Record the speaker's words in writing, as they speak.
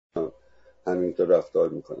همینطور رفتار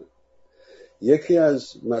میکنن. یکی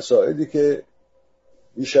از مسائلی که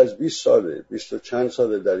بیش از 20 ساله 20 و چند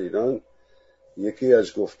ساله در ایران یکی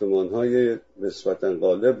از گفتمانهای نسبتاً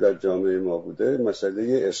غالب در جامعه ما بوده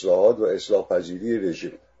مسئله اصلاحات و اصلاح پذیری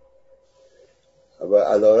رژیم و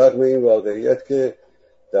علیرغم این واقعیت که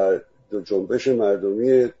در دو جنبش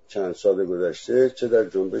مردمی چند سال گذشته، چه در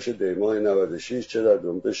جنبش دیماه 96 چه در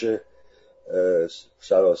جنبش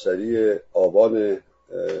سراسری آبان 98،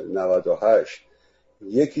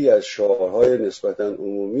 یکی از شعارهای نسبتاً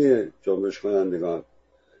عمومی جنبش کنندگان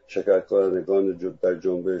شرکت کنندگان در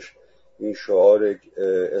جنبش این شعار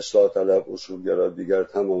اصلاح طلب اصولگرا دیگر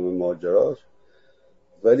تمام ماجراست،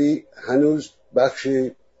 ولی هنوز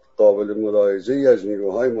بخشی قابل ملاحظه‌ای از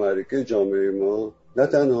نیروهای محرکه جامعه ما، نه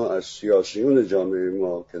تنها از سیاسیون جامعه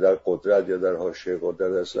ما که در قدرت یا در حاشیه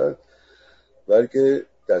قدرت هستند، بلکه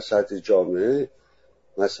در سطح جامعه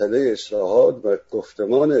مسئله اصلاحات و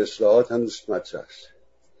گفتمان اصلاحات هنوز مطرح است.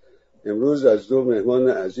 امروز از دو مهمان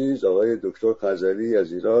عزیز، آقای دکتر خزئلی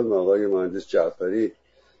از ایران و آقای مهندس جعفری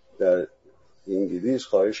در انگلیس،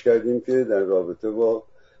 خواهش کردیم که در رابطه با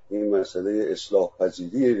این مسئله اصلاح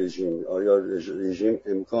پذیری رژیم، آیا رژیم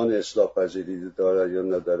امکان اصلاح پذیری دارد یا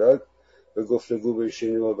ندارد، به گفتگو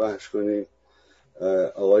بشینیم و بحث کنیم.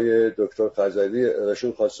 آقای دکتر خزئلی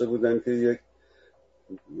ازشون خواسته بودن که یک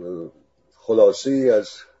خلاصه‌ای از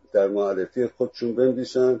در معرفی خودشون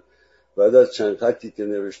بنویسن. بعد از چند خطی که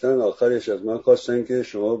نوشتن آخرش از من خواستن که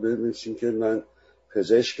شما بنویسین که من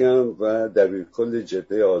پزشکم و دبیرکل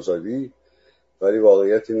جبهه آزادی، ولی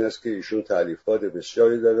واقعیت این است که ایشون تألیفات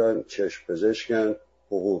بسیاری دارن، چشم پزشکن،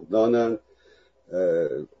 حقوقدانن،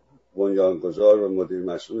 بنیانگذار و مدیر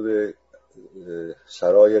مسئول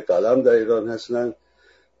سرای قلم در ایران هستن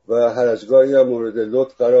و هر از گاهی هم مورد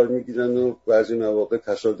لطف قرار میگیرن و بعضی مواقع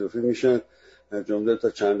تصادفی میشن. جمله تا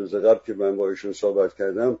چند روز قبل که من با ایشون صحبت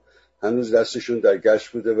کردم هنوز دستشون در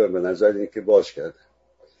گشت بوده و به نظر این که باز کردن.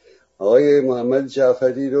 آقای محمد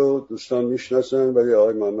جعفری رو دوستان میشناسن، ولی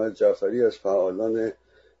آقای محمد جعفری از فعالان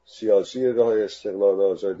سیاسی راه استقلال و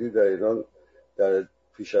آزادی در ایران در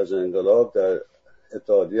پیش از انقلاب در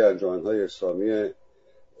اتحادیه انجمن‌های اسلامی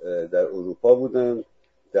در اروپا بودن.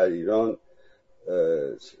 در ایران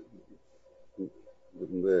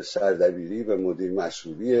سردبیری و مدیر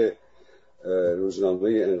مسئولی روزنامه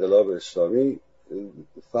انقلاب اسلامی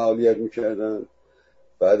فعالیت میکردن.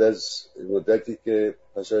 بعد از مدتی که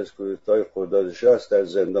پس از کودتای خرداد 60 در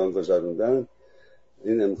زندان گذروندن،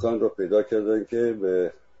 این امکان رو پیدا کردن که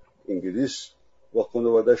به انگلیس با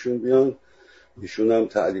خانواده‌شون بیان. ایشون هم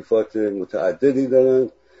تألیفات متعددی دارن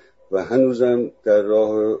و هنوزم در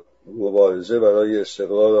راه مبارزه برای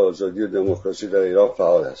استقلال آزادی و دموکراسی در ایران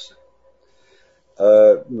فعال هستن.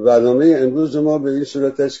 برنامه امروز ما به این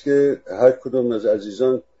صورت است که هر کدوم از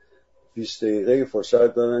عزیزان 20 دقیقه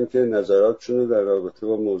فرصت دارن که نظراتشون رو در رابطه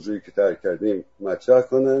با موضوعی که طرح کردیم مطرح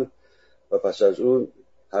کنن و پس از اون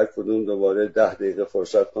هر کدوم دوباره 10 دقیقه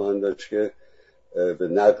فرصت خواهند داشت که به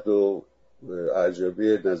نقد و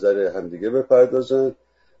ارزیابی نظر همدیگه بپردازن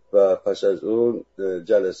و پس از اون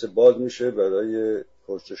جلسه باز میشه برای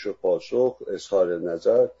پرسش و پاسخ، اظهار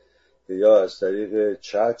نظر، که یا از طریق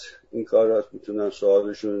چت این کار را میتونن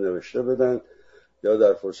سوالشون رو نوشته بدن یا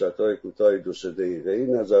در فرصت‌های کوتاه 2-3 دقیقه‌ای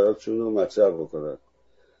نظراتشون رو مطرح بکنن.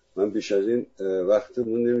 من بیش از این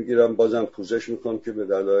وقتمون نمیگیرم، بازم پوزش میکنم که به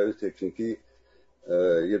دلایل تکنیکی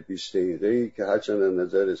یه 20 دقیقه‌ای که هرچند از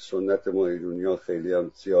نظر سنت ما ایرانی‌ها خیلی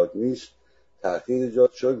هم زیاد نیست تأخیر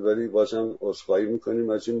ایجاد شد، ولی بازم عذرخواهی میکنیم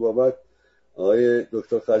از این بابت. آقای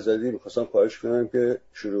دکتر خزئلی میخواستم خواهش کنم که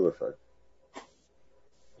شروع بفرمایید.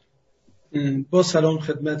 با سلام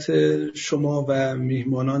خدمت شما و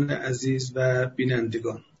میهمانان عزیز و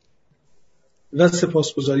بینندگان و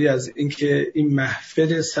سپاسگزاری از اینکه این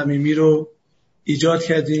محفل صمیمی رو ایجاد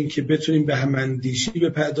کردیم که بتونیم به هماندیشی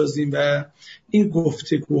بپردازیم و این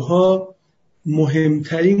گفتگوها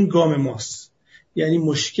مهمترین گام ماست. یعنی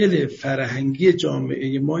مشکل فرهنگی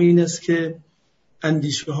جامعه ما این است که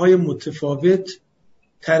اندیشه های متفاوت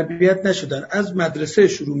تربیت نشدن. از مدرسه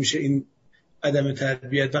شروع میشه این عدم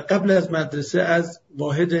تربیت و قبل از مدرسه از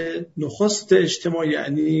واحد نخست اجتماع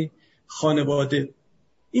یعنی خانواده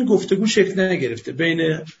این گفتگو شکل نگرفته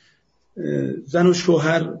بین زن و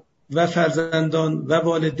شوهر و فرزندان و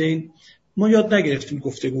والدین. ما یاد نگرفتیم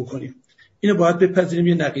گفتگو کنیم. اینو باید بپذیریم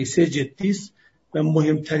یه نقیصه جدی است و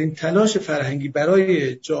مهمترین تلاش فرهنگی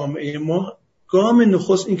برای جامعه ما گام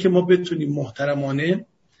نخست این که ما بتونیم محترمانه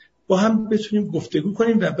با هم بتونیم گفتگو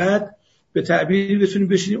کنیم و بعد به تعبیری بتونیم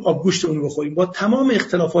بشینیم آبگوشتمون رو بخوریم با تمام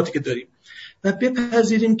اختلافاتی که داریم و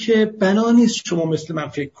بپذیریم که بنا نیست شما مثل من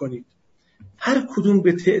فکر کنید. هر کدوم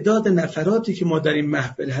به تعداد نفراتی که ما در این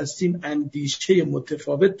محفل هستیم اندیشه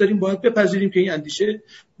متفاوت داریم، باید بپذیریم که این اندیشه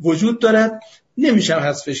وجود دارد، نمیشه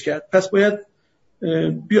حذفش کرد. پس باید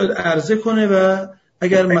بیاد عرضه کنه و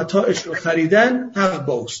اگر متاعش رو خریدن حق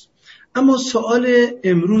با اوست. اما سوال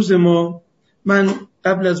امروز ما، من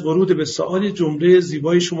قبل از ورود به سوال جمله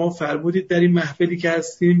زیبای شما فرمودید در این محفلی که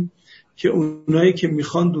هستیم که اونایی که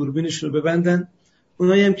میخوان دوربینشون رو ببندن،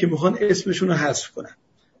 اونایی هم که میخوان اسمشون رو حذف کنن.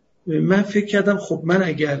 من فکر کردم خب من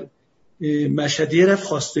اگر مشهدیه رفت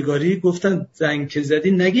خواستگاری، گفتن زنگ که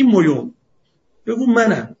زدی نگی مویوم، بگو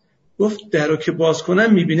منم. گفت درو که باز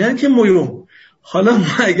کنن میبینن که مویوم. حالا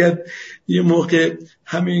ما اگر یه موقع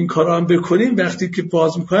همه این کارا هم بکنیم، وقتی که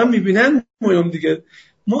باز میکنن میبینن مویوم دیگه،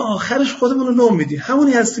 ما آخرش خودمون رو نوم میدیم،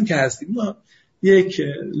 همونی هستیم که هستیم. ما یک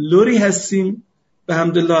لوری هستیم به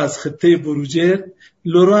حمدالله از خطه بروجرد.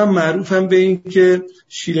 لورو هم معروف هم به این که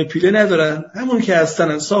شیله پیله ندارن، همون که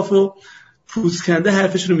هستن صاف و پوزکنده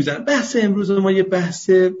حرفش رو میزنن. بحث امروز ما یه بحث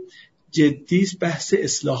جدی است، بحث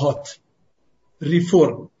اصلاحات،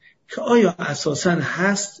 ریفورم، که آیا اساساً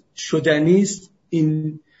هست، شدنی است،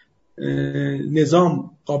 این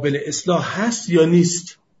نظام قابل اصلاح هست یا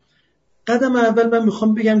نیست. قدم اول من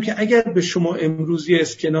میخوام بگم که اگر به شما امروز یه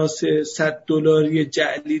اسکناس $100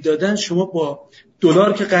 جعلی دادن، شما با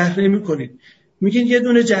دلار که قهر نمی کنید، میگین یه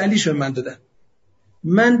دونه جعلیشو من دادن،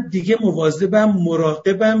 من دیگه مواظبم،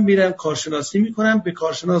 مراقبم، میرم کارشناسی میکنم، به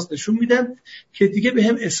کارشناس نشون میدم که دیگه به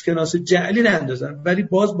هم اسکناس جعلی نندازن، ولی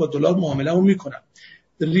باز با دلار معامله رو میکنم.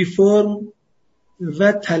 ریفورم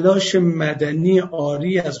و تلاش مدنی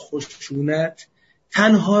عاری از خشونت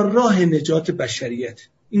تنها راه نجات بشریت.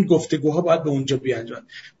 این گفتگوها باید به اونجا بیانجامد،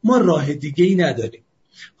 ما راه دیگه ای نداریم.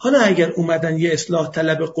 حالا اگر اومدن یه اصلاح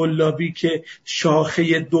طلب قلابی که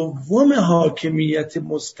شاخه دوم حاکمیت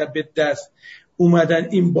مستبد است، اومدن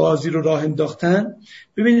این بازی رو راه انداختن،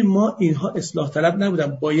 ببینید ما اینها اصلاح طلب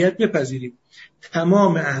نبودن. باید بپذیریم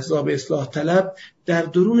تمام احزاب اصلاح طلب در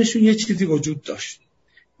درونشون یه چیزی وجود داشت.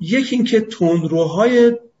 یکی این که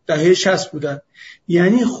تندروهای دهه 60 بودن،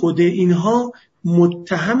 یعنی خود اینها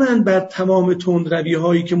متهمن بر تمام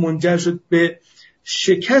تندروی‌هایی که منجر شد به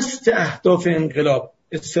شکست اهداف انقلاب،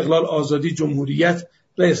 استقلال، آزادی، جمهوریت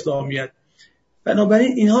و اسلامیت.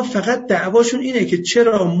 بنابراین اینها فقط دعواشون اینه که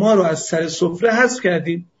چرا ما رو از سر سفره حذف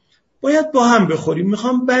کردیم، باید با هم بخوریم،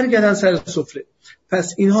 میخوام برگردن سر سفره.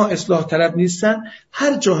 پس اینها اصلاح طلب نیستن.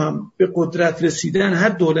 هر جا هم به قدرت رسیدن، هر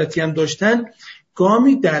دولتی هم داشتن،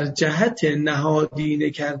 گامی در جهت نهادینه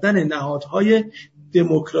کردن نهادهای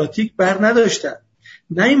دموکراتیک بر نداشتن.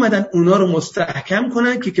 نیومدن اونا رو مستحکم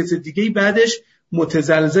کنن که کسی دیگه‌ای بعدش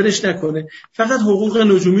متزلزلش نکنه. فقط حقوق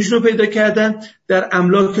نجومیش رو پیدا کردن، در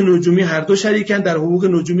املاک نجومی هر دو شریکن، در حقوق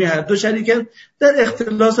نجومی هر دو شریکن، در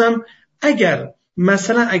اختلاس هم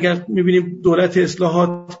اگر می‌بینیم دولت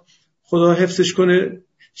اصلاحات خدا حفظش کنه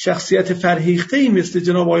شخصیت فرهیخته‌ای مثل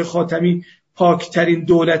جناب آقای خاتمی پاکترین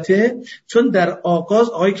دولته، چون در آغاز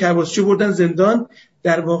آقای کرباسچی بردن زندان،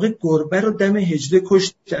 در واقع گربه رو دم هجله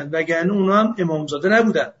کشتن، وگرنه اونا هم امامزاده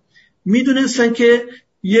نبودن. میدونستن که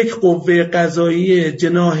یک قوه قضایی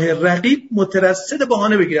جناح رقیب مترصد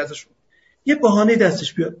بهانه بگیره ازشون، یه بهانه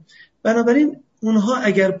دستش بیاد. بنابراین اونها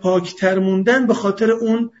اگر پاکتر موندن به خاطر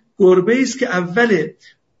اون گربه است که اول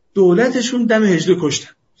دولتشون دم هجله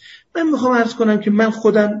کشتن. من میخوام عرض کنم که من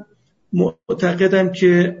خودم معتقدم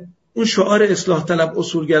که اون شعار اصلاح طلب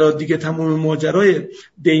اصولگرا دیگه تمام ماجرای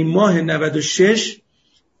دی ماه 96،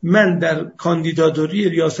 من در کاندیداتوری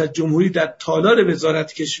ریاست جمهوری در تالار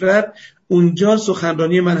وزارت کشور، اونجا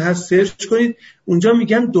سخنرانی من هست، سرچ کنید، اونجا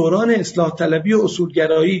میگم دوران اصلاح طلبی و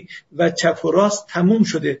اصولگرایی و چپ و راست تموم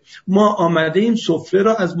شده، ما آمده ایم سفره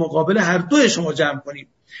را از مقابل هر دو شما جمع کنیم.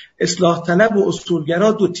 اصلاح طلب و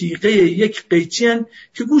اصولگرا دو تیغه یک قیچی هن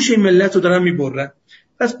که گوش این ملت رو دارن میبرن.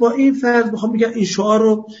 پس با این فرض میخوام بگم این شعار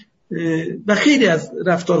رو و خیلی از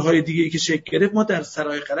رفتارهای دیگه‌ای که شکل گرفت ما در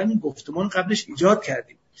سرای قلم این گفتمان قبلش ایجاد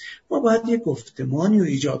کردیم. ما باید یک گفتمانی رو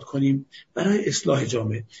ایجاد کنیم برای اصلاح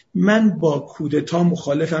جامعه. من با کودتا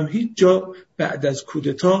مخالفم، هیچ جا بعد از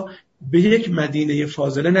کودتا به یک مدینه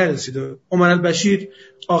فاضله نرسیده. عمر البشیر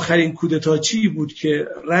آخرین کودتا چی بود که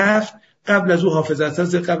رفت؟ قبل از او حافظ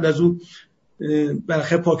اسد، قبل از او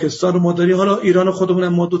برخی پاکستان رو ما داریم، حالا ایران خودمون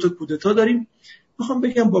هم ما 2 تا کودتا داریم. میخوام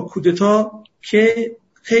بگم با کودتا که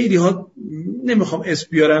خیلی ها نمیخوام اسم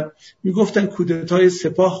بیارم، میگفتن کودتای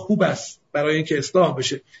سپاه خوب است برای اینکه اصلاح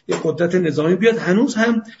بشه، یه قدرت نظامی بیاد. هنوز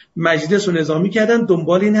هم مجلس رو نظامی کردن،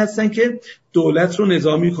 دنبال این هستن که دولت رو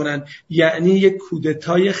نظامی کنن، یعنی یک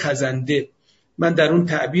کودتای خزنده. من در اون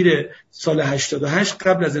تعبیر سال 88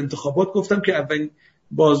 قبل از انتخابات گفتم که اولین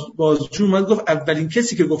بازجو من گفت اولین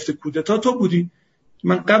کسی که گفته کودتا تو بودی.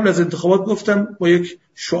 من قبل از انتخابات گفتم با یک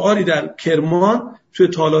شعاری در کرمان توی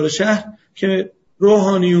تالار شهر که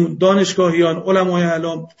روحانیون، دانشگاهیان، علمای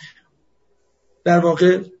اعلام، در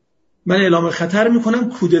واقع من اعلام خطر میکنم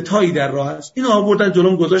کودتایی در راه است. اینو آوردن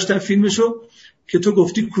جلوم گذاشتن فیلمشو که تو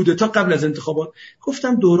گفتی کودتا قبل از انتخابات.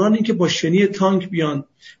 گفتم دورانی که با شنی تانک بیان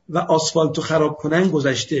و آسفالتو خراب کنن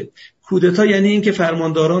گذشته. کودتا یعنی این که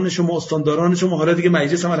فرمانداران شما، استانداران شما، حالا دیگه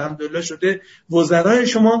مجلس هم الحمدلله شده، وزرای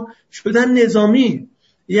شما شدن نظامی.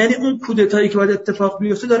 یعنی اون کودتایی که باید اتفاق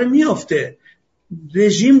بیفته داره میفته.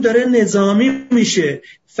 رژیم داره نظامی میشه.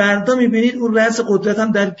 فردا میبینید اون رأس قدرت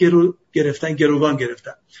هم در گروگان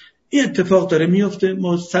گرفتن. این اتفاق داره میفته.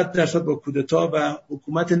 ما 100% با کودتا و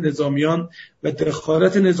حکومت نظامیان و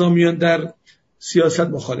دخالت نظامیان در سیاست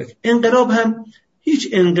مخالف. انقلاب هم هیچ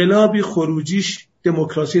انقلابی خروجیش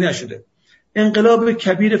دموکراسی نشده. انقلاب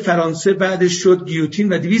کبیر فرانسه بعدش شد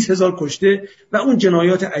گیوتین و 200,000 کشته و اون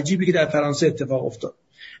جنایات عجیبی که در فرانسه اتفاق افتاد.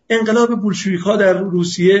 انقلاب بولشویک‌ها در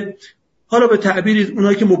روسیه، حالا به تعبیر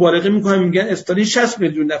اونایی که مبالغه میکنن میگن استالین 60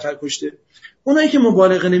 میلیون نفر کشته. اونایی که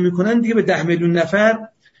مبالغه نمیکنن دیگه به 10 میلیون نفر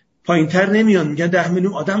پایینتر نمیان، میگن 10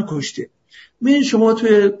 میلیون آدم کشته. ببین شما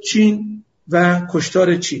توی چین و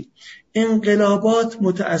کشتار چین، انقلابات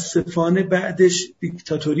متاسفانه بعدش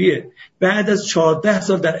دیکتاتوریه. بعد از 14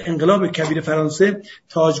 سال در انقلاب کبیر فرانسه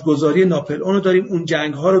تاجگذاری ناپلئون رو داریم، اون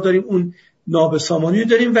جنگ‌ها رو داریم، اون نابسامانی رو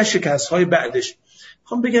داریم و شکست‌های بعدش.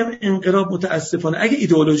 خب بگم انقلاب متاسفانه اگه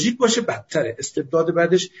ایدئولوژیک باشه بدتره. استبداد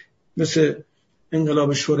بعدش مثل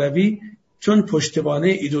انقلاب شوروی چون پشتوانه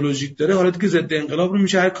ایدئولوژیک داره، حالا دیگه ضد انقلاب رو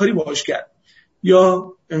میشه هر کاری باهاش کرد.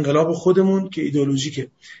 یا انقلاب خودمون که ایدئولوژیکه.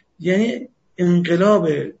 یعنی انقلاب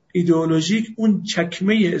ایدئولوژیک اون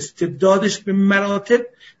چکمه استبدادش به مراتب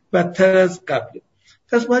بدتر از قبله.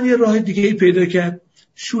 پس باید یه راه دیگه ای پیدا کرد.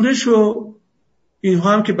 شورش و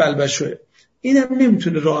اینها هم که بلبشوه، این هم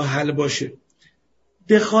نمیتونه راه حل باشه.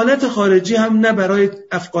 دخالت خارجی هم نه برای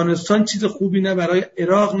افغانستان چیز خوبی، نه برای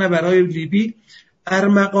عراق، نه برای لیبی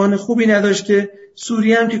ارمغان خوبی نداشته.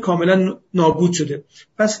 سوریه هم که کاملا نابود شده.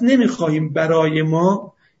 پس نمیخواهیم برای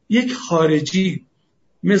ما یک خارجی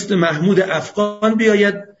مثل محمود افغان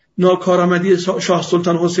بیاید ناکارآمدی شاه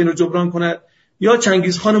سلطان حسین رو جبران کند، یا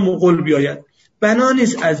چنگیزخان مغول بیاید. بنا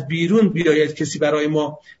نیست از بیرون بیاید کسی برای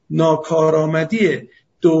ما ناکارآمدی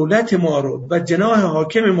دولت ما رو و جناح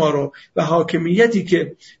حاکم ما رو و حاکمیتی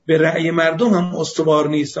که به رأی مردم هم استوار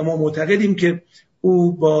نیست و ما معتقدیم که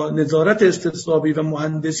او با نظارت استصوابی و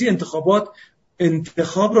مهندسی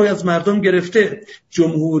انتخاب رو از مردم گرفته،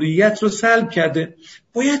 جمهوریت رو سلب کرده.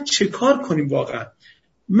 باید چه کار کنیم واقعا؟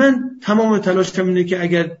 من تمام تلاشم اینه که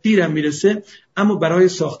اگر دیرم میرسه، اما برای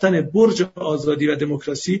ساختن برج آزادی و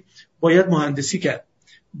دموکراسی باید مهندسی کرد.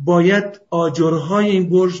 باید آجرهای این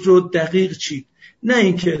برج رو دقیق چید. نه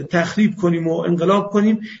اینکه تخریب کنیم و انقلاب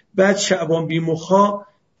کنیم بعد شعبان بیمخا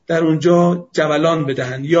در اونجا جولان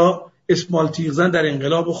بدهن، یا اسمال تیغزن در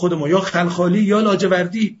انقلاب خود ما، یا خلخالی یا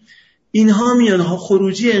لاجوردی. اینها میان ها.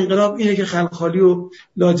 خروجی انقلاب اینه که خلخالی و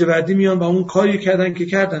لاجوردی میان و اون کاری کردن که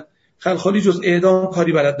کردن. خلخالی جز اعدام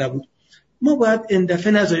کاری بلد نبود. ما باید این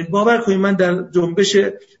دفعه نذاریم. باور کنید من در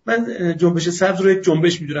جنبش سبز رو یک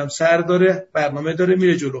جنبش میدونم. سر داره، برنامه داره،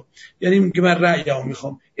 میره جلو. یعنی میگه من رأیمو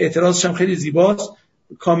میخوام. اعتراضش هم خیلی زیباست،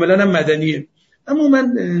 کاملا هم مدنیه. اما من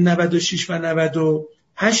 96 و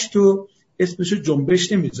 98 رو اسمشو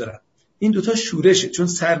جنبش نمیذارم. این دوتا شورشه، چون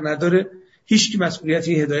سر نداره، هیچ کی مسئولیت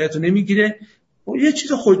این هدایت رو نمیگیره. یه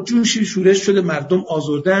چیز خودجوشی شورش شده، مردم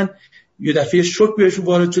آزردن، یه دفعه شوک بهشون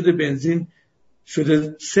وارد شده، بنزین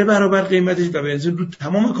شده 3 برابر قیمتش و بنزین رو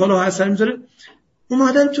تمام کالاها اثر میذاره.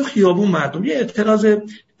 اومدن تو خیابون مردم یه اعتراض،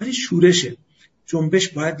 ولی شورشه. جنبش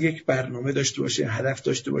باید یک برنامه داشته باشه، هدف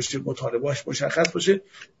داشته باشه، مطالبه‌اش مشخص باشه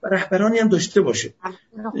و رهبرانی هم داشته باشه.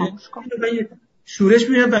 شورش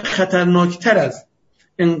میاد و خطرناکتر از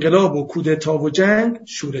انقلاب و کودتا و جنگ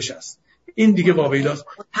شورش است. این دیگه واویلاست.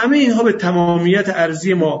 همه اینها به تمامیت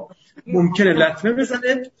ارضی ما ممکنه لطمه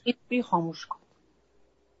بزنه. خاموش کن.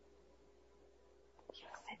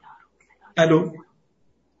 الو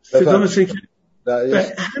صدا مثل که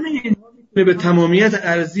همه اینها به تمامیت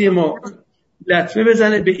ارضی ما لطمه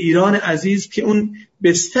بزنه به ایران عزیز که اون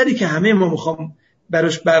بستری که همه ما میخوام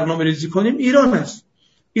براش برنامه ریزی کنیم ایران است.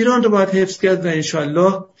 ایران رو باید حفظ کرد و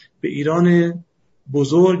انشالله به ایران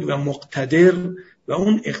بزرگ و مقتدر و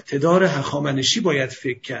اون اقتدار هخامنشی باید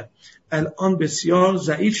فکر کرد. الان بسیار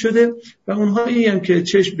ضعیف شده و اونهایی هم که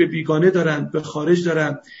چشم به بیگانه دارن، به خارج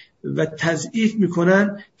دارن و تضعیف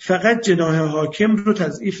میکنن، فقط جناح حاکم رو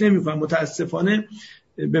تضعیف نمیکنن. متاسفانه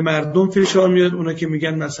به مردم فشار میاد. اونا که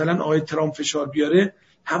میگن مثلا آقای ترامپ فشار بیاره،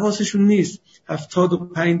 حواسشون نیست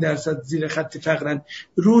 75% زیر خط فقرن.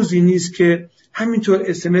 روزی نیست که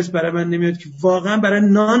همینطور SMS برای من نمیاد که واقعا برای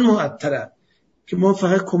نان معطلن، که ما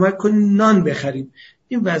فقط کمک کنیم نان بخریم.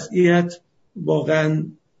 این وضعیت واقعا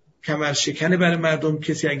کمر شکنه برای مردم.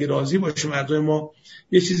 کسی اگه راضی باشه مردم ما،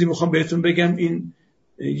 یه چیزی میخوام بهتون بگم، این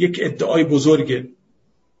یک ادعای بزرگه.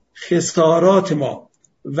 خسارات ما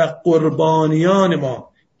و قربانیان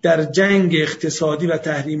ما در جنگ اقتصادی و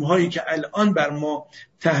تحریم هایی که الان بر ما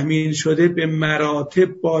تحمیل شده به مراتب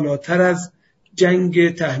بالاتر از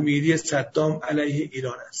جنگ تحمیلی صدام علیه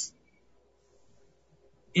ایران است.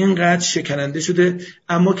 اینقدر شکننده شده،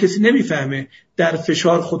 اما کسی نمیفهمه. در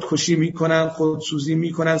فشار خودکشی میکنن، خودسوزی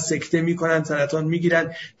میکنن، سکته میکنن، سرطان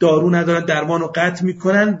میگیرن، دارو ندارن، درمان رو قطع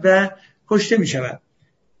میکنن و کشته میشن.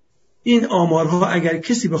 این آمارها اگر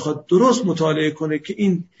کسی بخواد درست مطالعه کنه که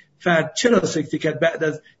این فرد چرا سکته کرد بعد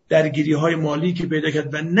از درگیری های مالی که پیدا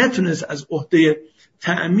کرد و نتونست از عهده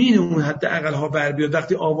تأمین اون حداقل ها بر بیاد،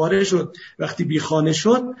 وقتی آواره شد، وقتی بیخانه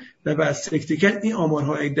شد و بعد سکته کرد، این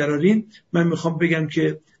آمارها اگه درارین، من میخوام بگم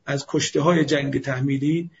که از کشته های جنگ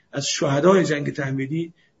تحمیلی، از شهدای جنگ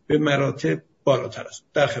تحمیلی به مراتب بالاتر است.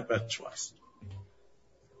 در خدمت شما است.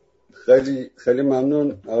 خیلی خیلی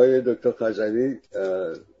ممنون آقای دکتر خزئلی.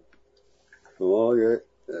 شما یه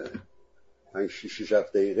 5-6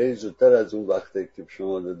 دقیقه زودتر از اون وقتی که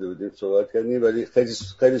شما داده بودیم صحبت کردیم، ولی خیلی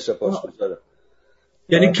خیلی سپاسگزارم.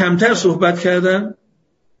 یعنی کمتر صحبت کردم؟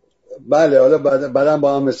 بله، حالا بعدا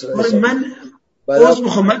با هم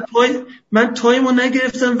من تایمو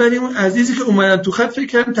نگرفتم، ولی اون عزیزی که اومدن تو خط فکر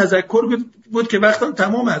کردم تذکر بود که وقتم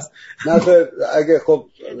تمام است. نه اگه خب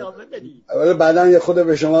حالا بعدا یه خود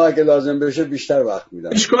به شما اگه لازم بشه بیشتر وقت میدم.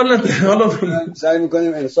 اشکال نداره. حالا سعی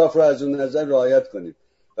میکنیم انصاف رو از اون نظر رعایت کنیم.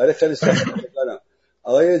 ولی خیلی سپاسگزارم.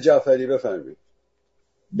 آقای جعفری بفرمایید.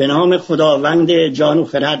 به نام خداوند جان و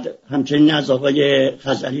خرد، همچنین از آقای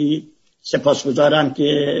خزئلی سپاسگزارم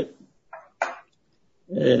که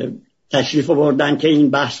تشریف آوردن که این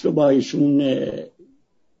بحث رو با ایشون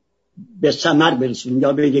به ثمر برسون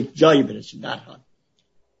یا به یک جایی برسون. در حال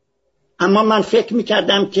اما من فکر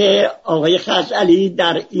میکردم که آقای خزئلی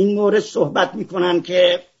در این مورد صحبت میکنن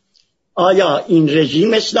که آیا این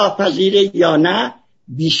رژیم اصلاح پذیره یا نه.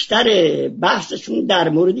 بیشتر بحثشون در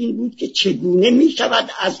مورد این بود که چگونه میشود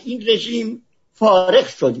از این رژیم فارغ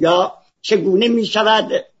شد یا چگونه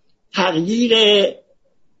میشود تغییر،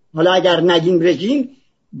 حالا اگر نگیم رژیم،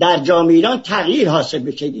 در جامعه ایران تغییر حاصل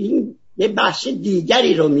بشه. این یه بحث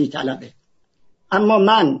دیگری رو میطلبه. اما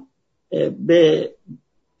من به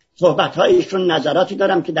صحبت‌هایشون نظراتی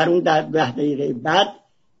دارم که در اون 10 دقیقه بعد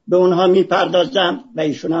به اونها میپردازم و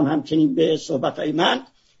ایشون هم همچنین به صحبت‌های من.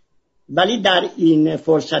 ولی در این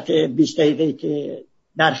فرصت 20 دقیقه که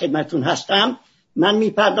در خدمتون هستم، من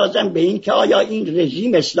میپردازم به این که آیا این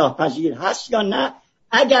رژیم اصلاح پذیر هست یا نه.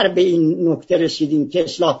 اگر به این نکته رسیدیم که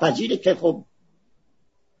اصلاح پذیره، که خب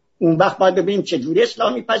اون وقت باید ببینیم چجوری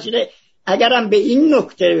اصلاح میپذیره. اگرم به این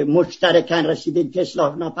نکته مشترکاً رسیدیم که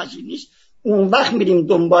اصلاح ناپذیر نیست، اون وقت میریم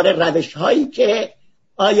دنبال روش هایی که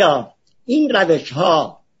آیا این روش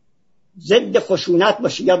ها ضد خشونت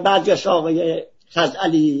باشه یا بعضیش آقای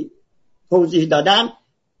خزئلی توضیح دادن،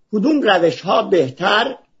 کدوم روش ها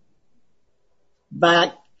بهتر و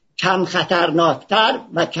کم خطرناکتر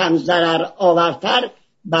و کم ضرر آورتر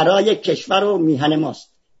برای کشور و میهن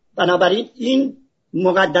ماست. بنابراین این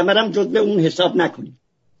مقدمه رم جز به اون حساب نکنید.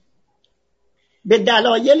 به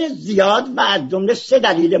دلایل زیاد و از جمله 3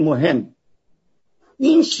 دلیل مهم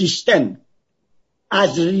این سیستم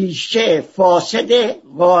از ریشه فاسد،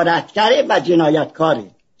 غارتگر و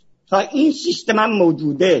جنایتکاره. تا این سیستم هم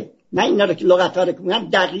موجوده، من اینا رو که لغت‌ها رو میگم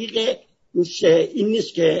دقیق این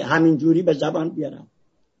نیست که همین جوری به زبان بیارم.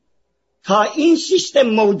 تا این سیستم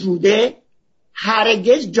موجوده،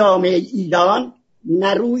 هرگز جامعه ایران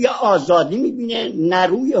نه روی آزادی میبینه، نه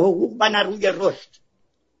روی حقوق و نه روی رشد.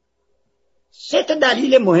 3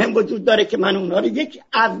 دلیل مهم وجود داره که من اونها رو، یک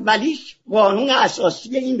اولیش قانون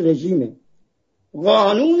اساسی این رژیمه.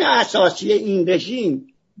 قانون اساسی این رژیم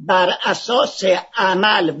بر اساس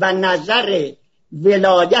عمل و نظر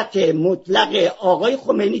ولایت مطلق آقای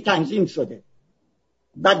خمینی تنظیم شده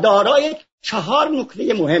و دارای 4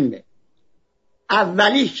 نکته مهمه.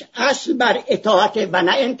 اولیش اصل بر اطاعت و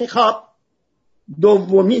نه انتخاب.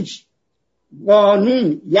 دومیش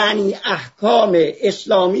قانون یعنی احکام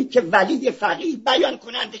اسلامی که ولی فقیه بیان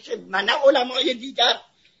کننده شه و نه علمای دیگر.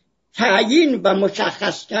 تعیین و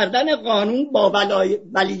مشخص کردن قانون با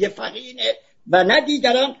ولی فقیه و نه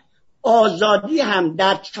دیگران. آزادی هم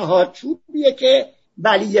در چهارچوبیه که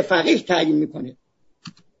ولی فقیه تعیین میکنه.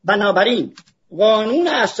 بنابراین قانون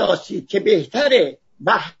اساسی که بهتره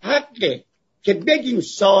و حق که بگیم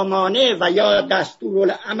سامانه و یا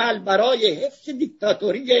دستورالعمل برای حفظ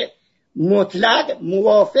دیکتاتوری مطلق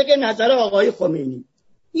موافق نظر آقای خمینی.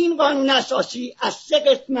 این قانون اساسی از 3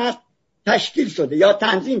 قسمت تشکیل شده یا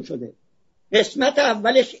تنظیم شده. قسمت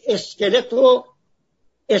اولش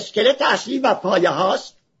اسکلت اصلی و پایه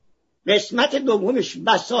هاست. قسمت دومش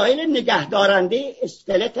وسایل نگهدارنده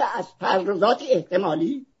اسکلت از تعرضات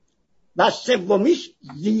احتمالی و سومیش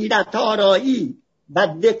زینت‌آرایی و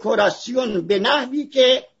دکوراسیون به نحوی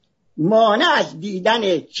که مانع از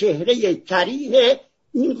دیدن چهره کریه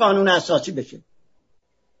این قانون اساسی بشه.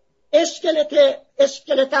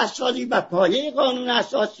 اسکلت اساسی و پایه قانون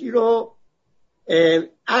اساسی رو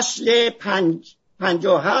اصل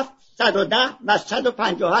 57 110 و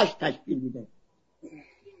 158 تشکیل میده.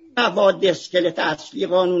 مواد اسکلت اصلی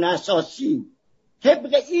قانون اساسی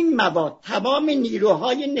طبق این مواد تمام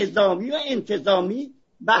نیروهای نظامی و انتظامی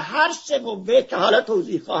و هر 3 قوه که حالا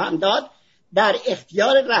توضیح خواهم داد در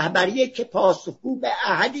اختیار رهبری که پاسخگو به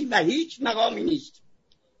احدی و هیچ مقامی نیست.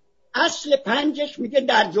 اصل 5 میگه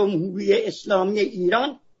در جمهوری اسلامی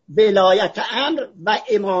ایران ولایت امر و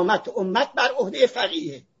امامت امت بر عهده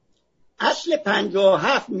فقیه. اصل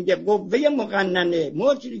 57 میگه قوه مقننه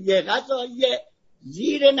مجری قضایی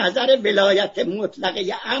زیر نظر ولایت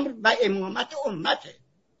مطلقه امر و امامت امته.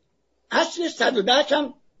 اصل 110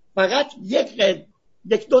 هم فقط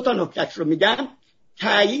یک دو تا نکتهش رو میگم.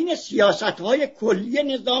 تعیین سیاست‌های کلی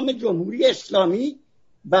نظام جمهوری اسلامی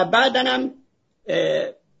و بعدن هم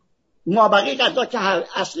مابقی قضا که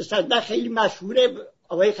اصل 110 خیلی مشهوره،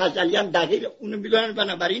 آقای خزئلی هم دقیق اونو میدونن،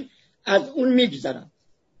 بنابراین از اون میگذرم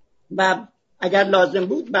و اگر لازم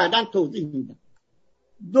بود بعداً توضیح میدم.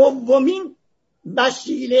 دومین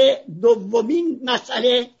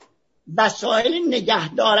مسئله وسایل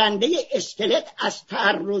نگهدارنده اسکلت از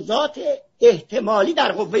تعرضات احتمالی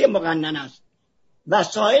در قوه مقننه است.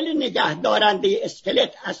 وسایل نگهدارنده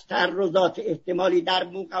اسکلت از تعرضات احتمالی در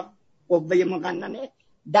قوه مقننه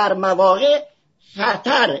در مواقع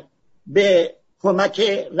خطر به کمک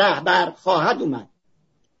رهبر خواهد اومد.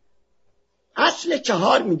 اصل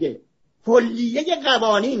 4 میگه کلیه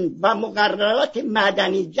قوانین و مقررات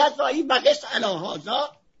مدنی جزایی و قس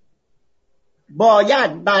الاهازا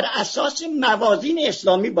باید بر اساس موازین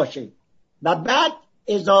اسلامی باشه و بعد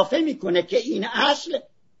اضافه میکنه که این اصل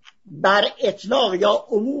بر اطلاق یا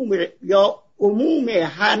عموم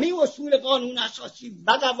همه اصول قانون اساسی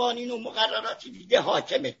و قوانین و مقررات دیگه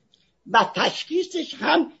حاکمه و تشخیصش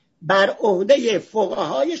هم بر عهده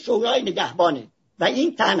فقهای شورای نگهبانه و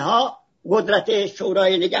این تنها قدرت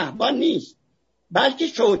شورای نگهبان نیست، بلکه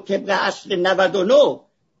طبق اصل 99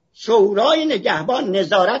 شورای نگهبان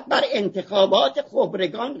نظارت بر انتخابات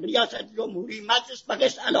خبرگان ریاست جمهوری مجلس و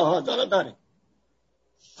قس الاهازا را داره.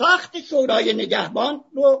 ساخت شورای نگهبان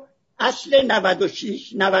رو اصل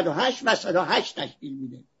 96 98 و 108 تشکیل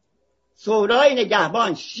میده. شورای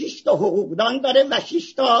نگهبان 6 تا حقوقدان داره و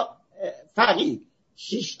 6 تا فقیه.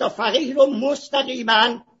 6 تا فقیه رو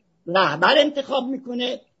مستقیما رهبر انتخاب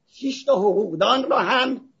میکنه، 6 تا حقوقدان رو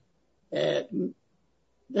هم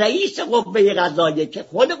رئیس قوه قضاییه که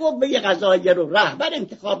خود قوه قضاییه رو رهبر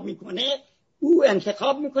انتخاب میکنه، او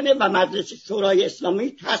انتخاب میکنه و مجلس شورای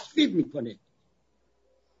اسلامی تصویب میکنه.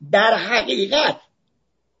 در حقیقت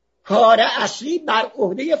کار اصلی بر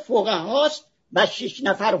عهده فقهاست و 6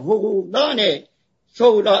 نفر حقوقدان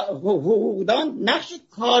نقش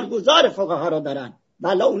کارگزار فقها را دارن،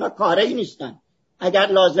 ولی اونا کاری نیستن. اگر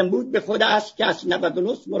لازم بود به خود اصل که اصل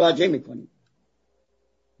 99 مراجعه میکنیم.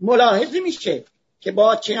 ملاحظه میشه که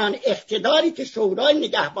با چنان اقتداری که شورای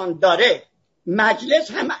نگهبان داره،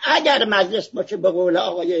 مجلس هم اگر مجلس باشه به قول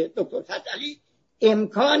آقای دکتر خزئلی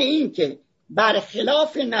امکان این که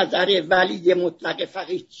برخلاف نظر ولی مطلق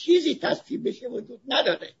فقیه چیزی تصویب بشه وجود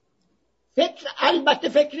نداره. البته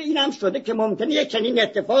فکر این هم شده که ممکنه یک چنین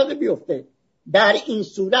اتفاق بیفته. در این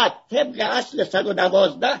صورت طبق اصل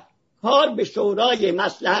 112 کار به شورای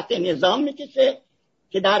مصلحت نظام میکشه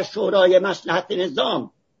که در شورای مصلحت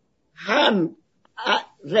نظام هم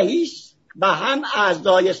رئیس و هم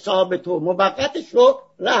اعضای ثابت و موقتش رو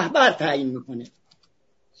رهبر تعیین میکنه.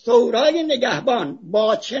 شورای نگهبان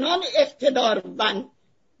با چنان اقتدار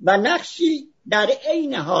و نقشی در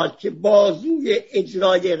عین حال که بازوی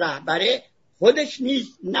اجرای رهبره، خودش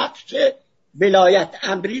نیز نقش ولایت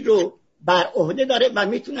امری رو بر عهده داره و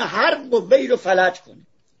میتونه هر قوه‌ای رو فلج کنه.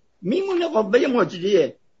 میمونه قوه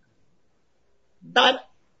مجریه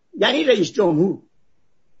یعنی رئیس جمهور.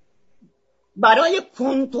 برای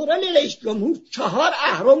کنترل رئیس جمهور 4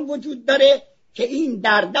 اهرم وجود داره که این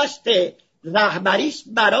در دست رهبری است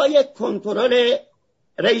برای کنترل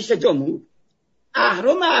رئیس جمهور.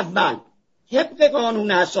 اهرم اول طبق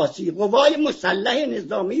قانون اساسی قوای مسلح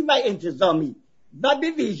نظامی و انتظامی و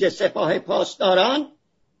به ویژه سپاه پاسداران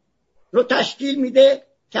رو تشکیل میده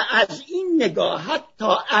که از این نگاه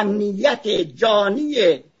حتی امنیت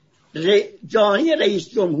جانی رئیس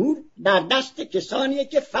جمهور در دست کسانیه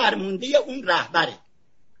که فرمانده اون رهبره.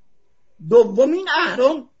 دومین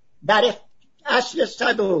اهرم در اصل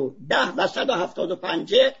 110 و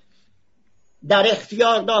 175 در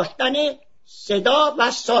اختیار داشتن صدا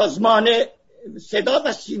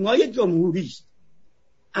و سیمای جمهوری است.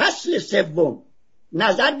 اصل سوم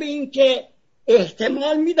نظر به این که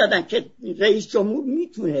احتمال میدادن که رئیس جمهور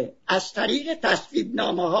میتونه از طریق تصویب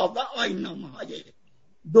نامه ها و آیین نامه های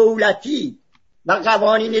دولتی و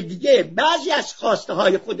قوانین دیگه بعضی از خواسته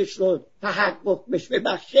های خودش رو تحقق بهش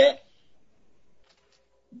ببخشه.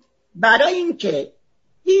 برای اینکه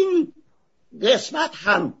این قسمت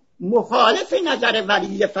هم مخالف نظر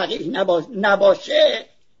ولی فقیه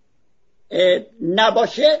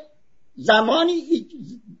نباشه زمانی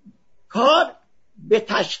کار به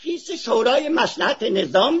تشخیص شورای مصلحت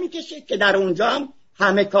نظام میکشه که در اونجا هم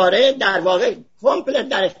همه کاره در واقع کامپلت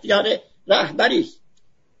در اختیار رهبری است.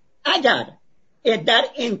 اگر در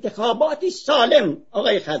انتخاباتی سالم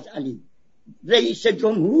آقای خزئلی رئیس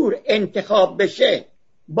جمهور انتخاب بشه،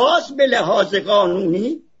 باز به لحاظ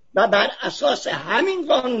قانونی و بر اساس همین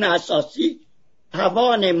قانون اساسی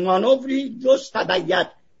توان مانوری جز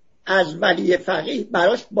تبعیت از ولی فقیه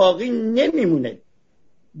براش باقی نمیمونه.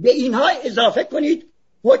 به اینها اضافه کنید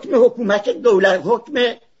حکم حکومت دولت،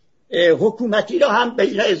 حکم حکومتی را هم به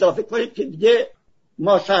اینها اضافه کنید که دیگه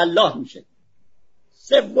ماشاءالله میشه.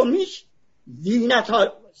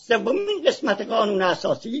 سومین قسمت قانون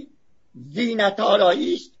اساسی زینت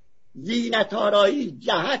آرایی است. زینت آرایی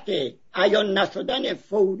جهت عیان نشدن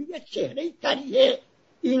فوری چهره کریه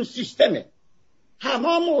این سیستمه.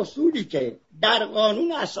 تمام اصولی که در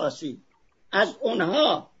قانون اساسی از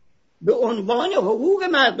اونها به عنوان حقوق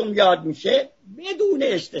مردم یاد میشه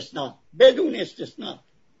بدون استثناء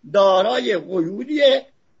دارای قیودیه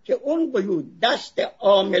که اون قیود دست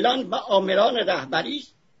عاملان و آمران رهبری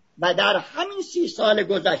است و در همین 30 سال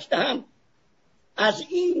گذشته هم از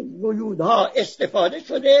این قیودها استفاده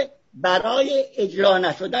شده برای اجرا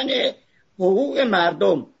نشدن حقوق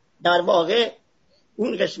مردم. در واقع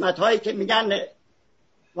اون قسمت هایی که میگن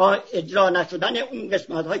اجرا نشدن اون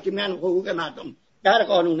قسمت هایی که میگن حقوق مردم در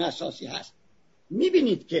قانون اساسی هست.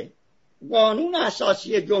 میبینید که قانون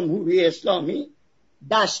اساسی جمهوری اسلامی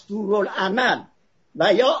دستورالعمل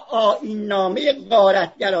و یا آیین‌نامه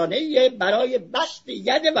غارتگرانه برای بسط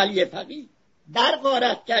ید ولی فقیه در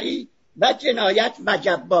غارتگری و جنایت و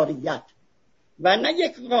جباریت و نه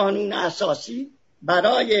یک قانون اساسی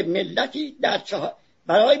برای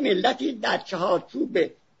ملتی در چهارچوب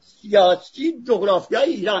سیاسی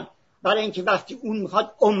جغرافیای ایران. برای اینکه وقتی اون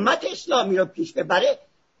میخواد امت اسلامی رو پیش ببره،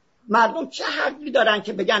 مردم چه حقی دارن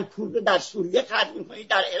که بگن پول رو در سوریه خرج میکنی،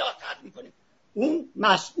 در عراق خرج میکنی؟ اون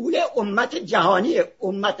مسئول امت جهانیه.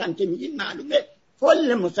 امت هم که میگین معلومه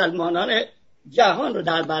کل مسلمانان جهان رو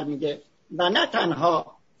در بر میگه و نه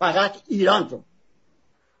تنها فقط ایران رو.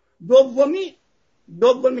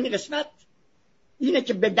 دومین قسمت اینه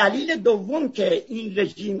که به دلیل دوم که این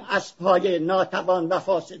رژیم از پای ناتوان و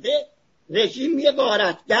فاسده، رژیم یه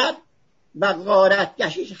غارتگر و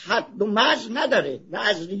غارتگشیش حد و مرز نداره و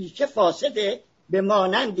از ریشه فاسده، به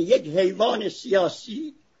مانند یک حیوان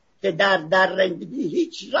سیاسی که در درندگی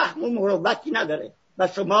هیچ رحم و مروتی نداره و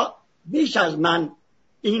شما بیش از من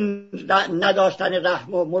این نداشتن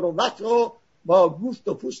رحم و مروت رو با گوشت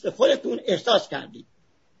و پوست خودتون احساس کردید.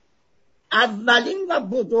 اولین و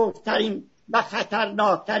بزرگترین و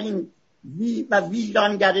خطرناکترین و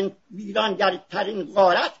ویرانگرترین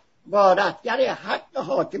غارتگر حق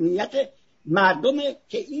حاکمیت مردمه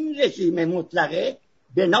که این رژیم مطلقه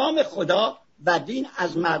به نام خدا و دین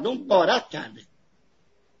از مردم غارت کرده.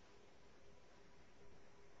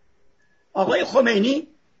 آقای خمینی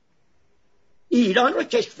ایران رو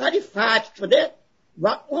کشوری فتح شده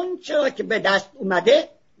و اون چرا که به دست اومده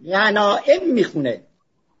غنایم میخونه.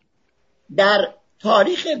 در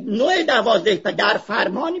تاریخ 9/12 در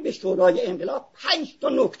فرمانی به شورای انقلاب 5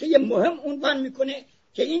 نکته مهم عنوان میکنه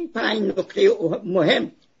که این 5 نکته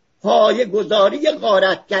مهم پایه‌گذاری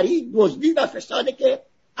غارتگری، دزدی و فساده که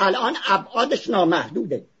الان ابعادش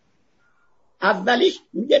نامحدوده. اولیش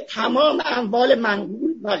میگه تمام اموال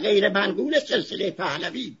منقول و غیر منقول سلسله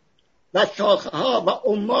پهلوی و شاخه‌ها و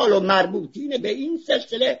عمال و مربوطین به این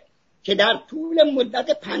سلسله که در طول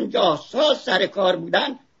مدت 50 سال سر کار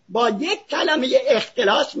بودن، با یک کلمه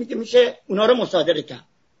اختلاس میشه اونا رو مصادره کرد.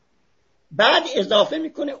 بعد اضافه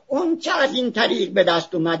میکنه اون چه از این طریق به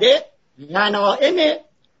دست اومده غنائمه.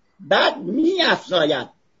 بعد میافزاید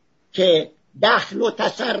که دخل و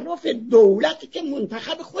تصرف دولتی که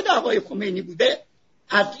منتخب خود آقای خمینی بوده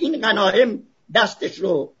از این غنایم دستش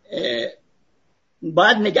رو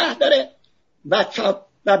باید نگه داره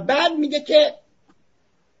و بعد میگه که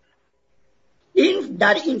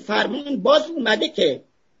در این فرمان باز اومده که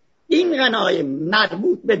این غنایم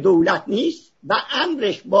مربوط به دولت نیست و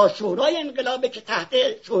امرش با شورای انقلابه که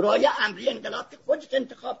تحت شورای امری انقلاب که خودش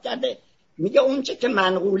انتخاب کرده، میگه اون چه که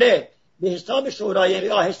منقوله به حساب شورای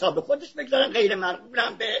یا حساب خودش بگذارن، غیر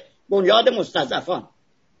منقولم به بنیاد مستضعفان.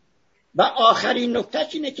 و آخرین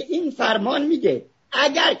نکتهش اینه که این فرمان میگه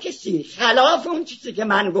اگر کسی خلاف اون چیزی که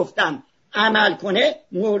من گفتم عمل کنه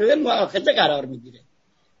مورد مؤاخذه قرار میگیره.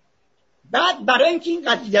 بعد برای اینکه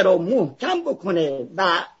این قضیه رو محکم بکنه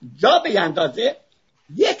و جا بیندازه،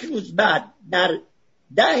 یک روز بعد در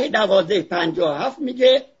 10/12/57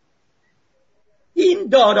 میگه این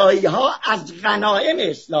دارایی ها از غنایم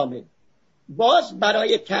اسلامه. باز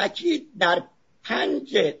برای تأکید در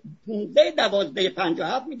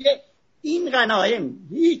 15/12/57 میگه این غنایم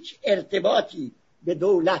هیچ ارتباطی به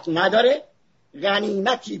دولت نداره،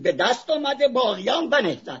 غنیمتی به دست آمده باقیان و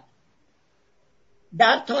نهضت.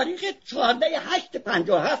 در تاریخ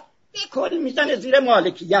 14/8/57 به کل میزنه زیر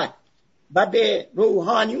مالکیت و به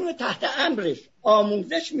روحانیون تحت امرش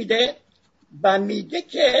آموزش میده و میگه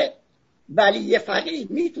که ولی فقیه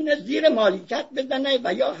میتونه زیر مالکیت بزنه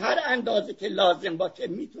و یا هر اندازه که لازم باشه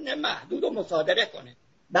میتونه محدود و مصادره کنه.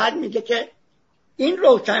 بعد میگه که این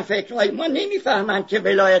روشن فکرهای ما نمیفهمن که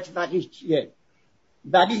ولایت فقیه چیه،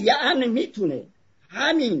 ولی امر میتونه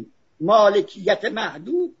همین مالکیت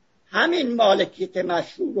محدود، همین مالکیت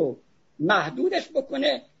مشروع رو محدودش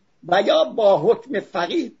بکنه و یا با حکم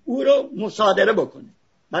فقیه او رو مصادره بکنه.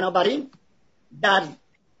 بنابراین در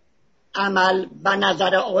عمل و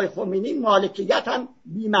نظر آقای خمینی مالکیت هم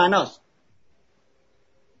بی‌معناست.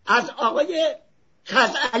 از آقای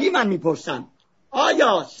خزئلی من میپرسم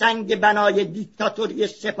آیا سنگ بنای دیکتاتوری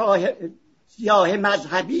سیاه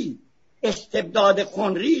مذهبی، استبداد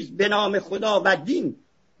خونریز به نام خدا و دین،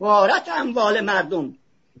 غارت اموال مردم،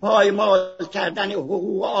 پایمال کردن حقوق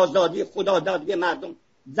و آزادی خدادادی مردم،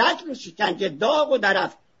 زجر و شکنجه، داغ و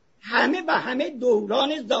درفت، همه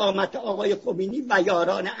دوران زعامت آقای خمینی و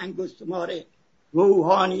یاران انگشتمار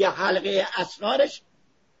روحانی حلقه اسرارش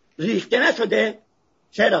ریخته نشده؟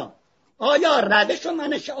 چرا؟ آیا روش و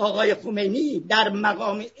منش آقای خمینی در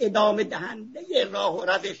مقام ادامه دهنده راه و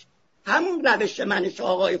روش همون روش منش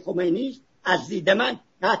آقای خمینی است؟ از دید من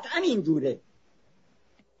قطعا اینجوره.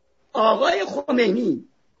 آقای خمینی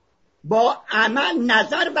با عمل،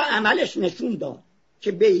 نظر و عملش نشون داد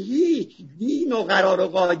که به هیچ دین و قرار و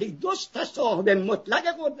قاعده جز تصاحب مطلق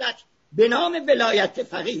قدرت به نام ولایت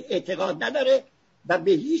فقیه اعتقاد نداره و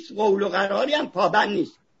به هیچ قول و قراری هم پابند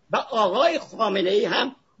نیست و آقای خامنه‌ای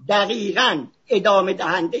هم دقیقاً ادامه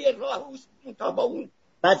دهنده راه اوست تا با اون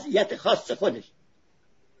وضعیت خاص خودش.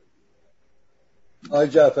 آقای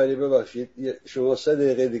جعفری ببخشید شما 3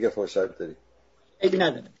 دقیقه دیگه فرصت دارید. عیبی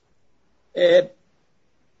نداره.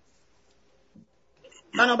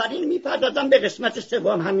 بنابراین میپردازم به قسمت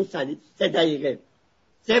سوم همین 3 دقیقه.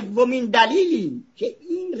 سومین دلیلی که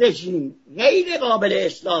این رژیم غیر قابل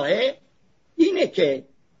اصلاحه اینه که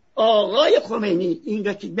آقای خمینی این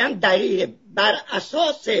رو که من دقیقه بر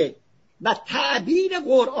اساس و تعبیر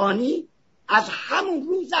قرآنی از همون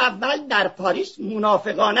روز اول در پاریس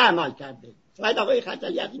منافقانه عمل کرده. شاید آقای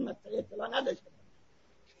خزئلی از این مسئله اطلاع نداشته.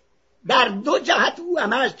 در 2 جهت او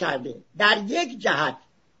عمل کرده. در یک جهت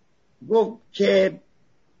گفت که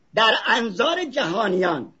در انظار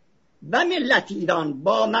جهانیان و ملت ایران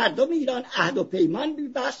با مردم ایران عهد و پیمان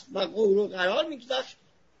می‌بست و قول و قرار می‌گذاشت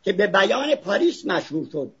که به بیان پاریس مشهور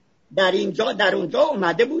شد. در اونجا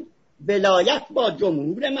اومده بود ولایت با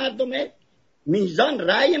جمهور مردمه، میزان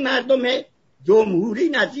رأی مردمه، جمهوری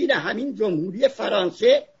نظیر همین جمهوری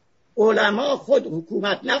فرانسه، علما خود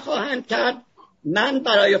حکومت نخواهند کرد، من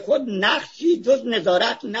برای خود نقشی جز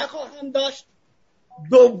نظارت نخواهم داشت.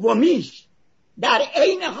 دومیش در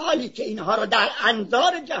عین حالی که اینها رو در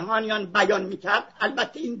انظار جهانیان بیان میکرد،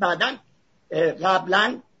 البته این بعداً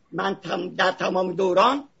قبلا من در تمام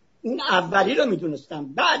دوران اون اولی رو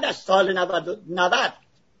میدونستم، بعد از سال 90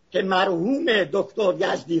 که مرحوم دکتر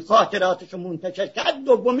یزدی خاطراتش رو منتشر کرد،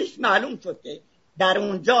 دومیش معلوم شد که در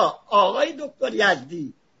اونجا آقای دکتر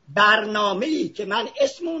یزدی برنامه‌ای که من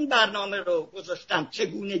اسم اون برنامه رو گذاشتم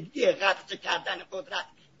چگونگی قبض کردن قدرت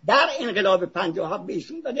در انقلاب 57 به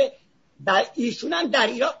ایشون داده و ایشون هم در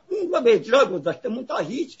ایران اون رو به اجرا گذاشته، منتها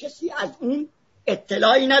هیچ کسی از اون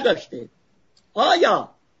اطلاعی نداشته. آیا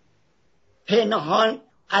پنهان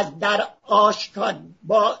از در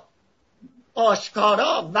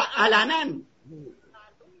آشکارا و علنا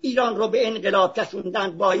ایران رو به انقلاب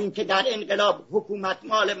کشوندن، با اینکه در انقلاب حکومت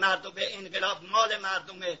مال مردم، انقلاب مال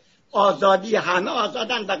مردم، آزادی همه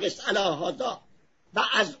آزادن و اصلاح آزاد، و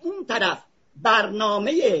از اون طرف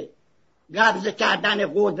برنامه قبض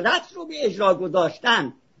کردن قدرت رو به اجرا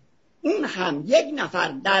گذاشتن. اون هم یک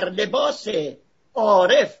نفر در لباس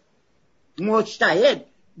عارف مجتهد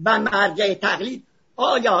و مرجع تقلید.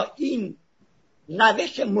 آیا این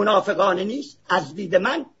روش منافقانه نیست؟ از دید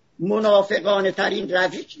من منافقانه ترین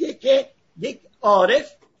روشیه که یک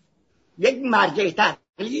عارف، یک مرجع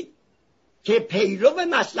تقلید که پیرو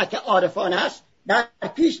مسلک عارفانه است در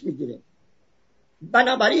پیش میگیره.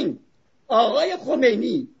 بنابراین آقای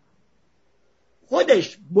خمینی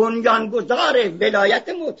خودش بنیانگذار ولایت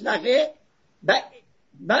مطلقه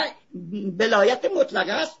و ولایت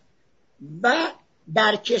مطلقه است و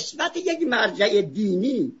در کسوت یک مرجع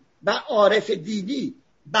دینی و عارف دینی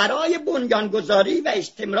برای بنیانگذاری و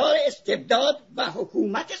استمرار استبداد و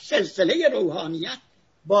حکومت سلسله روحانیت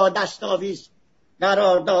با دستاویز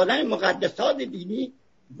قرار دادن مقدسات دینی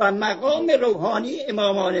و مقام روحانی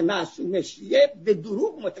امامان معصوم شیعه به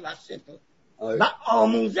دروغ متوسل شد و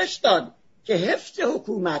آموزش داد که حفظ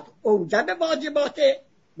حکومت اوجب واجباته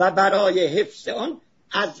و برای حفظ آن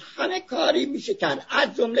از همه کاری میشه کرد،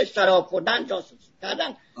 از جمله شراب خوردن، جاسوسی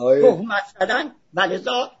کردن، تهمت زدن.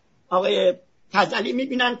 ولذا آقای خزئلی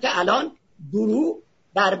میبینن که الان دروغ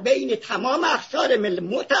در بین تمام اقشار ملت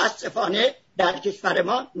متاسفانه در کشور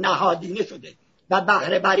ما نهادینه شده و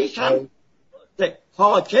بهره بریش هم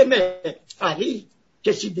حاکم فقیه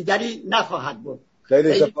کسی دیگری نخواهد بود.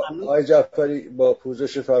 خیلی سپاس آقای جعفری، با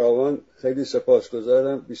پوزش فراوان خیلی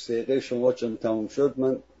سپاسگزارم. 20 دقیقه شما چون تموم شد،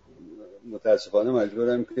 من متاسفانه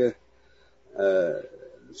مجبورم که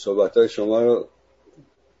صحبت‌های شما رو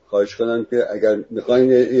خواهش کنم که اگر میخواین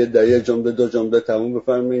یه در یه جمله دو جمله تموم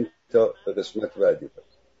بفرمایید تا به قسمت بعدی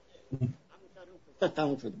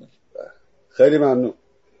تموم شد باشه. خیلی ممنون.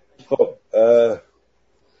 خب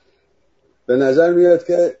به نظر میاد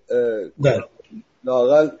که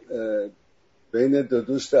لااقل بین دو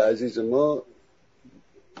دوست عزیز ما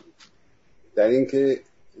در این که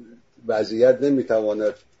وضعیت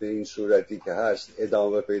نمیتواند به این صورتی که هست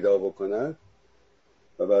ادامه پیدا بکند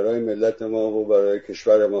و برای ملت ما و برای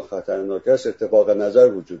کشور ما خطرناک است، اتفاق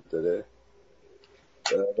نظر وجود داره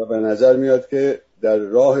و به نظر میاد که در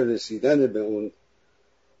راه رسیدن به اون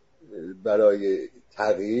برای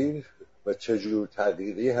تغییر و چجور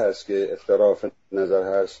تغییری هست که اختلاف نظر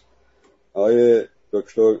هست. آقای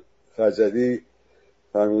دکتر خزئلی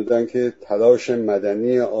فرمودن که تلاش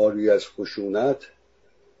مدنی عاری از خشونت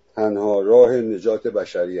تنها راه نجات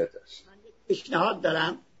بشریت است. من پیشنهاد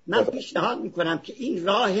دارم، من پیشنهاد میکنم که این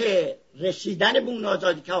راه رسیدن به اون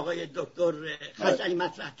آزادی که آقای دکتر خزئلی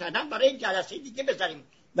مطرح کردن برای جلسه دیگه بذاریم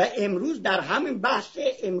و امروز در همین بحث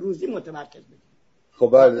امروزی متمرکز بشیم. خب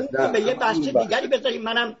به یه بحث دیگری بذاریم.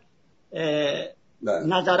 منم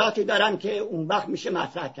نظراتی دارم که اون وقت میشه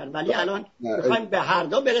مطرح کرد، ولی الان میخوایم به هر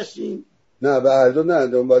دو برسیم. نه به هر دو نه،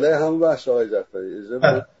 دنباله همون بحث آقای جعفری.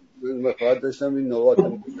 من مفاد داشتم این نقاط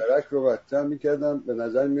مشترک رو مطرح میکردم. به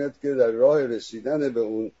نظر میاد که در راه رسیدن به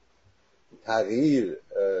اون تغییر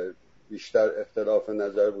بیشتر اختلاف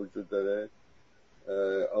نظر وجود داره.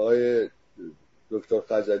 آقای دکتر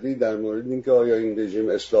خزئلی در مورد اینکه آیا این رژیم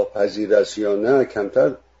اصلاح پذیر است یا نه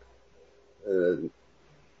کمتر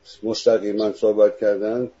مستقیما صحبت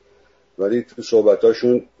کردن، ولی تو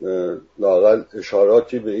صحبتاشون لااقل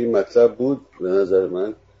اشاراتی به این مطلب بود به نظر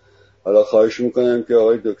من. حالا خواهش میکنم که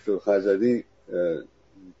آقای دکتر خزئلی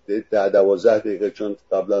 10-12 دقیقه، چون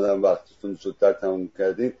قبلا هم وقتتون زودتر تموم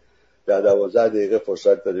کردید، 10-12 دقیقه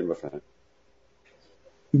فرصت داریم بفرمایید.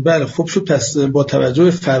 بله خوب شد. پس با توجه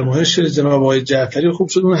به فرمایش جناب آقای جعفری خوب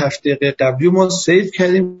شد اون 7 دقیقه قبلی ما سیو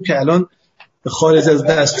کردیم که الان خارج از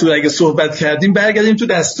دستور اگه صحبت کردیم برگردیم تو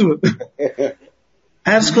دستور.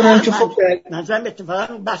 عرض کنم که خب نظرم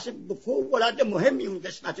اتفاقا بحث فوق‌العاده مهمی اون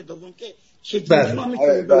قسمت دوم که چجوری ما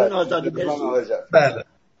میتونیم به اون آزادی برسیم. بله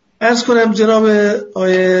عرض کنم جناب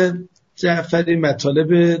آقای جعفری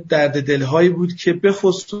مطالب درد دلهایی بود که به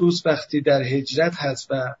خصوص وقتی در هجرت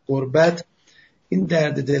هست و غربت این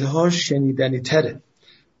درد دلها شنیدنی تره.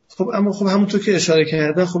 خب اما خب همونطور که اشاره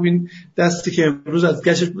کردن، خب این دستی که امروز از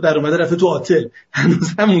گشتش در اومده رفته تو آتل هنوز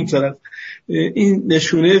همونطور است. این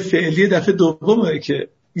نشونه فعلی دفعه دومه که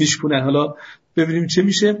میشکنن، حالا ببینیم چه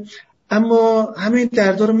میشه. اما همین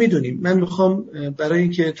دردا رو میدونیم. من میخوام برای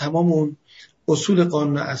اینکه تمام اون اصول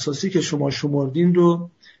قانون اساسی که شما شمردین رو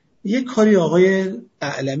یک کاری آقای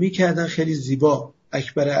اعلمی کردن خیلی زیبا.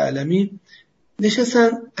 اکبر اعلمی نشستن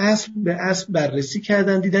اسم به اسم بررسی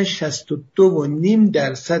کردن، دیدن 62.5%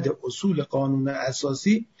 اصول قانون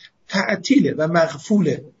اساسی تعطیله و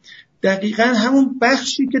مغفوله دقیقاً همون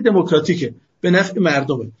بخشی که دموکراتیکه، به نفع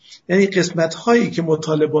مردمه. یعنی قسمت هایی که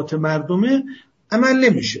مطالبات مردمه عمل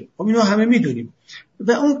نمیشه. خب اینو همه میدونیم.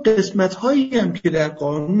 و اون قسمت هایی هم که در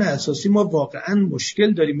قانون اساسی ما واقعاً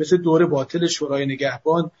مشکل داریم، مثل دور باطل شورای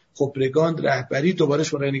نگهبان، خبرگان، رهبری، دوباره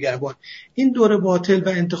شورای نگهبان، این دور باطل و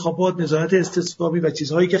انتخابات، نظارت استصوابی و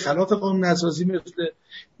چیزهایی که خلاف قانون اساسی مثل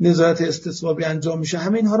نظارت استصوابی انجام میشه،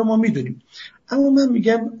 همه اینها رو ما میدونیم. اما من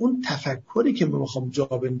میگم اون تفکری که ما میخوام جا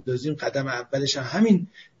بندازیم، قدم اولش همین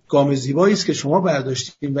گام زیبایی است که شما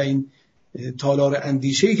برداشتیم و این تالار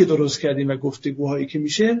اندیشه‌ای که درست کردیم و گفتگوهایی که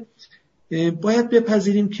میشه، باید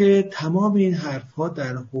بپذیریم که تمام این حرفها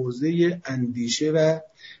در حوزه اندیشه و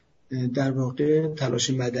در واقع تلاش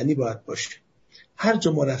مدنی باید باشه. هر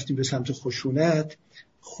جا ما رفتیم به سمت خشونت،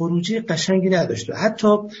 خروجی قشنگی نداشته.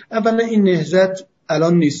 حتی اولا این نهضت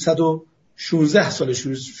الان نیست، 116 سال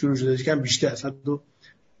شروع شده، کم بیشتر،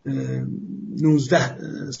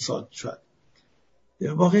 119 سال شد.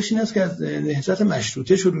 واقعش این است که از نهضت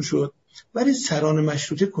مشروطه شروع شد، ولی سران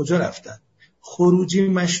مشروطه کجا رفتن؟ خروجی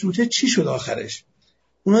مشروطه چی شد آخرش؟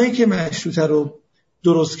 اونایی که مشروطه رو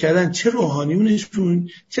درست کردن، چه روحانیونشون،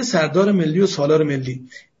 چه سردار ملی و سالار ملی،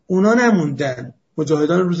 اونا نموندن،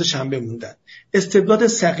 مجاهدان روز شنبه موندن. استبداد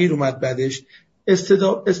صغیر اومد بعدش.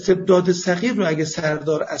 استبداد صغیر رو اگه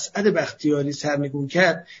سردار اسعد بختیاری سرنگون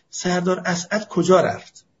کرد، سردار اسعد کجا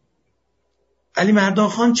رفت؟ علی مردان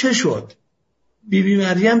خان چه شد؟ بیبی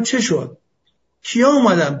مریم چه شد؟ کیا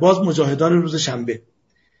اومدن؟ باز مجاهدان روز شنبه.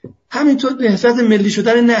 همینطور نهضت ملی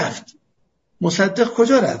شدن نفت، مصدق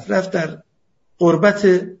کجا رفت؟ رفت در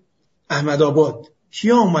قربت احمدآباد.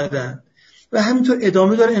 کیا اومدن؟ و همینطور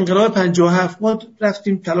ادامه داره. انقلاب 57 ما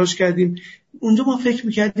رفتیم تلاش کردیم، اونجا ما فکر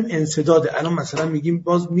میکردیم انسداده. الان مثلا میگیم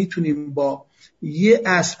باز میتونیم با یه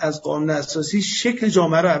اصل از قانون اساسی شکل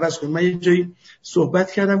جامعه رو عوض کنیم. من یه جایی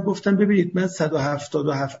صحبت کردم، گفتم ببینید من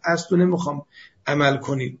 177 اصل رو نمیخوام عمل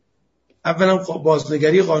کنید. اولا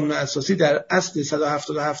بازنگری قانون اساسی در اصل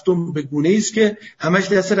 177 به گونه‌ای است که همش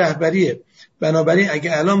دست رهبریه. بنابراین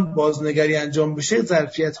اگه الان بازنگری انجام بشه،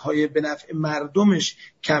 ظرفیت‌های به نفع مردمش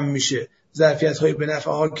کم میشه، ظرفیت‌های به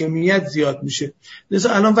نفع حاکمیت زیاد میشه. لذا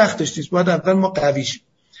الان وقتش نیست، باید اول ما قویش.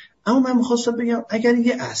 اما من می‌خواستم بگم اگر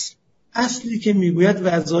یه اصلی که میگوید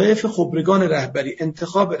وظایف خبرگان رهبری،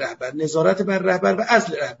 انتخاب رهبر، نظارت بر رهبر و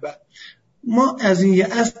عزل رهبر، ما از این یه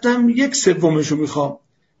اصل هم 1/3 میخوام.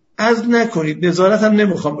 عزل نکنید، نظارت هم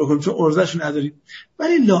نمیخوام بکنیم چون ارزش ندارید،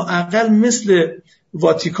 ولی لااقل مثل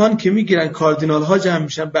واتیکان که میگیرن کاردینال ها جمع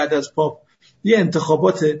میشن بعد از پاپ، یه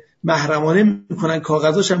انتخابات محرمانه میکنن،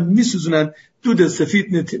 کاغذاش هم میسوزونن، دود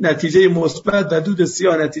سفید نتیجه مثبت و دود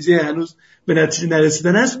سیاه نتیجه هنوز به نتیجه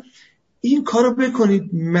نرسیدن است. این کارو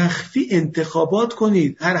بکنید، مخفی انتخابات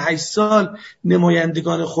کنید، هر 8 سال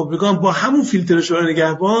نمایندگان خبرگان با همون فیلتر شورای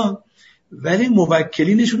نگهبان، ولی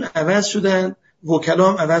موکلینشون عوض شدن،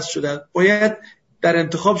 وکلا هم عوض شدن، باید در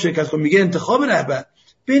انتخاب شرکت کنن. میگه انتخاب رهبر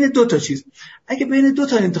بین 2 تا چیز، اگه بین 2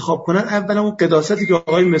 تا انتخاب کنن، اولا اون قداستی که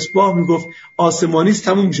آقای مصباح میگفت آسمانی است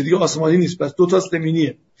تموم میشه، دیگه آسمانی نیست، پس 2 تا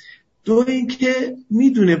زمینیه. 2 اینکه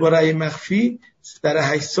میدونه با رأی مخفی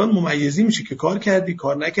در 8 سال ممیزی میشه که کار کردی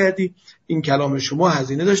کار نکردی، این کلام شما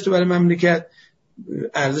هزینه داشته برای مملکت،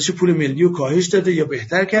 ارزش پول ملی رو کاهش داده یا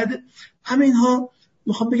بهتر کرده. همه اینها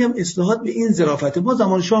میخوام بگم اصلاحات به این ظرافت. ما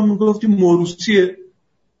زمان شاه میگفتیم موروثیه،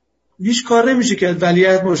 هیچ کار نمیشه کرد،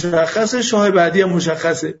 ولایت مشخصه، شاه بعدی هم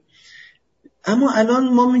مشخصه. اما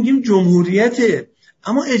الان ما میگیم جمهوریته،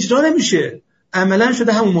 اما اجرا نمیشه، عملا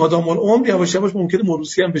شده همون مادام العمر، یواش یواش ممکنه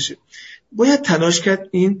موروثی هم بشه. باید تلاش کرد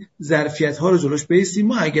این ظرفیت ها رو جلوش بایستیم.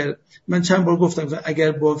 ما اگر، من چند بار گفتم،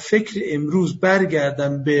 اگر با فکر امروز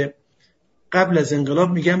برگردم به قبل از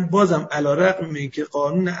انقلاب، میگم بازم علیرغم اینکه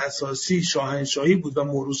قانون اساسی شاهنشاهی بود و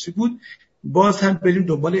موروثی بود، باز هم بریم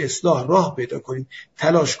دنبال اصلاح، راه پیدا کنیم،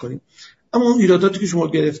 تلاش کنیم. اما اون ایراداتی که شما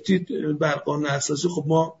گرفتید بر قانون اساسی، خب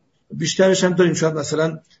ما بیشترش هم داریم، شاید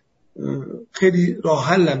مثلا خیلی راه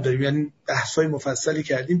حل هم داریم، یعنی بحث‌های مفصلی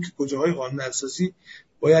کردیم که کجاهای قانون اساسی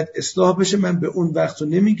باید اصلاح بشه. من به اون وقت رو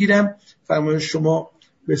نمیگیرم، فرمایش شما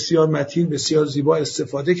بسیار متین، بسیار زیبا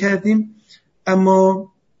استفاده کردیم.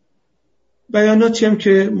 اما بیاناتی هم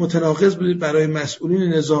که متناقض بود برای مسئولین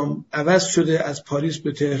نظام عوض شده، از پاریس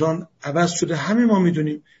به تهران عوض شده، همه ما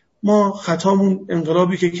میدونیم. ما خطامون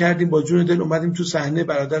انقلابی که کردیم، با جون دل اومدیم تو صحنه،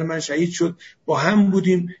 برادر من شهید شد، با هم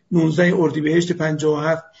بودیم 19 اردیبهشت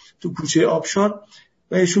 57 تو کوچه آبشار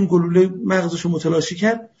و ایشون گلوله مغزشو متلاشی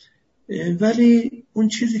کرد. ولی اون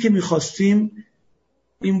چیزی که میخواستیم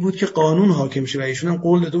این بود که قانون حاکم شه و ایشون هم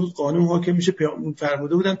قول داده بود قانون حاکم میشه.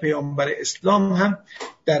 فرموده بودن پیامبر اسلام هم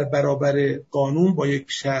در برابر قانون با یک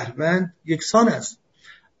شهروند یکسان است.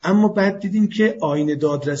 اما بعد دیدیم که آیین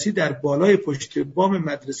دادرسی در بالای پشت بام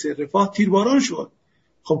مدرسه رفاه تیرباران شد.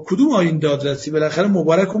 خب کدوم آیین دادرسی؟ بالاخره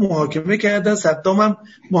مبارک رو محاکمه کردن، صدام هم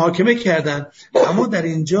محاکمه کردن، اما در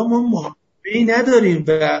اینجا ما محاکمه‌ای نداریم.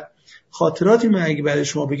 و خاطراتی من اگه برای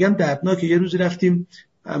شما بگم دردناکه. یه روز رفتیم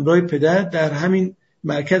همراه پدر در همین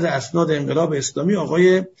مرکز اسناد انقلاب اسلامی،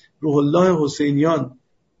 آقای روح الله حسینیان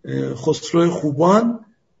خسرو خوبان،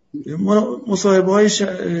 مصاحبه های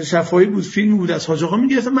شفاهی بود، فیلم بود از حاج آقا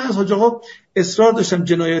میگرفتم. من از حاج آقا اصرار داشتم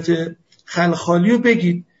جنایت خلخالی رو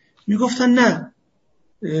بگید، میگفتن نه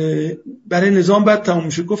برای نظام بد تموم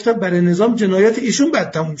شد. گفتم برای نظام جنایت ایشون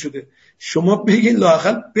بد تموم شده، شما بگین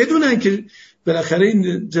لااقل بدونن که بالاخره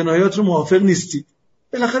این جنایات رو موافق نیستید.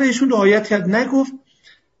 بالاخره ایشون رعایت کرد، نگفت.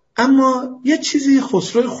 اما یه چیزی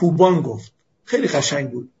خسرو خوبان گفت خیلی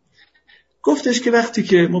قشنگ بود. گفتش که وقتی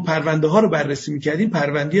که ما پرونده ها رو بررسی میکردیم،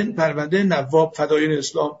 پرونده نواب فدایین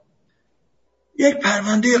اسلام، یک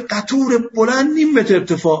پرونده قطور بلند 0.5 متر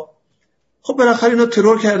ارتفاع. خب بالاخره اینا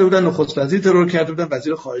ترور کرده بودن، نخست وزیر ترور کرده بودن،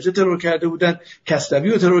 وزیر خارجه ترور کرده بودن، کسروی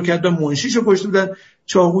رو ترور کرده بودن، منشیشو کشته بودن،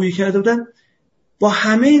 چاقویی کرده بودن. با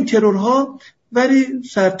همه این ترورها ولی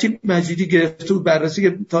سرتیپ مجیدی گرفته بود بررسی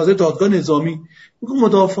که تازه دادگاه نظامی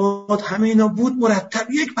مدافعات همه اینا بود، مرتب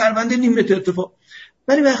یک پرونده 0.5 متر ارتفاع.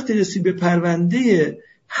 ولی وقتی رسید به پرونده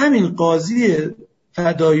همین قاضی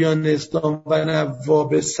فدایان اسلام و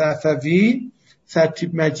نواب صفوی سرتیپ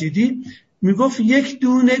مجیدی، میگفت یک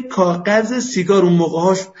دونه کاغذ سیگار، اون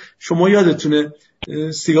موقع‌هاش شما یادتونه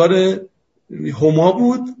سیگار هما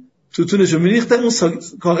بود، توتونشو میریختن، اون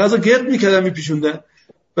کاغذ رو گرد میکردن میپیشوندن.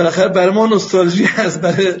 بالاخره برای ما نوستالژی هست،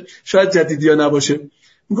 برای شاید جدیدی ها نباشه.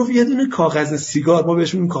 میگفت یه دونه کاغذ سیگار، ما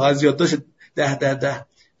بهش میگیم کاغذ یادداشت 10x10،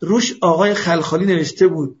 روش آقای خلخالی نوشته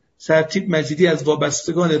بود سرتیپ مجیدی از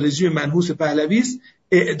وابستگان رژیم منحوس پهلوی است،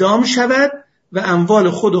 اعدام شود و اموال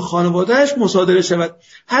خود و خانوادهش مصادره شود.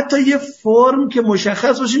 حتی یه فرم که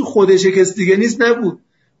مشخص باشه خود شکستگی نیست نبود،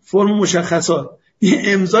 فرم مشخصات، یه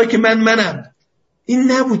امضا که منم،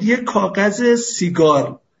 این نبود. یه کاغذ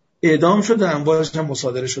سیگار، اعدام شد و اموالش هم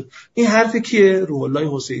مصادره شد. این حرفی که روح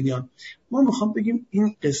الله حسینیان. ما میخوام بگیم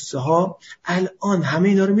این قصه ها الان همه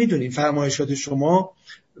اینا رو میدونیم، فرمایشات شما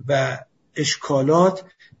و اشکالات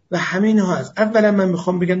و همه اینها هست. اولا من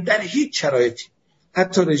میخوام بگم در هیچ شرایطی،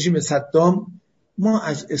 حتی رژیم صدام، ما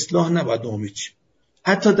از اصلاح نباید ناامید شیم.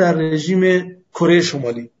 حتی در رژیم کره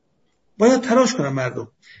شمالی باید تلاش کنن مردم.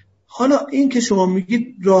 حالا این که شما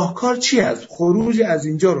میگید راهکار چی است خروج از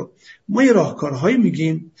اینجا رو، ما یه راهکارهایی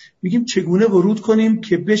میگیم چگونه ورود کنیم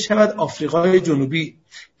که بشود آفریقای جنوبی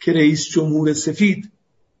که رئیس جمهور سفید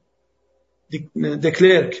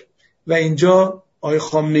دکلرک و اینجا آقای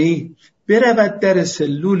خامنه‌ای برود در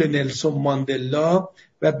سلول نلسون ماندلا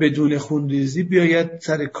و بدون خونریزی بیاید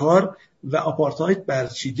سر کار و آپارتاید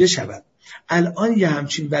برچیده شود. الان یه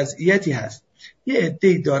همچین وضعیتی هست، یه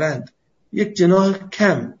عده‌ای دارند یک جناح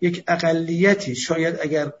کم، یک اقلیتی، شاید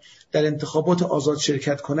اگر در انتخابات آزاد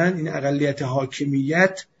شرکت کنن این اقلیت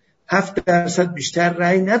حاکمیت 7% بیشتر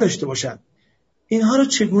رأی نداشته باشن. اینها رو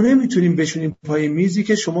چگونه میتونیم بشونیم پای میزی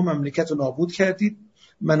که شما مملکت رو نابود کردید،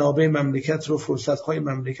 منابع مملکت رو، فرصت‌های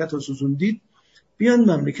مملکت رو سوزوندید، بیان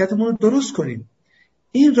مملکتمون رو درست کنیم.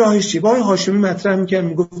 این راهش چیه؟ با آقای هاشمی مطرح میکرد،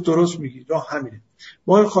 میگفت درست میگی، راه همینه.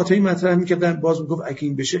 با آقای خاتمی مطرح میکردن، باز میگفت اگه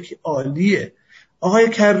این بشه که عالیه. آقای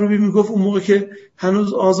کروبی میگفت اون موقع که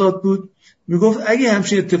هنوز آزاد بود، میگفت اگه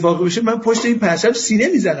همچین اتفاقی بشه من پشت این پرچم سینه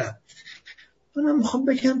میزنم. من میخوام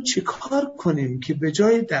بگم چه کار کنیم که به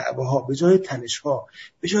جای دعواها، به جای تنشها،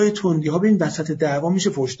 به جای تندیها، به این وسط دعوا میشه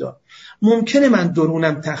فحش داد. ممکنه من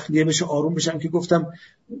درونم تخلیه بشه، آروم بشم که گفتم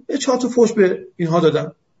 4 تا فحش به اینها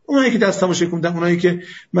دادم، اونایی که دستمو شکوندم، اونایی که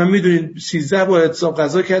من میدونین 13 بار اعتصاب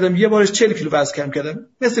غذا کردم، یه بارش 40 کیلو وزن کم کردم،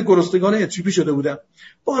 مثل گرسنگان اتریپی شده بودم،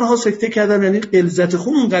 بارها سکته کردم، یعنی غلظت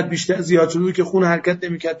خون اونقدر بیشتر زیاد شده که خون حرکت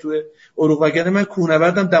نمیکرد توی عروق، وگرنه من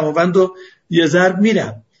کوهنوردم، دماوند و یه ضرب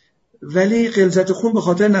میرم، ولی غلظت خون به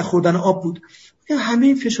خاطر نخوردن آب بود. همه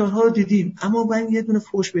این فشارها رو دیدیم، اما من یه دونه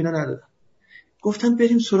فحش به اینا ندادم. گفتم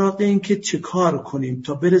بریم سراغ این که چه کار کنیم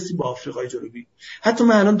تا برسیم به آفریقای جنوبی. حتی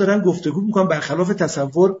من الان دارم گفتگو میکنم برخلاف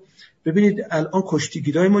تصور. ببینید الان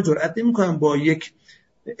کشتیگیرای ما جرئت نمیکنن با یک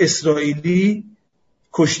اسرائیلی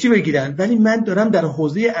کشتی بگیرن، ولی من دارم در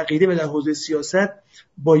حوزه عقیده و در حوزه سیاست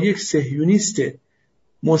با یک صهیونیست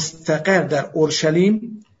مستقر در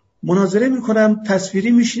اورشلیم مناظره میکنم،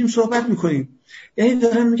 تصویری میشیم صحبت میکنیم. یعنی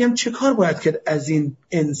دارم میگم چه کار باید کرد از این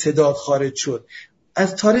انسداد خارج شد.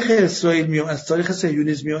 از تاریخ اسرائیل میام، از تاریخ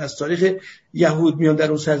صهیونیسم میام، از تاریخ یهود میام در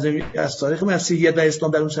اون سرزمین، از تاریخ مسیحیت و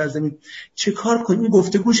اسلام در اون سرزمین، چه کار کنیم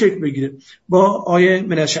گفتگو شکل بگیره. با آیه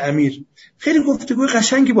منش امیر خیلی گفتگوی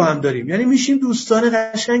قشنگی با هم داریم، یعنی میشیم دوستانه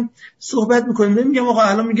قشنگ صحبت میکنیم. نمیگم آقا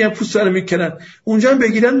الان میگم پوست رو میکنن، اونجا هم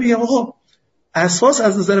بگیرن میگم آقا اساس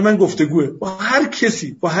از نظر من گفتگوه. با هر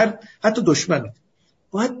کسی، با هر حتی دشمنت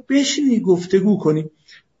باید بشینی گفتگو کنی.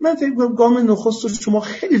 من فکر می‌کنم گام نخست رو شما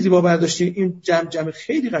خیلی زیبا برداشتید. این جمع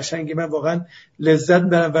خیلی قشنگه. من واقعا لذت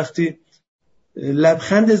می‌برم وقتی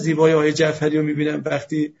لبخند زیبای آقای جعفری رو می‌بینم،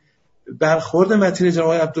 وقتی برخورد متین جناب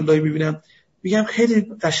آقای عبداللهی می‌بینم، میگم خیلی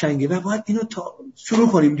قشنگه و باید اینو تا شروع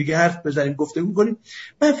کنیم دیگه، حرف بزنیم، گفتگو کنیم.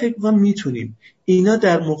 من فکر می‌کنم میتونیم. اینا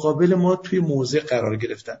در مقابل ما توی موضع قرار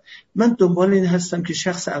گرفتن. من دنبال این هستم که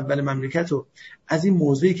شخص اول مملکت رو از این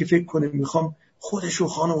موضعی که فکر کنه میخوام خودش و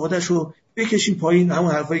خانواده‌اش رو بکشیم پایین،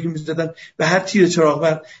 همون حرفایی که می‌زدن به هر تیر چراغ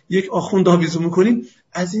بر یک آخوند آویزون می‌کنیم،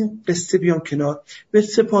 از این قصه بیام کنار. به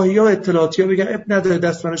سپاهی‌ها و اطلاعاتی‌ها بگم اب نداره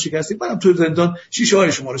دست منو شکستید، منم تو زندان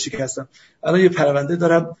شیشه‌های شما رو شکستم. الان یه پرونده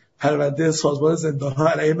دارم، پرونده سازمان زندان‌ها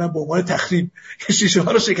علیه من به عنوان تخریب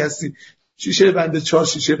شیشه‌ها رو شکستید. شیشه بند 4،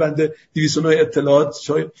 شیشه بند 209 اطلاعات،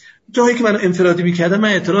 جایی که من انفرادی می‌کردم من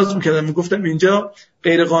اعتراض می‌کردم، میگفتم اینجا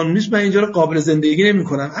غیر قانونی است، من اینجا رو قابل زندگی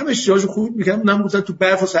نمی‌کنم. همه جاشو خوب می‌کردم، من گفتم تو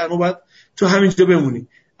برف و سرما باید تو همینجا بمونی،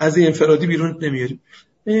 از این انفرادی بیرون نمیاریم.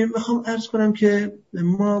 میخوام عرض کنم که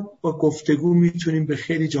ما با گفتگو میتونیم به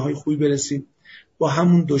خیلی جاهای خوبی برسیم. با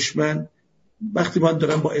همون دشمن وقتی من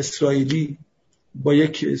دارم با اسرائیلی، با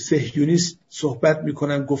یک صهیونیست صحبت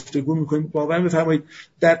میکنم، گفتگو میکنیم، باور بفرمایید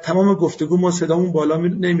در تمام گفتگو ما صدامون بالا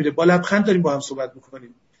نمیره، با لبخند داریم با هم صحبت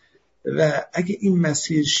میکنیم. و اگه این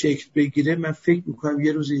مسیر شکل بگیره من فکر میکنم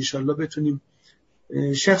یه روز انشالله بتونیم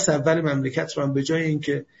شخص اول مملکت رو هم به جای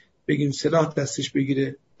اینکه بگیم سلاح دستش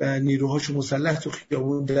بگیره و نیروهاشو مسلح تو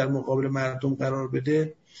خیابون در مقابل مردم قرار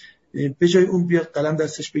بده، به جای اون بیاد قلم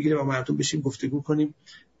دستش بگیره و مردم بشیم گفتگو کنیم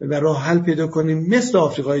و راه حل پیدا کنیم، مثل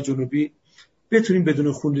آفریقای جنوبی بتونیم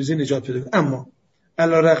بدون خونریزی نجات پیدا کنیم. اما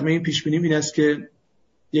علیرغم این پیش بینی این است که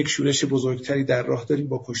یک شورش بزرگتری در راه داریم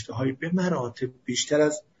با کشته‌های به مراتب بیشتر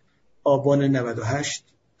از آبان 98.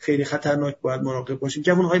 خیلی خطرناک، باید مراقب باشیم.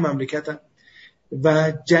 جوان‌های مملکت هم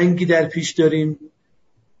و جنگی در پیش داریم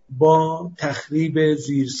با تخریب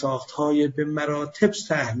زیرساخت‌های به مراتب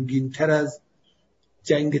سهمگین‌تر از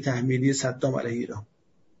جنگ تحمیلی صدام علیه ایران.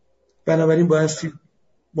 بنابراین باید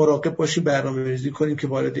مراقب باشیم، برنامه‌ریزی کنیم که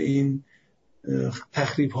وارد این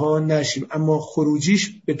تخریب‌ها نشیم. اما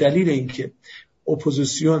خروجیش به دلیل اینکه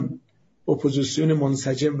اپوزیسیون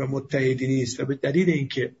منسجم و متحدی نیست و به دلیل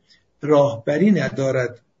اینکه راهبری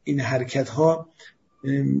ندارد این حرکت‌ها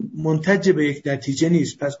منتج به یک نتیجه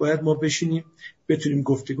نیست. پس باید ما بشینیم بتونیم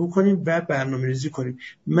گفتگو کنیم و برنامه‌ریزی کنیم.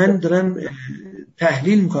 من دارم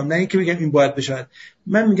تحلیل میکنم، نه اینکه بگم این باید بشه،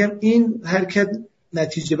 من میگم این حرکت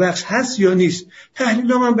نتیجه بخش هست یا نیست.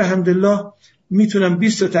 تحلیل من به حمدالله میتونم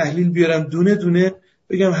 20 تا تحلیل بیارم، دونه دونه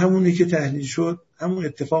بگم همونی که تحلیل شد همون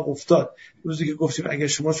اتفاق افتاد. روزی که گفتیم اگر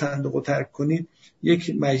شما صندوق رو ترک کنید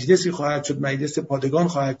یک مجلسی خواهد شد، مجلس پادگان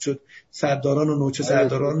خواهد شد، سرداران و نوچه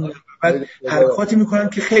سرداران بعد حرکاتی میکنن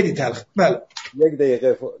که خیلی تلخ. بله یک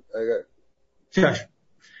دقیقه چشم.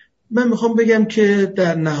 من میخوام بگم که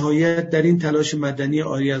در نهایت در این تلاش مدنی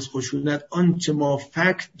عاری از خشونت آنچه ما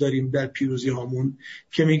فکت داریم در پیروزی هامون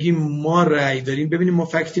که میگیم ما رأی داریم، ببینیم ما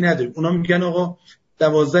فکتی نداریم. اونا میگن آقا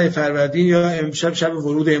 12 فروردین یا امشب شب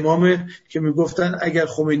ورود امامه که میگفتن اگر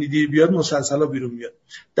خمینی دیر بیاد مسلسلا بیرون میاد.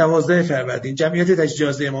 12 فروردین جمعیت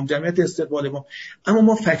تجهیزات امام، جمعیت استقبال امام. اما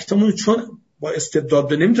ما فکتامون چون با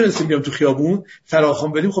استبداد نمیتونستیم بیام تو خیابون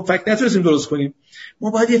فراخوان بدیم، خب فکت نتونستیم درست کنیم. ما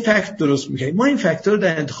باید یه فکت درست می‌کردیم. ما این فکت‌ها رو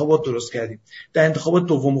در انتخابات درست کردیم. در انتخابات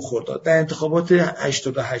دوم خرداد، در انتخابات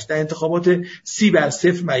 88، در انتخابات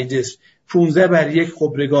 30-0 مجلس، 15-1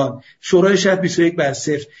 خبرگان، شورای شهر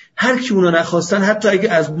 21-0. هر کی اونا نخواستن، حتی اگه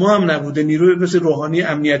از ما هم نبوده، نیروی مثل روحانی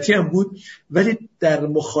امنیتی هم بود، ولی در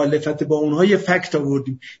مخالفت با اونها یه فکت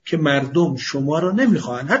آوردیم که مردم شما رو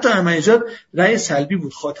نمیخوان. حتی احمدی‌نژاد رأی سلبی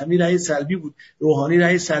بود، خاتمی رأی سلبی بود، روحانی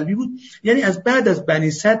رأی سلبی بود. یعنی از بعد از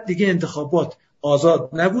بنی صدر دیگه انتخابات آزاد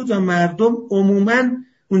نبود و مردم عموماً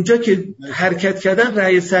اونجا که حرکت کردن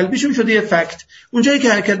رأی سلبیشون شده یه فکت. اونجایی که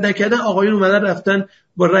حرکت نکردن آقایون اومدن رفتن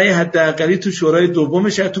با رأی حداقلی تو شورای دوم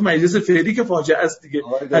شهر، تو مجلس فعلی که فاجعه است دیگه.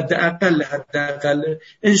 حداقل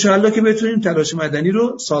ان شاء الله که بتونیم تلاش مدنی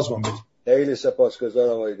رو سازمان بدیم. خیلی سپاسگزارم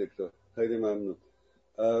آقای دکتر، خیلی ممنون.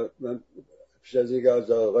 من پیش از اینکه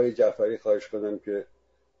از آقای جعفری خواهش کنم که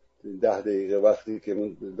 10 دقیقه وقتی که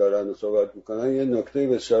من دارن صحبت میکنن یه نکته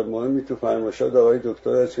بسیار مهمی تو فرمایشات آقای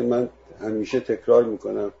دکتر هست که من همیشه تکرار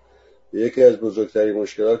میکنم. یکی از بزرگترین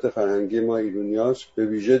مشکلات فرهنگی ما ایرانیاست، به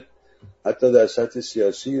ویژه حتی در سطح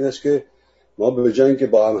سیاسی این است که ما به جای اینکه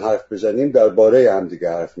با هم حرف بزنیم درباره هم دیگه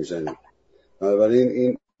حرف میزنیم. بنابراین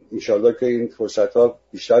این انشالله که این فرصت ها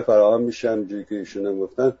بیشتر فراهم میشه، همونجوری که ایشون هم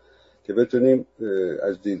گفتن، که بتونیم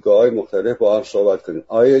از دیدگاه‌های مختلف با هم صحبت کنیم.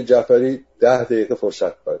 آقای جعفری 10 دقیقه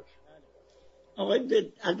فرصت دارید.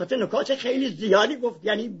 آقای البته نکات خیلی زیادی گفت،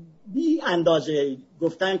 یعنی بی اندازه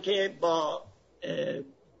گفتن که با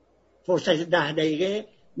فرصت 10 دقیقه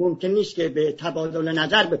ممکن نیست که به تبادل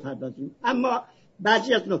نظر بپردازیم، اما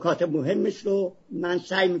بعضی از نکات مهمش رو من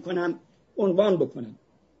سعی میکنم عنوان بکنم.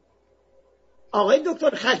 آقای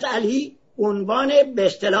دکتر خزئلی عنوان به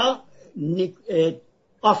اصطلاح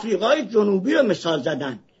آفریقای جنوبی رو مثال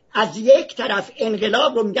زدن. از یک طرف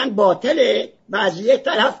انقلاب رو میگن باطله و از یک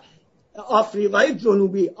طرف آفریقای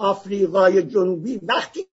جنوبی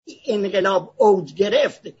وقتی انقلاب اوج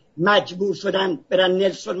گرفت مجبور شدن برن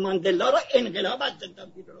نلسون ماندلا رو انقلاب از زندان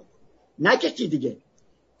بیرون رو، نه کسی دیگه.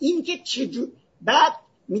 این که بعد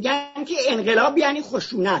میگن که انقلاب یعنی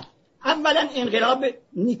خشونت. اولا انقلاب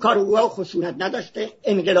نیکاراگوآ خشونت نداشته،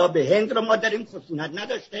 انقلاب هند رو ما داریم خشونت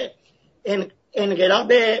نداشته،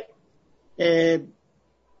 انقلاب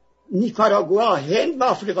نیکاراگوآ، هند و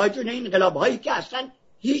آفریقای جنوبی انقلاب هایی که اصلا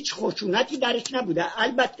هیچ خشونتی درش نبوده.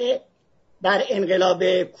 البته در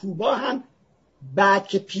انقلاب کوبا هم بعد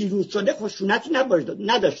که پیروز شده خشونتی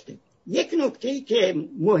نداشته. یک نکته‌ای که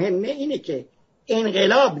مهمه اینه که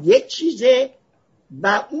انقلاب یک چیزه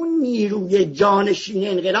و اون نیروی جانشین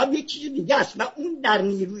انقلاب یک چیز دیگه است و اون در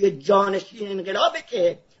نیروی جانشین انقلابه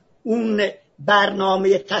که اون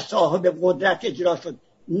برنامه تصاحب قدرت اجرا شد.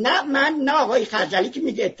 نه من نه آقای خزئلی که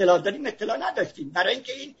میگه اطلاع داریم، اطلاع نداشتیم، برای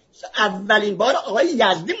اینکه این اولین بار آقای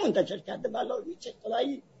یزدی منتشر کرده، ولی هیچ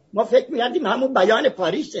اطلاعی ما فکر می‌کردیم همون بیان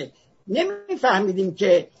پاریسه. نمیفهمیدیم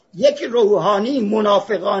که یک روحانی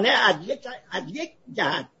منافقانه از یک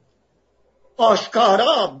جهت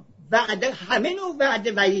آشکارا همه نوع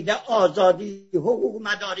وعده وعید آزادی، حقوق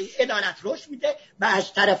مداری، عدالت رشد میده و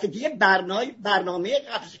از طرف دیگه برنامه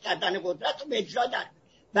قبض کردن قدرت رو به اجرا در.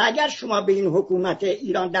 و اگر شما به این حکومت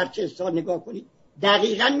ایران در 40 سال نگاه کنید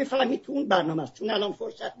دقیقاً میفهمید تو اون برنامه است. چون الان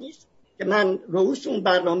فرصت نیست که من رؤوس اون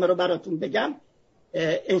برنامه رو براتون بگم،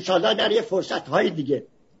 انشالله در یه فرصت های دیگه.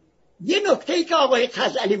 یه نکته‌ای که آقای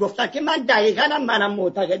خزئلی گفتن که من دقیقاً منم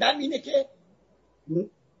معتقدم اینه که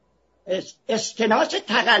استناس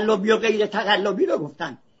تقلبی و غیر تقلبی رو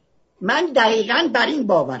گفتن. من دقیقاً بر این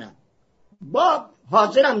باورم، با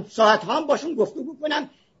حاضرم ساعت ها باشون گفتگو کنم.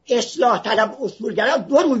 اصلاح طلب اصولگرا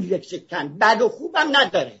دو روی یک سکن، بد و خوبم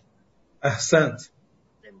نداره. احسنت.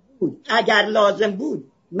 اگر لازم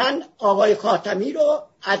بود من آقای خاتمی رو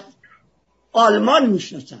از آلمان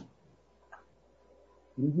میشناسم،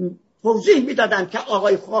 توضیح میدادم که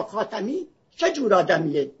آقای خاتمی چه جور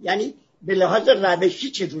آدمیه، یعنی به لحاظ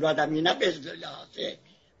روشی چه جور آدمیه، نه به لحاظ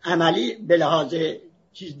عملی، به لحاظ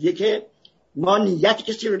چیزی که ما نیت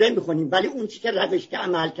کسی رو نمیخونیم، ولی اون چیزی که روش که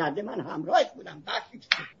عمل کرده من همراهش بودم. بخشی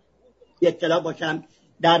اطلاع باشم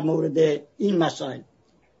در مورد این مسائل.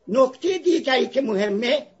 نکته دیگری که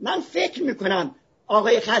مهمه، من فکر میکنم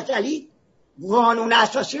آقای خزئلی قانون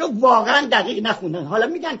اساسی رو واقعا دقیق نخوندن. حالا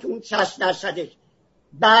میگن که اون 60%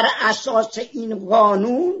 بر اساس این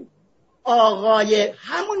قانون آقای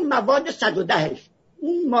همون مواد 110ش،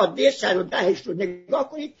 اون ماده 110ش رو نگاه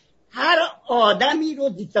کنید، هر آدمی رو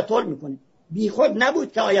دیکتاتور میکنه. بی خود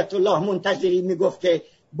نبود که آیت الله منتظری میگفت که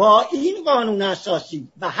با این قانون اساسی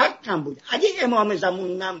و حق هم بود اگه امام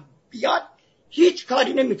زمانم بیاد هیچ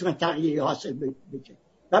کاری نمیتونه تغییری حاصل بشه.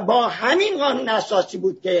 و با همین قانون اساسی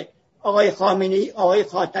بود که آقای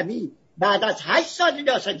خاتمی بعد از 8 سال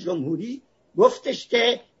ریاست جمهوری گفتش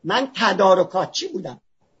که من تدارکاتچی بودم.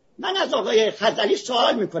 من از آقای خزئلی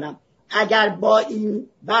سوال میکنم اگر با این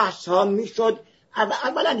بحث ها میشد،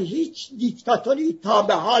 اولا هیچ دیکتاتوری تا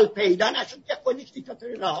به حال پیدا نشد که خودش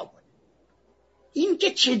دیکتاتوری رها کنه. این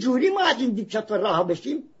که چجوری ما از این دیکتاتور رها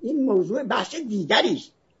بشیم این موضوع بحث دیگری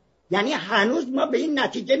است. یعنی هنوز ما به این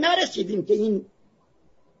نتیجه نرسیدیم که این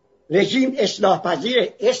رژیم اصلاح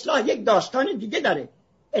پذیره. اصلاح یک داستان دیگه داره.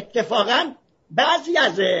 اتفاقا بعضی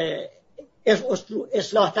از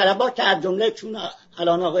اصلاح طلبها که از جمله چون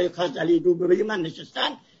الان آقای خزئلی روبروی من نشستن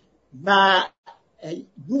و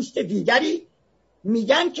دوست دیگری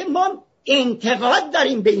میگن که ما انتقاد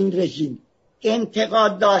داریم به این رژیم.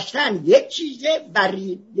 انتقاد داشتن یک چیزه و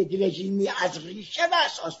یک رژیمی از ریشه و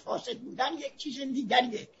اساس فاسد بودن یک چیز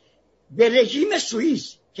دیگریه. به رژیم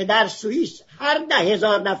سوئیس که در سوئیس هر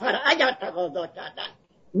 10,000 نفر اگر تقاضا کردن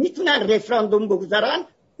میتونن رفراندوم بگذارن،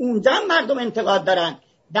 اونجا مردم انتقاد دارن.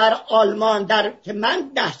 در آلمان که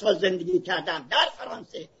من 10 سال زندگی کردم، در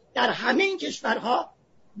فرانسه، در همه این کشورها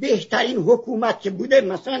بهترین حکومت که بوده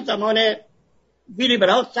مثلا زمان ویلی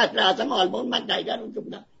براو صدر اعظم آلمان، من دقیقا اونجا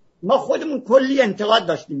بودم، ما خودمون کلی انتقاد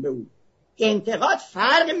داشتیم به اون. انتقاد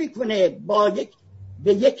فرق میکنه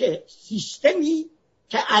به یک سیستمی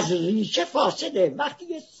که از ریشه فاسده. وقتی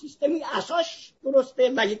یه سیستمی اساس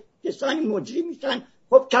درسته و یک کسانی مجری میشن،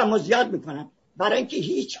 خب کم و زیاد میکنن، برای اینکه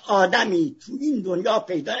هیچ آدمی تو این دنیا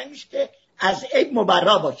پیدا نمیشه که از عیب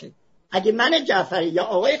مبرا باشه. اگه من جعفری یا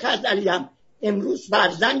آقای خزئلی هم امروز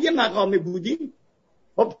فرضاً یه مقام بودیم،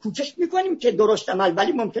 خب کوشش میکنیم که درست عمل،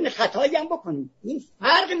 ولی ممکنه خطایی هم بکنیم. این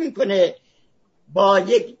فرق میکنه با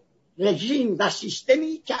یک رژیم و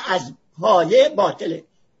سیستمی که از پایه باطله.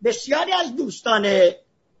 بسیاری از دوستان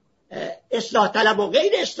اصلاح طلب و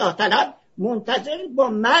غیر اصلاح طلب منتظر با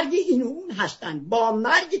مرگ این و اون هستن. با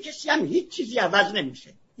مرگ کسی هم هیچ چیزی عوض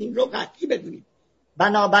نمیشه، این رو قطعی بدونید.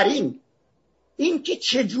 بنابراین این که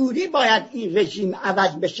چجوری باید این رژیم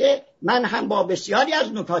عوض بشه، من هم با بسیاری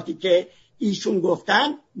از نکاتی که ایشون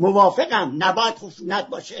گفتن موافقم. نباید خشونت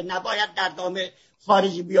باشه، نباید در دام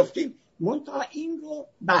خارجی بیفتیم. منتها این رو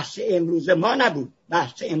بحث امروز ما نبود.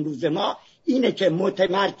 بحث امروز ما اینه که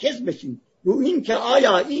متمرکز بشیم رو این که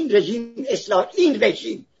آیا این رژیم این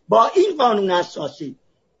رژیم با این قانون اساسی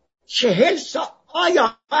 40 سال،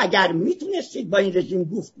 آیا اگر میتونستید با این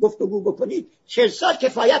رژیم گفتگو بکنید 40 سال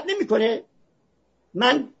کفایت نمیکنه؟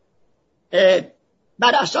 من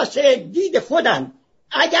بر اساس دید خودم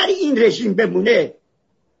اگر این رژیم بمونه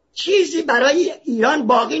چیزی برای ایران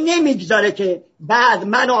باقی نمیگذاره که بعد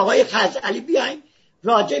من و آقای خزئلی بیایم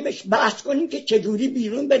راجبش بحث کنیم که چجوری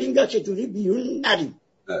بیرون بریم یا چجوری بیرون نریم.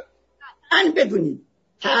 من بدونید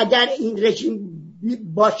که اگر این رژیم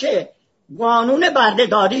باشه، قانون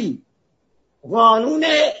بردهداری، قانون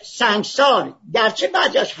سنگسار، گرچه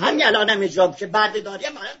بعضیش همین الان هم اجرا بشه، بردهداری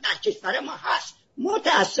هم در کشور ما هست.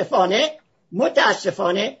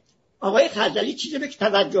 متاسفانه آقای خزئلی چیزی به که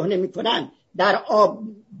توجه نمی کنن. در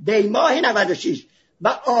دیماه 96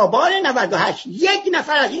 و آبان 98 یک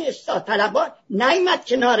نفر از این اصلاح طلبان نیامد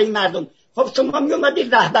کنار این مردم. خب شما می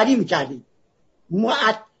اومدید رهبری میکردید.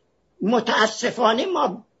 متاسفانه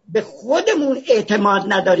ما به خودمون اعتماد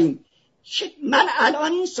نداریم. من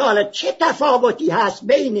الان این سال چه تفاوتی هست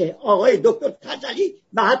بین آقای دکتر خزئلی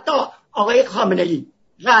و حتی آقای خامنه‌ای؟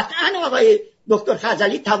 قطعا آقای دکتر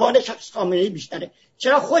خزئلی توانش از خامنه‌ای بیشتره.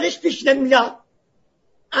 چرا خودش پیش نمیاد؟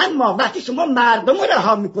 اما وقتی شما مردم رو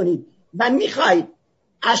رها میکنید و میخواید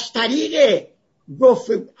از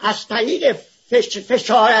طریق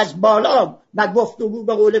فشار از بالا و گفتگو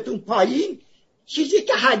به قولتون پایین، چیزی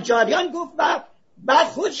که حجاریان گفت و بعد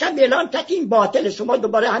خودش هم اعلام کرد این باطل، شما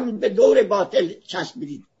دوباره همین به دور باطل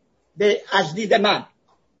چسبیدید. از دید من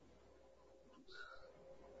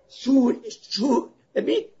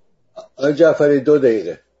ببین آقای جعفری 2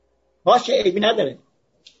 دقیقه باشه، عیبی نداره.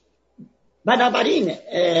 بنابراین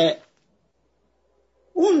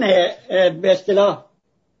اون به اصطلاح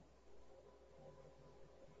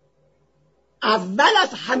اول از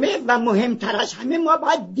همه و مهمتر از همه ما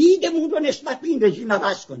باید دیدمون رو نسبت به این رژیم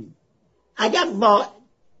عوض کنیم. اگر با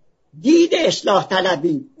دید اصلاح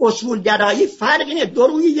طلبی، اصولگرایی فرق اینه، دو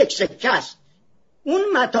روی یک سکه است. اون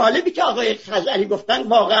مطالبی که آقای خزئلی گفتن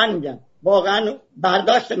واقعا میگم، واقعا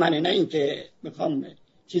برداشت منه، نه اینکه میخوام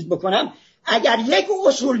چیز بکنم. اگر یک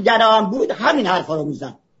اصولگرا بود همین حرفا رو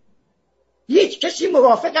میزد. هیچ کسی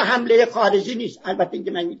موافق حمله خارجی نیست. البته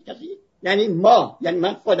اینکه من کسی یعنی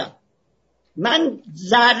من خودم، من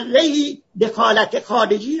ذره دخالت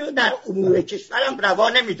خارجی رو در امور کشورم روا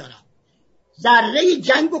نمیدارم. ذره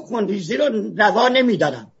جنگ و خونریزی رو روا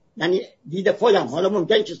نمیدارم. یعنی دید خودم. حالا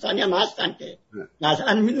ممکنه کسانی هم هستن که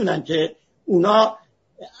مثلا میدونن که اونا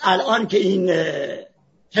الان که این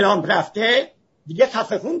ترامپ رفته دیگه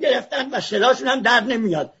خفه خون گرفتن و صداشون هم در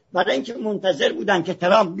نمیاد، برای اینکه منتظر بودن که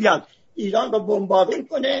ترامپ بیاد ایران رو بمبارون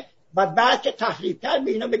کنه و بعد که تخریب کرد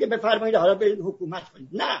به اینا بگه بفرمایید حالا برید حکومت کنید.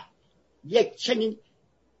 نه، یک چنین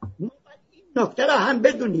ما باید این نکته را هم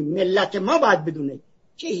بدونیم، ملت ما باید بدونه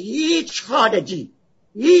که هیچ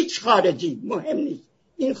خارجی مهم نیست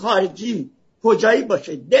این خارجی کجایی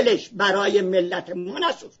باشه دلش برای ملت ما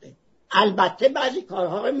نسوخته. البته بعضی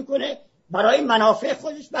کارها رو میکنه برای منافع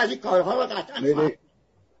خودش، بعضی کارها رو قطعا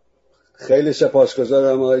خیلی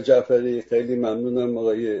سپاسگزارم آقای جعفری، خیلی ممنونم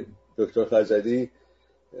آقای دکتر خزئلی.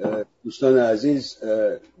 دوستان عزیز،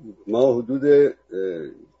 ما حدود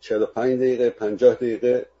 45 دقیقه 50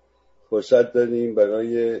 دقیقه فرصت داریم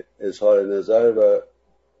برای اظهار نظر و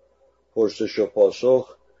پرسش و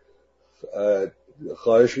پاسخ.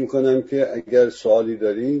 خواهش میکنم که اگر سوالی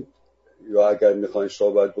دارید یا اگر میخواین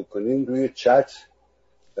صحبت بکنین روی چت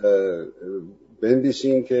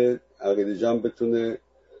بنویسین که عقیلی جان بتونه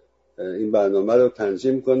این برنامه رو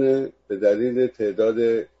تنظیم کنه. به دلیل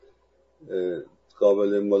تعداد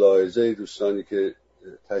قابل ملاحظه دوستانی که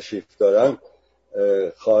تشریف دارن،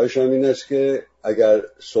 خواهشم این است که اگر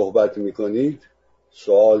صحبت میکنید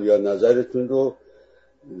سوال یا نظرتون رو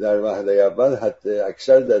در وهله اول حد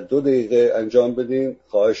اکثر در 2 دقیقه انجام بدین.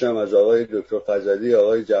 خواهشم از آقای دکتر خزئلی،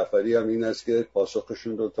 آقای جعفری هم این است که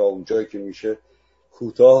پاسخشون رو تا اونجایی که میشه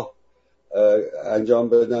کوتاه انجام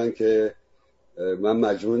بدن که من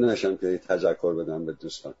مجبور نشم که تذکر بدم به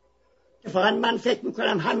دوستان. اتفاقا من فکر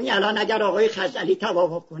میکنم همین الان اگر آقای خزئلی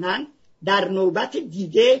توافق کنن در نوبت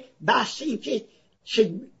دیگه بحث این که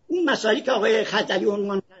اون مسائلی که آقای خزئلی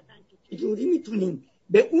عنوان کردن که چجوری میتونیم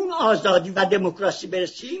به اون آزادی و دموکراسی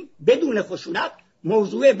برسیم بدون خشونت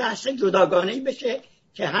موضوع بحث جداگانه‌ای بشه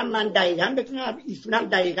که هم من دقیقاً بتونم ایشون هم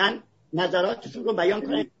دقیقاً نظراتشون رو بیان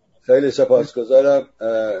کنن. خیلی سپاسگزارم.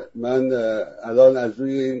 من الان از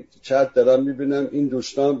روی این چت دارم میبینم این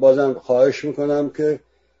دوستان، بازم خواهش میکنم که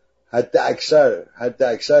حد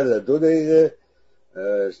اکثر در 2 دقیقه،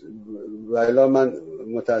 و الا من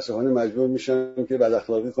متاسفانه مجبور میشم که بد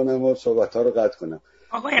اخلاقی کنم و صحبت ها رو قطع کنم.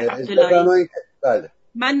 آقای عبداللهی، بله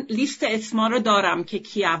من لیست اسما رو دارم که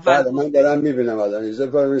کی اول. بله من دارم میبینم الان. اجازه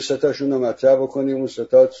بفرمایید 3 تاشون رو مطرح بکنیم، اون 3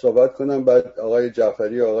 تا صحبت کنم، بعد آقای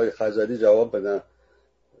جعفری و آقای خزئلی جواب بدن.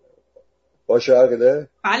 باشه عقیده؟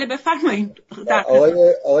 بله بفرمایید.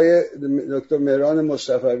 آقای دکتر مهران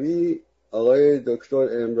مصطفی، آقای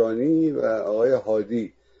دکتر عمرانی و آقای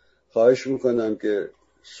هادی، خواهش میکنم که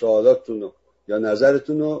سوالاتتون رو یا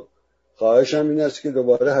نظرتون رو، خواهشم این است که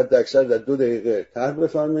دوباره حد اکثر در 2 دقیقه طرح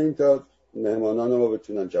بفرمایید تا مهمانان ما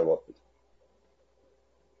بتونن جواب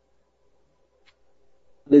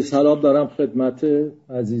بدن. سلام دارم خدمت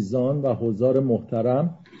عزیزان و حضار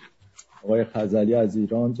محترم، آقای خزئلی از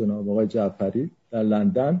ایران، جناب آقای جعفری در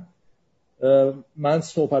لندن. من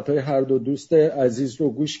صحبت‌های هر دو دوست عزیز رو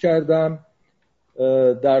گوش کردم.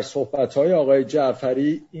 در صحبت‌های آقای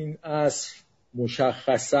جعفری این اصل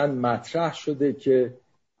مشخصاً مطرح شده که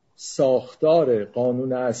ساختار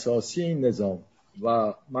قانون اساسی این نظام،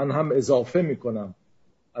 و من هم اضافه می‌کنم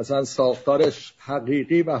اصلا ساختارش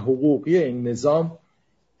حقیقی و حقوقی این نظام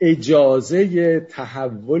اجازه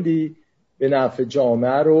تحولی به نفع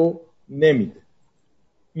جامعه رو نمیده.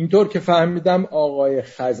 اینطور که فهمیدم آقای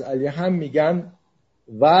خزئلی هم میگن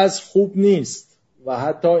وضع خوب نیست و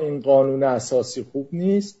حتی این قانون اساسی خوب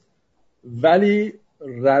نیست، ولی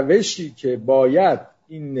روشی که باید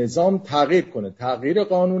این نظام تغییر کنه، تغییر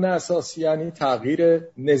قانون اساسی یعنی تغییر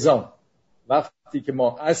نظام. وقتی که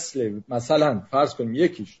ما اصل، مثلا فرض کنیم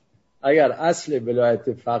یکیش اگر اصل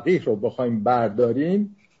ولایت فقیه رو بخوایم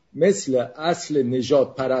برداریم، مثل اصل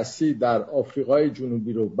نژاد پرستی در آفریقای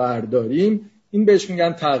جنوبی رو برداریم، این بهش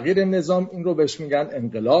میگن تغییر نظام، این رو بهش میگن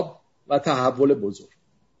انقلاب و تحول بزرگ.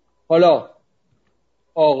 حالا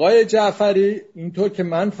آقای جعفری اینطور که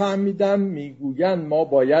من فهمیدم میگوین ما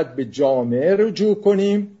باید به جامعه رجوع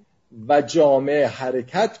کنیم و جامعه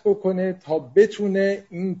حرکت بکنه تا بتونه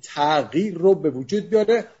این تغییر رو به وجود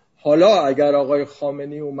بیاره. حالا اگر آقای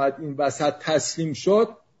خامنه‌ای اومد این وسط تسلیم شد،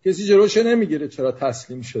 کسی جلوش نمیگیره چرا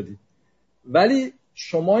تسلیم شدی، ولی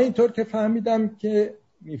شما اینطور که فهمیدم که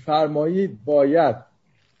میفرمایید باید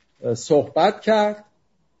صحبت کرد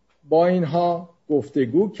با اینها،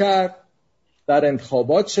 گفتگو کرد، در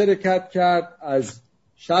انتخابات شرکت کرد، از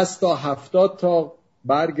 60 تا 70 تا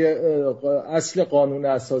برگ اصل قانون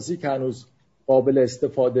اساسی که هنوز قابل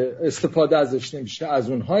استفاده ازش نمیشه از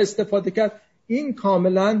اونها استفاده کرد. این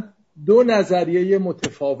کاملا 2 نظریه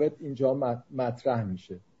متفاوت اینجا مطرح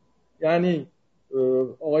میشه. یعنی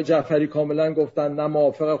آقای جعفری کاملا گفتن نه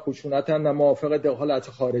موافق خشونتن نه موافق دخالت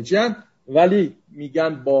خارجی هن، ولی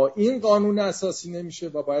میگن با این قانون اساسی نمیشه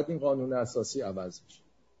و باید این قانون اساسی عوض بشه.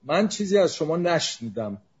 من چیزی از شما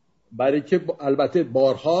نشنیدم، برای که البته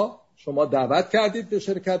بارها شما دعوت کردید به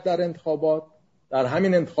شرکت در انتخابات، در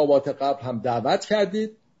همین انتخابات قبل هم دعوت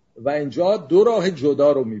کردید و اینجا 2 راه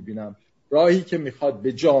جدا رو میبینم، راهی که میخواد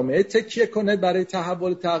به جامعه تکیه کنه برای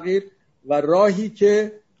تحول تغییر و راهی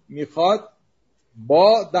که میخواد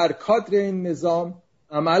با در کادر این نظام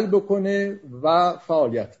عمل بکنه و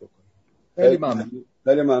فعالیت بکنه. خیلی ممنون.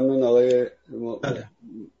 خیلی ممنون آقای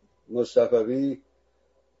مصطفی.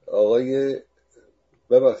 آقای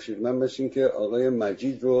ببخشید من مثل این که آقای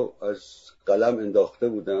مجید رو از قلم انداخته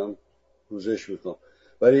بودم، پوزش میخوام،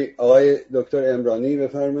 ولی آقای دکتر عمرانی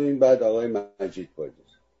بفرمایید، بعد آقای مجید باید.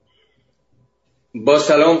 با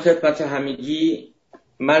سلام خدمت همگی.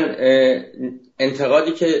 من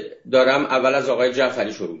انتقادی که دارم اول از آقای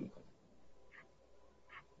جعفری شروع میکنم.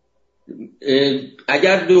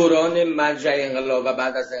 اگر دوران مرجع انقلاب و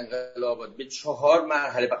بعد از انقلاب به 4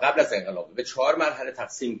 مرحله و قبل از انقلاب به 4 مرحله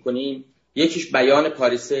تقسیم کنیم، یکیش بیان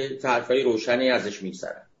پاریس، حرفای روشنی ازش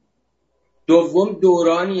میگذرن. دوم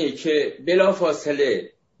دورانیه که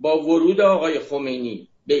بلافاصله با ورود آقای خمینی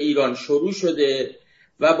به ایران شروع شده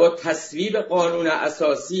و با تصویب قانون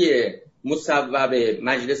اساسی مصوب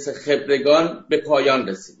مجلس خبرگان به پایان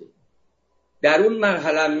رسیده. در اون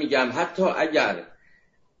مرحله میگم حتی اگر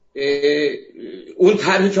اون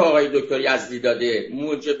طرحی که آقای دکتر یزدی داده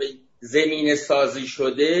موجب زمینه سازی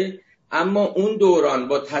شده، اما اون دوران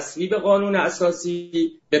با تصویب قانون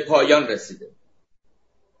اساسی به پایان رسیده.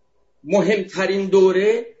 مهمترین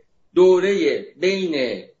دوره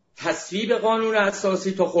بین تصویب قانون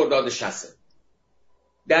اساسی تا خرداد 60.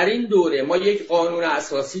 در این دوره ما یک قانون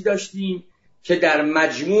اساسی داشتیم که در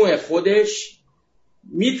مجموع خودش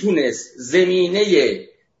میتونست زمینه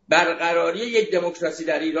برقراری یک دموکراسی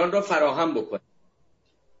در ایران را فراهم بکنه.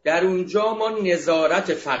 در اونجا ما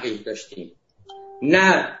نظارت فقیه داشتیم،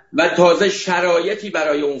 نه و تازه شرایطی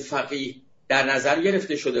برای اون فقیه در نظر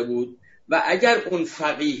گرفته شده بود و اگر اون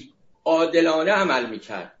فقیه عادلانه عمل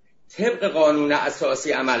میکرد، طبق قانون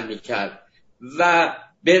اساسی عمل میکرد و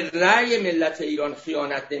به رأی ملت ایران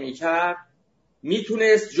خیانت نمیکرد،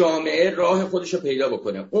 میتونست جامعه راه خودش رو پیدا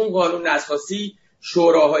بکنه. اون قانون اساسی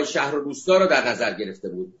شوراهای شهر و روستا رو در نظر گرفته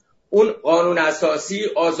بود. اون قانون اساسی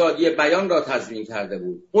آزادی بیان را تضمین کرده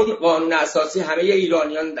بود. اون قانون اساسی همه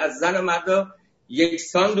ایرانیان از زن و مرد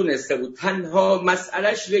یکسان دونسته بود. تنها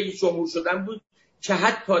مسئلهش رئیس جمهور شدن بود که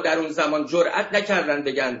حتی در اون زمان جرئت نکردن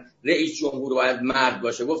بگن رئیس جمهور باید مرد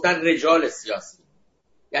باشه، گفتن رجال سیاسی.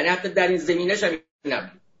 یعنی حتی در این زمینش هم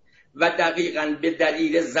نبود. و دقیقاً به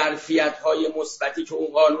دلیل ظرفیت‌های مثبتی که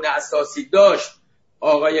اون قانون اساسی داشت،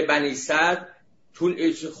 آقای بنی صدر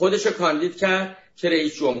خودش رو کاندید کرد که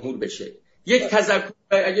رئیس جمهور بشه. یک تذکر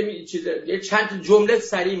اگه یک چند جمله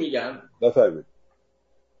سریع میگم. بفرمایید.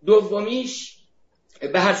 دومیش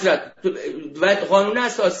به هر صورت و قانون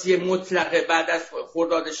اساسی مطلقه بعد از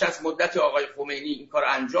خرداد 60 مدت آقای خمینی این کار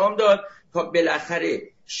انجام داد تا بالاخره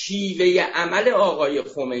شیوه عمل آقای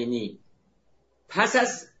خمینی پس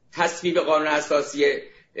از تصویب قانون اساسی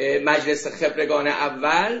مجلس خبرگان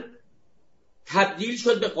اول تبدیل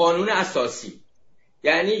شد به قانون اساسی.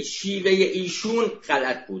 یعنی شیوه ایشون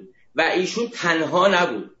غلط بود و ایشون تنها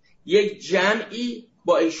نبود، یک جمعی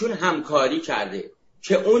با ایشون همکاری کرده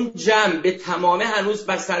که اون جمع به تمامه هنوز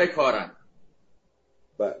بر سر کارن.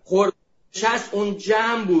 خرداد اون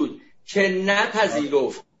جمع بود که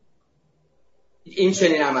نپذیرفت این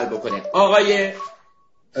چنین عمل بکنه. آقای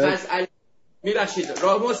خزئلی میبخشید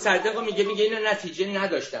رامو صدقه میگه اینو نتیجه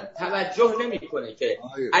نداشتن، توجه نمیکنه که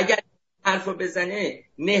اگر حرفو بزنه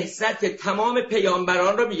نهضت تمام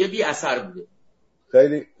پیامبران رو میگه بی اثر بوده.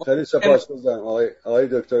 خیلی سپاسگزارم آقای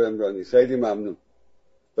دکتر عمرانی، خیلی ممنون.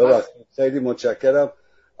 ببخشید خیلی متشکرم.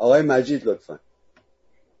 آقای مجید لطفا.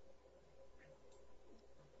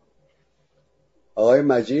 آقای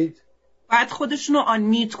مجید باید خودشونو آن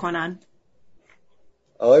میوت کنن.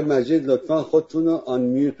 آقای مجید لطفا خودتونو آن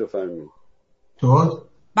میوت بفرمایید. تو؟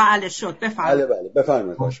 بله شد، بفرمایید. بله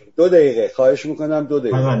بفرمایید. 2 دقیقه خواهش میکنم. 2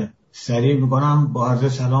 دقیقه. بله سریع میکنم. با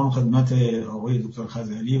عرض سلام خدمت آقای دکتر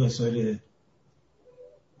خزئلی و سایر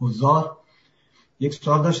حضار. یک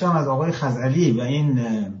سوال داشتم از آقای خزئلی و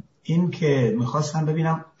این که میخواستم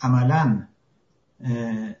ببینم عملاً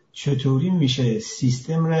چطوری میشه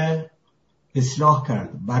سیستم رو اصلاح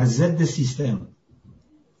کرد بر ضد سیستم.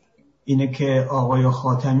 اینه که آقای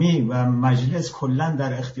خاتمی و مجلس کلاً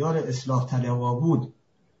در اختیار اصلاح طلبها بود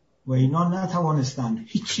و اینا نتوانستند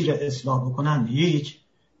هیچی رو اصلاح بکنن، یک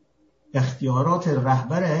اختیارات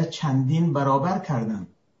رهبر چندین برابر کردن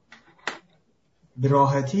به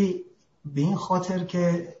راحتی، به این خاطر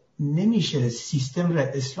که نمیشه سیستم رو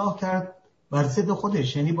اصلاح کرد بر ضد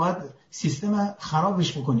خودش، یعنی باید سیستم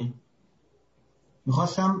خرابش بکنی.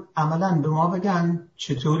 میخواستم عملاً به ما بگن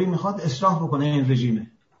چطوری میخواد اصلاح بکنه این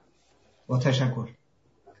رژیمه. با تشکر.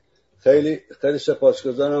 خیلی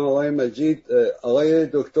سپاسگزارم آقای مجید. آقای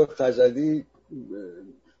دکتر خزئلی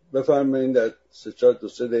بفرمایید در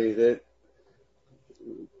 2-3 دقیقه.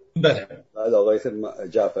 بله. بعد آقای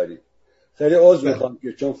جعفری. خیلی عذر میخوام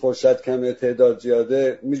که چون فرصت کمه، تعداد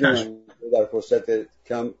زیاده، میدونم در فرصت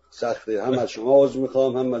کم سخته، هم از شما عذر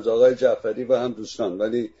میخوام، هم از آقای جعفری و هم دوستان،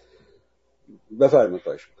 ولی بفرمایید.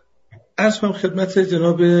 خواهش میکنم. عرض کنم خدمت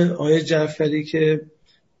جناب آقای جعفری که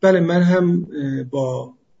بله من هم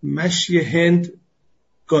با مشی هند،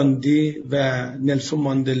 گاندی و نلسون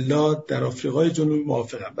ماندلا در آفریقای جنوبی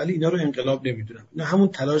موافقم، ولی اینا رو انقلاب نمیدونم. اینا همون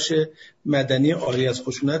تلاش مدنی عاری از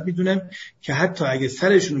خشونت میدونم که حتی اگه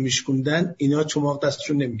سرشون رو میشکوندن اینا چماق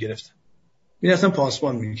دستشون نمیگرفتن، این اصلا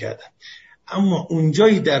پاسبان میکردن. اما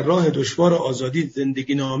اونجایی در راه دشوار آزادی،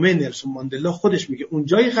 زندگی نامه نلسون ماندلا خودش میگه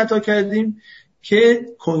اونجایی خطا کردیم که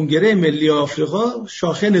کنگره ملی آفریقا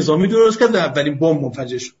شاخه نظامی درست کرد و اولین بمب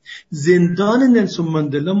منفجر شد. زندان نلسون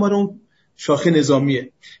ماندلا ما رو شاخه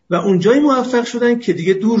نظامیه و اونجایی موفق شدن که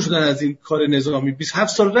دیگه دور شدن از این کار نظامی.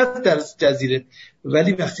 27 سال رفت در جزیره،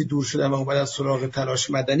 ولی وقتی دور شدن و اومدن سراغ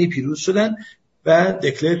تلاش مدنی پیروز شدن و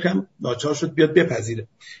دکلرک هم ناچار شد بیاد بپذیره.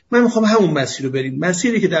 من میخوام همون مسیر رو بریم،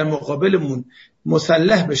 مسیری که در مقابلمون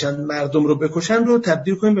مسلح بشن مردم رو بکشن رو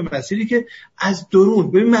تبدیل کنیم به مسیری که از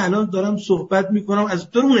درون، ببین من الان دارم صحبت میکنم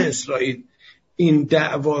از درون اسرائیل این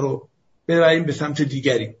دعوا رو ببریم به سمت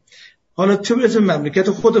دیگری. حالا چه برسه مملکت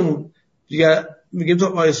خودمون دیگه میگیم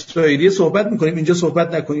تو اسرائیلی صحبت میکنیم، اینجا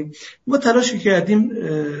صحبت نکنیم. ما تلاش کردیم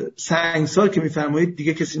سنگسار که میفرمایید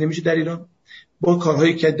دیگه کسی نمیشه در ایران، با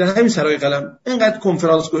کارهایی که در همین سرای قلم اینقدر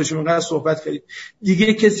کنفرانس گذاشتیم، اینقدر صحبت کردیم،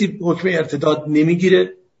 دیگه کسی حکم ارتداد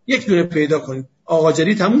نمیگیره. یک دونه پیدا کنید،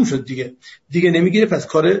 آقاجری تموم شد دیگه نمیگیره، پس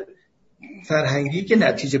کار فرهنگی که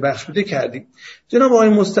نتیجه بخش بوده کردیم. جناب آقای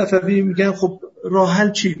مصطفی میگن خب راه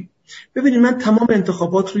حل چی؟ ببینید من تمام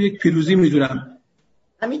انتخابات رو یک پیروزی میدونم.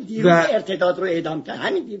 همین دیروز ارتداد رو اعدام کرد.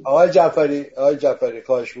 همین دیروز. آقای جعفری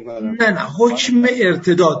خواهش میکنم. نه حکم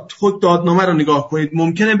ارتداد، خود دادنامه رو نگاه کنید.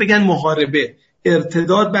 ممکنه بگن محاربه،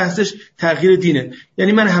 ارتداد بحثش تغییر دینه.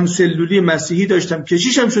 یعنی من همسلولی مسیحی داشتم،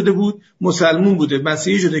 کشیشم شده بود، مسلمون بوده،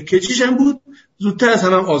 مسیحی شده، کشیشم بود، زودتر از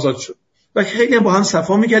همه آزاد شد و خیلی هم با هم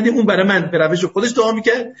صفا میکردیم. اون برای من به روش خودش دعا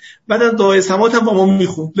میکرد، بعد از دعای سماعت هم با ما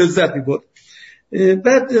میخوند، لذت میبرد.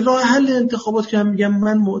 بعد راه حل انتخابات که هم میگم،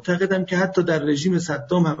 من معتقدم که حتی در رژیم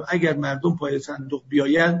صدام هم اگر مردم پای صندوق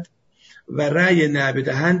بیایند و رأی نه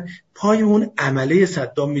بدهند، پای اون عمله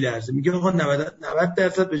صدام میلرزه. میگه آقا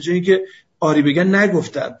 90% به جایی که آری بگن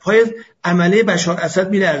نگفتن، پای عمله بشار اسد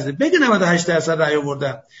میلرزه. بگه 98% رأی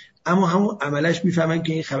آوردن، اما همون عملش میفهمن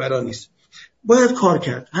که این خبرا نیست. باید کار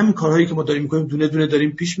کرد. همین کارهایی که ما داریم میکنیم، دونه دونه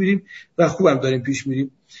داریم پیش میریم و خوبم داریم پیش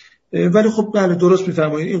میریم. ولی خب بله درست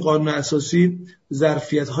میفرمایید، این قانون اساسی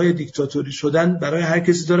ظرفیت‌های دیکتاتوری شدن برای هر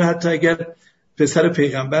کسی داره، حتی اگر پسر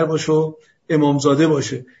پیغمبر باشه و امامزاده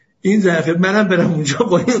باشه. این ظرفیت، منم برم اونجا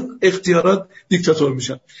با این اختیارات دیکتاتور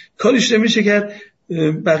میشم، کاریش نمیشه کرد.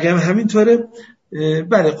 بقیه هم همینطوره.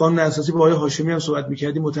 بله قانون اساسی با آقای هاشمی هم صحبت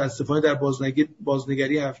می‌کردیم، متاسفانه در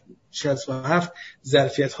بازنگری 67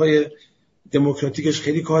 ظرفیت‌های دموکراتیکش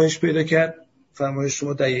خیلی کاهش پیدا کرد. فرمایش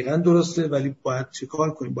شما دقیقاً درسته، ولی باید چه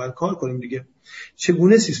کار کنیم؟ باید کار کنیم دیگه.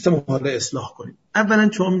 چگونه سیستم رو حالا اصلاح کنیم؟ اولا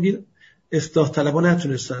شما میگید اصلاح طلبا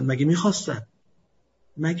نتونستن، مگه می‌خواستن؟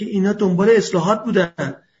 مگه اینا دنبال اصلاحات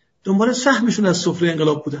بودن؟ دنبال سهمشون از سفره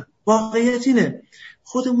انقلاب بودن؟ واقعیت اینه.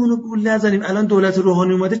 خودمون رو گول نزنیم. الان دولت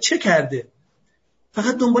روحانی اومده چه کرده؟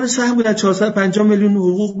 فقط دنبال سهم بودن، 450 میلیون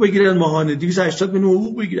حقوق بگیرن ماهانه، 280 میلیون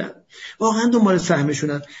حقوق بگیرن. واقعا دنبال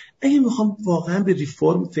سهمشونن. اگه میخوام واقعا به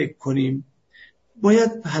ریفرم فکر کنیم،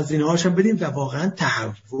 باید هزینه‌هاش هم بدیم و واقعا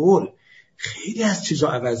تحول. خیلی از چیزا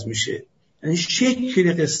عوض میشه. یعنی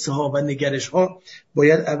شکل قصه ها و نگرش ها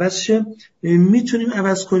باید عوض شه. میتونیم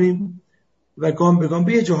عوض کنیم و گام به گام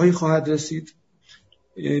به یه جاهایی خواهد رسید،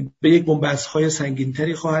 به یک بنبست‌های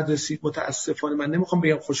سنگین‌تری خواهد رسید. متاسفانه من نمیخوام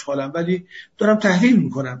بگم خوشحالم، ولی دارم تحلیل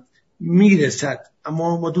میکنم. میرسد،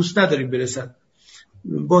 اما ما دوست نداریم برسد.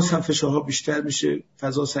 باز هم فشارها بیشتر میشه،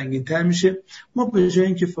 فضا سنگین‌تر میشه. ما به جای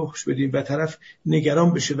اینکه فحش بدیم و طرف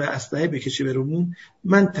نگران بشه و اسلحه بکشه به رومون،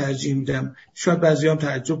 من ترجیح میدم. شاید بعضیام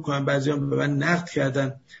تعجب کنن، بعضیام به من نقد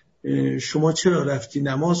کردن، شما چرا رفتی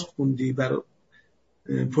نماز خوندی برای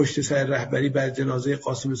پشت سر رهبری بر جنازه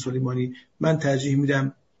قاسم سلیمانی؟ من ترجیح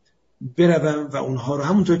میدم بروم و اونها رو،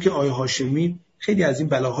 همونطور که آقای هاشمی، خیلی از این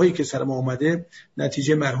بلاهایی که سر ما اومده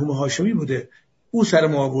نتیجه مرحوم هاشمی بوده، او سر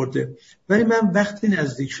ما آورده. ولی من وقتی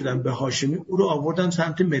نزدیک شدم به هاشمی، او رو آوردم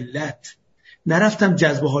سمت ملت، نرفتم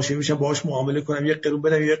جذب هاشمی شم باهاش معامله کنم، یک قرون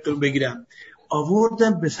بدم یک قرون بگیرم.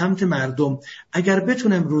 آوردم به سمت مردم. اگر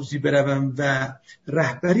بتونم روزی بروم و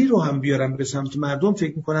رهبری رو هم بیارم به سمت مردم،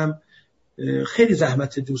 فکر میکنم خیلی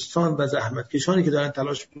زحمت دوستان و زحمت کشانی که دارن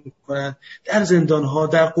تلاش میکنن در زندانها،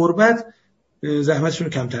 در غربت، زحمتشون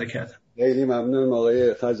رو کمتر کردن. خیلی ممنونم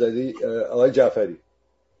آقای خزئلی. آقای جعفری.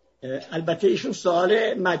 البته ایشون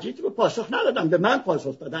سوال مجید رو پاسخ ندادن، به من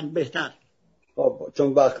پاسخ دادن بهتر.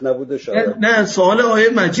 چون وقت نبوده شاید. نه سوال آقای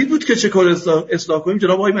مجید بود که چه کار اصلاح کنیم.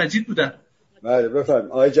 جناب آقای مجید بودن. بله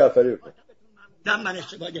بفرمایید آقای جعفری. من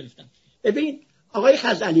اشتباه گرفتم. ببین آقای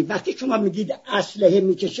خزئلی، وقتی شما میگید اسلحه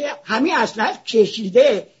میکشه، همین اسلحه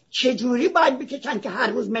کشیده چجوری باید بکشن که هر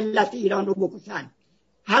روز ملت ایران رو بکشن؟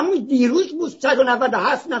 همون دیروز بود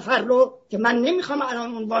 197 نفر رو که من نمیخوام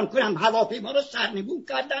الان عنوان کنم هواپیما رو سرنگون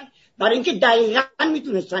کردن، برای اینکه دقیقاً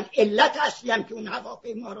میدونستن علت اصلی هم که اون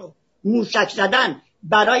هواپیما رو موشک زدن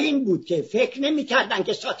برای این بود که فکر نمیکردن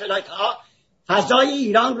که ساتلایت ها فضای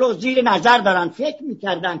ایران رو زیر نظر دارن. فکر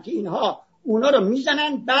میکردن که اینها اونا رو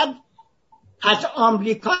میزنن، بعد از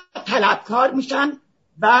آمریکا طلبکار میشن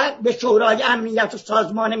و به شورای امنیت و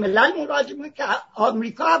سازمان ملل مراجعه میکنن که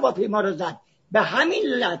آمریکا هواپیما رو زد. به همین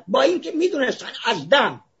علت با اینکه میدونستن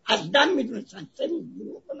از دم میدونستن، 3 روز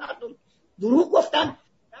دروغ به مردم دروغ گفتن،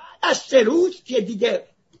 بعد از 3 روز که دیگه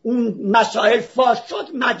اون مسائل فاش شد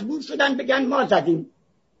مجبور شدن بگن ما زدیم.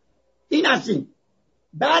 این از این.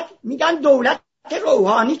 بعد میگن دولت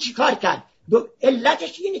روحانی چیکار کرد؟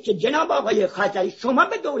 علتش اینه که جناب آقای خزئلی شما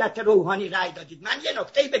به دولت روحانی رأی دادید. من یه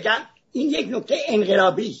نکته بگم، این یک نکته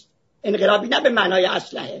انقلابی است. انقلابی نه به معنای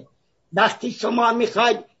اسلحه. وقتی شما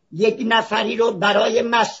میخواید یک نفری رو برای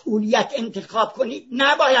مسئولیت انتخاب کنید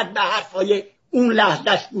نباید به حرفای اون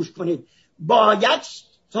لحظهش گوش کنید، باید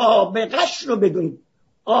سابقش رو بدونید.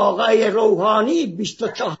 آقای روحانی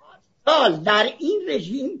 24 سال در این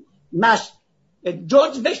رژیم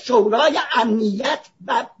جزو شورای امنیت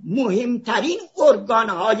و مهمترین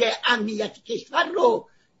ارگانهای امنیت کشور رو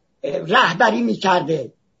رهبری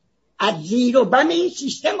میکرده. از زیر و بم این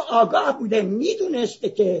سیستم آگاه بوده، میدونسته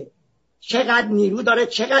که چقدر نیرو داره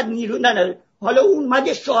چقدر نیرو نداره. حالا اون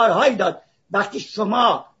اومد شعارهایی داد. وقتی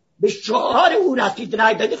شما به شعار او رسید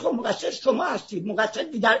رای دادی، خب مقصر شما هستید، مقصر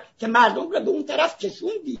دیگر که مردم رو به اون طرف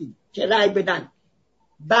کشوندید که رای بدن.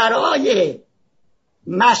 برای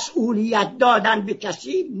مسئولیت دادن به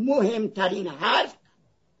کسی مهمترین حرف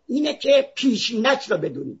اینه که پیشینش رو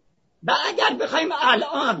بدونید. و اگر بخوایم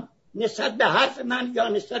الان نسبت به حرف من یا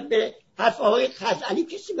نسبت به حرف آقای خزئلی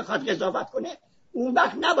کسی بخواد قضاوت کنه، اون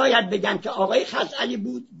وقت نباید بگن که آقای خزئلی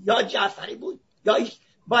بود یا جعفری بود یا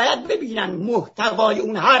باید ببینن محتوای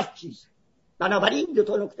اون حرف چیست. بنابراین دو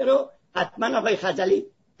تا نکته رو حتما آقای خزئلی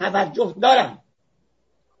توجه دارن.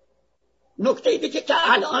 نکته دیگه که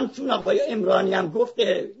الان چون آقای عمرانی هم گفت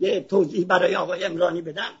یه توضیح برای آقای عمرانی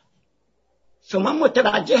بدم، شما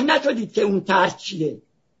متوجه نشدید که اون طرح چیه.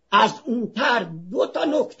 از اون طرح 2 تا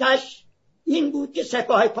نکتهش این بود که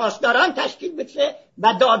سپاه پاسداران تشکیل بشه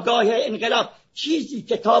و دادگاه انقلاب، چیزی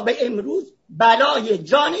که تا به امروز بلای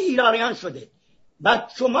جان ایرانیان شده. و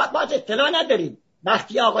شما باز اطلاع ندارید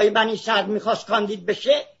وقتی آقای بنی صدر میخواست کاندید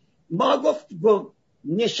بشه، ما گفت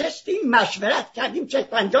نشستیم مشورت کردیم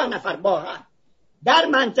 50 نفر با هم در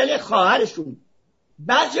منزل خواهرشون.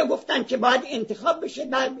 بعضی گفتن که باید انتخاب بشه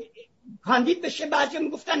کاندید بشه، بعضی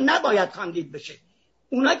میگفتن نباید کاندید بشه.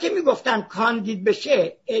 اونا که میگفتن کاندید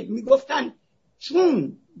بشه میگفتن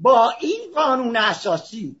چون با این قانون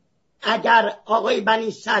اساسی اگر آقای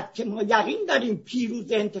بنی صدر که ما یقین داریم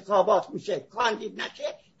پیروز انتخابات میشه کاندید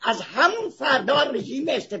نشه، از همون فردا رژیم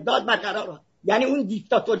استبداد برقرار، یعنی اون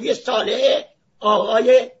دیکتاتوری صالح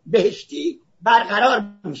آقای بهشتی برقرار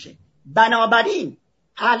میشه. بنابراین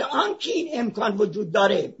الان که این امکان وجود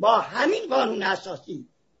داره با همین قانون اساسی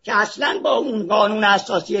که اصلا با اون قانون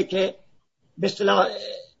اساسیه که به اصطلاح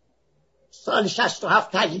سال 67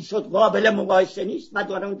 تجدید شد قابل مقایسه نیست و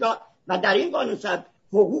در این قانون اساسی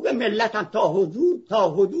حقوق ملت هم تا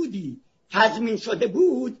حدودی تضمین شده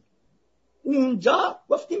بود، اونجا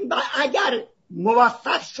گفتیم اگر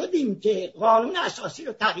موفق شدیم که قانون اساسی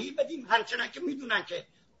رو تغییر بدیم، همچنان که میدونن که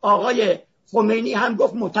آقای خمینی هم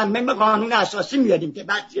گفت متمم قانون اساسی میادیم که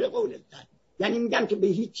بعد زیر قولش زد، یعنی میگم که به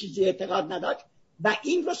هیچ چیزی اعتقاد نداشت و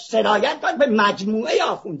این رو سرایت داد به مجموعه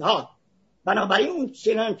آخوندها. بنابراین اون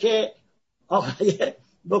چنان که آقای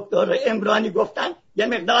دکتر عمرانی گفتن یه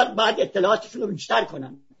مقدار باید اطلاعاتشون رو بیشتر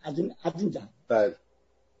کنن از این جهت. بله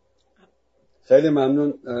خیلی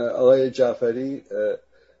ممنون آقای جعفری.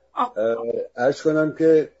 عرض کنم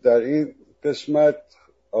که در این قسمت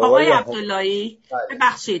آقای عبداللهی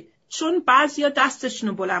ببخشید، چون بعضیا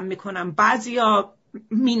دستشونو بلند میکنن بعضیا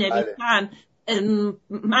مینویسن،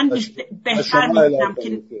 من بهتر میدونم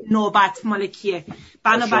که نوبت مالکیه.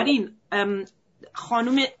 بنابراین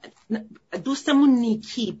خانم دوستمون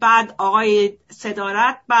نیکی، بعد آقای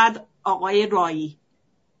صدارت، بعد آقای رایی.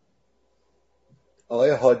 آقای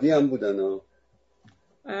هادی هم بودن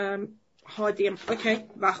هادی هم اوکی.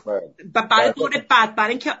 برای دور بعد برای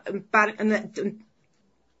اینکه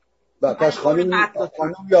پس خانم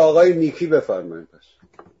یا آقای نیکی بفرمایید.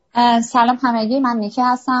 سلام همگی، من نیکی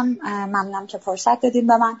هستم. ممنونم که فرصت دادیم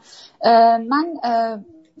به من. من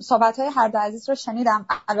صحبت‌های هر دو عزیز رو شنیدم.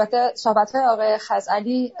 البته صحبت‌های آقای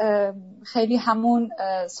خزئلی خیلی همون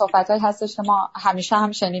صحبت‌هایی هستش که ما همیشه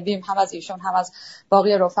هم شنیدیم، هم از ایشون هم از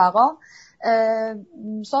باقی رفقا.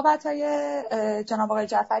 صحبت‌های جناب آقای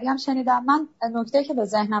جعفری هم شنیدم. من نکته که به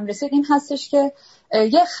ذهنم رسید این هستش که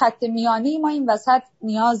یه خط میانی ما این وسط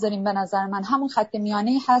نیاز داریم. به نظر من همون خط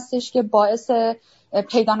میانی هستش که باعث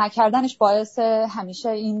پیدا نکردنش باعث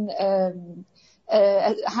همیشه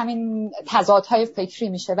همین تضادهای فکری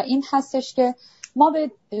میشه و این هستش که ما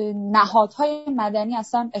به نهادهای مدنی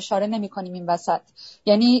اصلا اشاره نمی‌کنیم این وسط.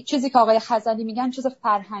 یعنی چیزی که آقای خزئلی میگن چیز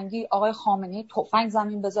فرهنگی، آقای خامنه‌ای تفنگ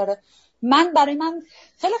زمین بذاره، برای من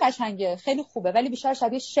خیلی قشنگه، خیلی خوبه، ولی بیشتر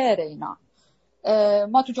شبیه شعر اینا.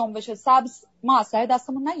 ما تو جنبش سبز ما اسلحه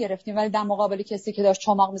دستمون نگرفتیم، ولی در مقابل کسی که داشت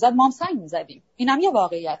چماق میزد ما هم سنگ میزدیم. اینم یه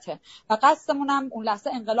واقعیته و قصدمون هم اون لحظه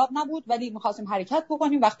انقلاب نبود، ولی می‌خواستیم حرکت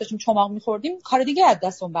بکنیم. وقتی داشتیم چماق می‌خوردیم کار دیگه از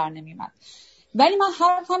دستمون بر نمی‌اومد. ولی من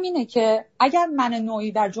حرفم اینه که اگر من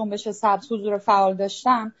نوعی در جنبش سبز حضور فعال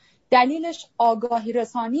داشتم، دلیلش آگاهی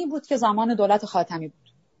رسانی بود که زمان دولت خاتمی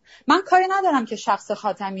بود. من کاری ندارم که شخص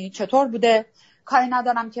خاتمی چطور بوده، کاری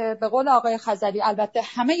ندارم که به قول آقای خزئلی البته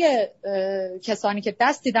همه کسانی که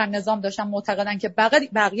دستی در نظام داشتن معتقدن که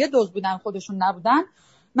بقیه دزد بودن، خودشون نبودن.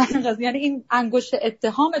 من یعنی این انگشت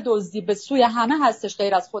اتهام دزدی به سوی همه هستش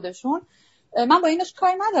غیر از خودشون. من با اینش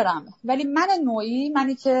کاری ندارم، ولی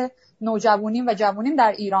منی که نوجوانیم و جوانیم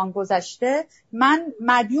در ایران گذشته، من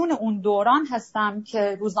مدیون اون دوران هستم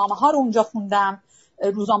که روزنامه‌ها رو اونجا خوندم،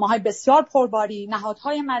 روزنامه‌های بسیار پرباری،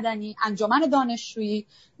 نهادهای مدنی، انجمن دانشجویی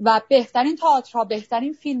و بهترین تئاترها،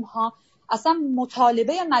 بهترین فیلم‌ها. اصلا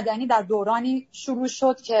مطالبه مدنی در دورانی شروع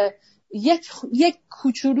شد که یک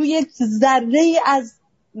کوچولو، یک ذره از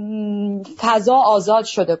فضا آزاد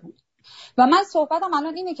شده بود. و من صحبتم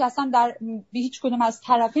الان اینه که اصلا در هیچ کدوم از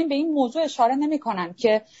طرفین به این موضوع اشاره نمی‌کنن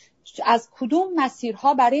که از کدوم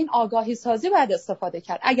مسیرها برای این آگاهی سازی باید استفاده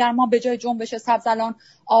کرد. اگر ما به جای جنبش سبز الان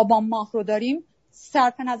آبان ماه رو داریم،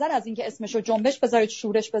 صرف نظر از اینکه اسمشو جنبش بذارید،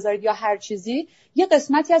 شورش بذارید یا هر چیزی، یه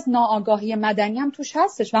قسمتی از ناآگاهی مدنی هم توش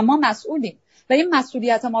هستش و ما مسئولیم. و این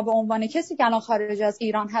مسئولیت ما به عنوان کسی که الان خارج از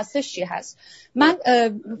ایران هستش چی هست؟ من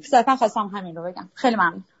صرفا خواستم همین رو بگم. خیلی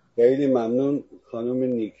ممنون. خیلی ممنون خانم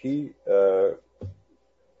نیکی.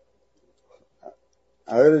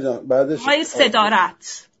 بعدش آقای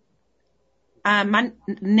صدارت، من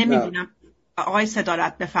نمیدونم. آقای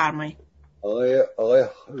صدارت بفرمایید. آقای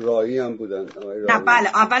رایی هم بودن. نه بله،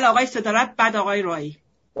 اول آقای صدارت بعد آقای رایی.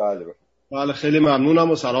 بله خیلی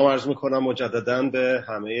ممنونم و سلام عرض میکنم مجددا به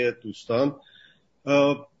همه دوستان.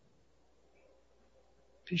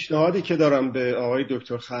 پیشنهادی که دارم به آقای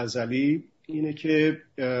دکتر خزئلی اینه که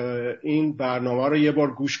این برنامه رو یه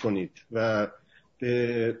بار گوش کنید و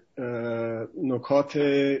به نکات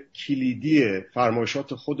کلیدی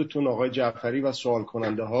فرمایشات خودتون آقای جعفری و سوال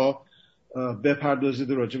کننده ها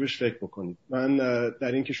بپردازید و راجبش فکر بکنید. من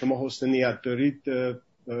در این که شما حسن نیت دارید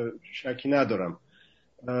شکی ندارم،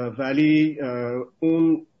 ولی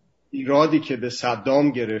اون ایرادی که به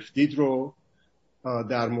صدام گرفتید رو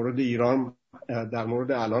در مورد ایران در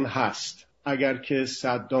مورد الان هست. اگر که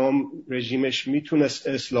صدام رژیمش میتونست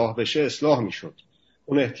اصلاح بشه اصلاح میشد.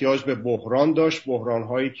 اون احتیاج به بحران داشت،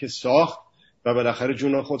 بحران‌هایی که ساخت و بالاخره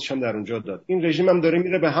جون خودش هم در اونجا داد. این رژیم هم داره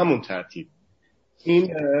میره به همون ترتیب.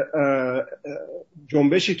 این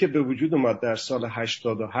جنبشی که به وجود اومد در سال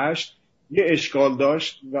 88 یه اشکال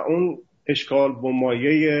داشت و اون اشکال با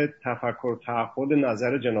مایه تفکر تعقل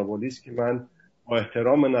نظر جناب عالی است که من با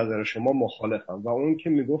احترام نظر شما مخالفم و اون که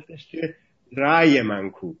میگفتش که رأی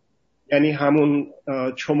منکو، یعنی همون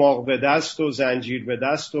چماق به دست و زنجیر به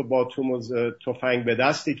دست و باتوم و تفنگ به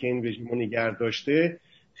دستی که این رژیم رو نگه داشته،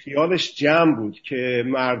 خیالش جمع بود که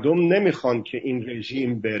مردم نمیخوان که این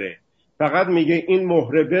رژیم بره، فقط میگه این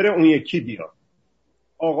مهره بره اون یکی بیاد.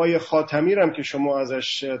 آقای خاتمی رم که شما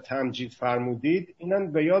ازش تمجید فرمودید،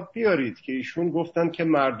 اینم به یاد بیارید که ایشون گفتن که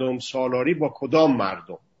مردم سالاری با کدام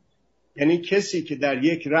مردم، یعنی کسی که در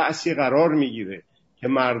یک رأسی قرار میگیره که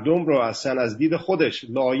مردم رو اصلا از دید خودش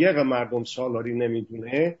لایق مردم سالاری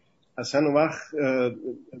نمیدونه، اصلا اون وقت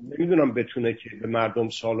نمیدونم بتونه که به مردم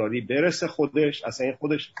سالاری برسه خودش. اصلا این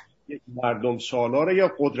خودش یک مردم سالاره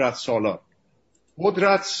یا قدرت سالار.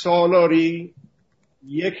 قدرت سالاری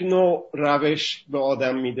یک نوع روش به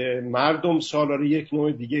آدم میده، مردم سالاری یک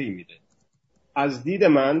نوع دیگه ای میده. از دید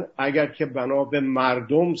من اگر که بنا به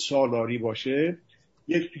مردم سالاری باشه،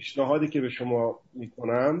 یک پیشنهادی که به شما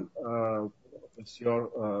میکنم بسیار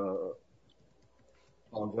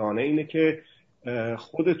آگاهانه اینه که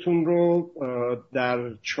خودتون رو در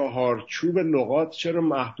چهارچوب لغات چرا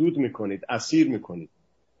محدود میکنید، اسیر میکنید؟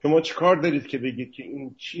 شما چی کار دارید که بگید که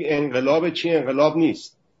این چی انقلابه چی انقلاب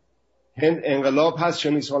نیست؟ هند انقلاب هست چه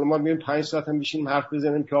نیست؟ حالا ما میگیم 5 ساعت هم بشین حرف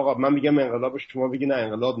بزنیم که آقا من میگم انقلاب، شما بگید نه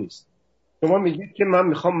انقلاب نیست. شما میگید که من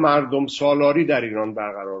میخوام مردم سالاری در ایران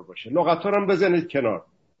برقرار باشه. لغت‌ها رو هم بزنید کنار.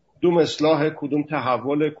 کدوم اصلاح، کدوم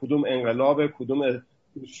تحول، کدوم انقلاب، کدوم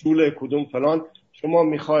اصول، کدوم فلان. شما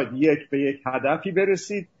میخواید به یک هدفی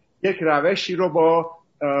برسید، یک روشی رو با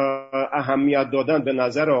اهمیت دادن به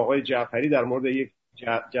نظر آقای جعفری در مورد یک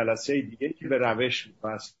جلسه دیگه که به روش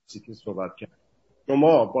بحثی که صحبت کرد.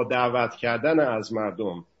 شما با دعوت کردن از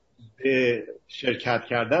مردم به شرکت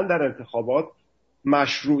کردن در انتخابات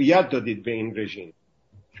مشروعیت دادید به این رژیم.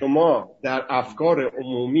 شما در افکار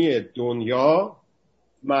عمومی دنیا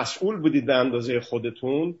مسئول بودید به اندازه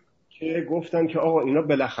خودتون که گفتن که آقا اینا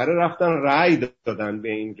بالاخره رفتن رأی دادن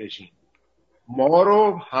به این رژیم. ما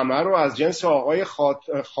رو همه رو از جنس آقای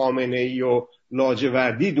خامنه‌ای و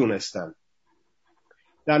لاجوردی دونستن.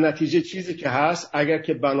 در نتیجه چیزی که هست، اگر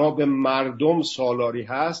که بنا به مردم سالاری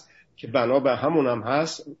هست که بنا به همون هم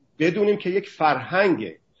هست، بدونیم که یک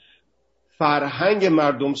فرهنگ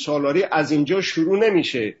مردم سالاری از اینجا شروع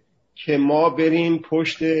نمیشه که ما بریم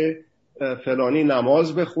پشت فلانی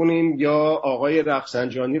نماز بخونیم یا آقای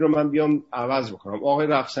رفسنجانی رو من بیام عوض بکنم. آقای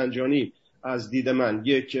رفسنجانی از دید من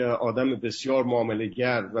یک آدم بسیار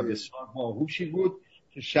معامله‌گر و بسیار باهوشی بود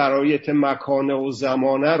که شرایط مکانه و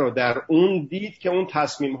زمانه رو در اون دید که اون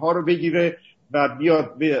تصمیم ها رو بگیره و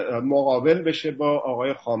بیاد مقابل بشه با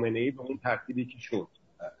آقای خامنه‌ای به اون ترتیبی که شد.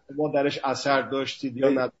 ما درش اثر داشتید یا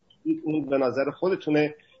نداشتید اون به نظر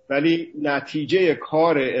خودتونه، ولی نتیجه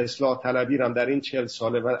کار اصلاح طلبی هم در این 40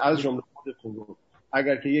 ساله و از جمله خودتون رو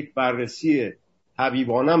اگر که یک بررسی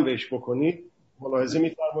طبیبانه بهش بکنید ملاحظه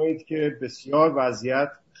می‌فرمایید که بسیار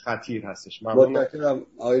وضعیت خطیر هستش. متشکرم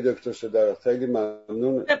آقای دکتر صدارت، خیلی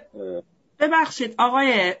ممنون. ببخشید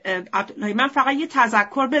آقای عبداللهی، من فقط یه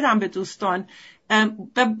تذکر بدم به دوستان.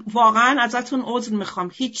 واقعا ازتون عذر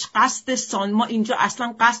میخوام، هیچ ما اینجا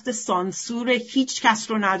اصلا قصد سانسور هیچ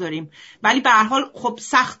کس رو نداریم، ولی به هر حال خب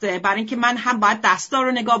سخته برای اینکه من هم باید دستا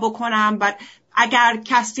رو نگاه بکنم و اگر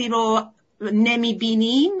کسی رو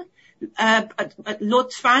نمیبینیم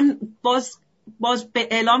لطفاً باز به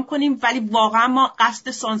اعلام کنیم، ولی واقعا ما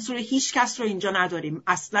قصد سانسور هیچ کس رو اینجا نداریم،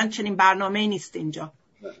 اصلا چنین برنامه‌ای نیست اینجا.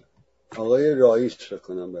 آقای رئیس فکر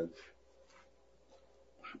کنم بعد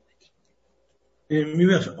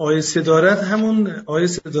آقای صدارت، همون آقای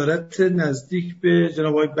صدارت نزدیک به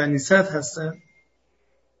جناب آقای بنی‌صدر هستن؟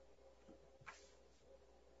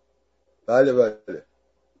 بله بله.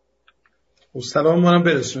 سلام ما هم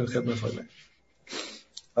برسونید خدمت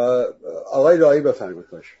آقای رایی بفرمایید.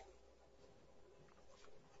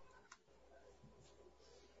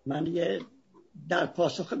 من یه در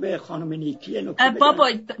پاسخ به خانم نیکی بابا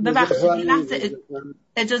ببخشید لحظه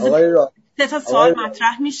اجازه سه تا سوال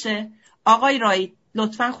مطرح میشه. آقای رایی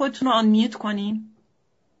لطفاً خودتون رو آن میوت کنین.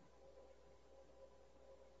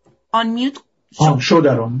 آن میوت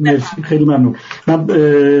شدم. مرسی، خیلی ممنون. من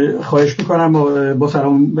خواهش میکنم با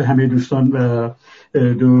سلام به همه دوستان و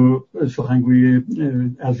دو سخنگوی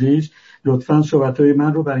عزیز لطفاً صحبت‌های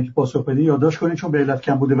من رو برای اینکه پاسخ بدین یادداشت کنین، چون به علت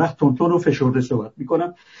کم بوده وقت تون و فشرده صحبت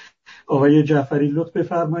میکنم. آقای جعفری لطف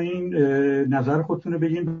بفرمایین نظر خودتون رو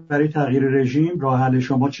بگین برای تغییر رژیم. راه حل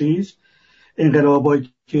شما چیست؟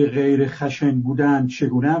 انقلابایی که غیر خشن بودن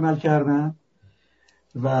چگونه عمل کردن؟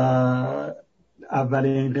 و اول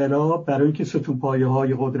انقلاب برای اینکه ستون پایه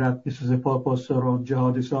های قدرت مثل سپاه پاسداران،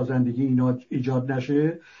 جهاد سازندگی اینا ایجاد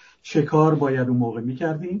نشه چه کار باید اون موقع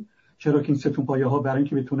میکردیم؟ چرا که این ستون پایه ها برای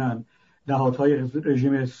اینکه بتونن نهادهای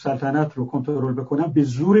رژیم سلطنت رو کنترل بکنن به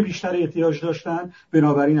زور بیشتر احتیاج داشتن،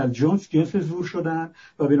 بنابراین از جنس زور شدن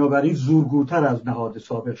و بنابراین زورگورتر از نهاد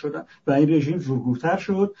سابق شدن و این رژیم زورگورتر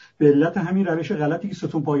شد به علت همین روش غلطی که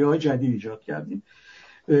ستون پایه های جدید ایجاد کردیم.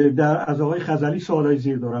 از آقای خزئلی سوالای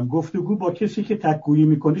زیر دارم. گفتگو با کسی که تک‌گویی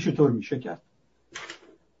میکنه چطور میشه کرد؟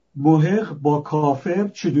 محق با کافر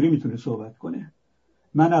چجوری میتونه صحبت کنه؟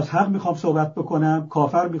 من از حق میخوام صحبت بکنم،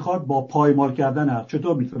 کافر میخواد با پایمال کردن حق،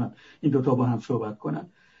 چطور میتونن این دوتا با هم صحبت کنن؟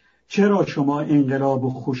 چرا شما انقلاب و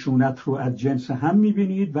خشونت رو از جنس هم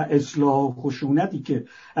میبینید و اصلاح و خشونتی که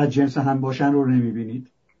از جنس هم باشن رو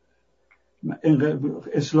نمیبینید؟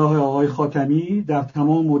 اصلاح آقای خاتمی در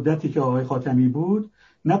تمام مدتی که آقای خاتمی بود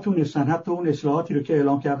نتونستن حتی اون اصلاحاتی رو که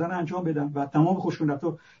اعلام کردن انجام بدن و تمام خشونت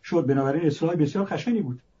رو شد. بنابراین اصلاح بسیار خشنی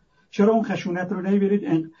بود. چرا اون خشونت رو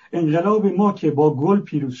نمیبینید؟ انقلاب ما که با گل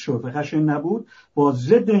پیروز شد و خشن نبود، با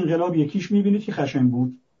ضد انقلاب یکیش میبینید که خشن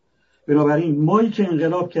بود. بنابراین مایی که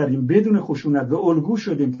انقلاب کردیم بدون خشونت و الگو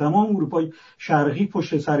شدیم، تمام اروپای شرقی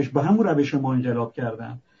پشت سرش به همون روش ما انقلاب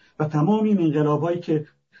کردن و تمام این انقلابایی که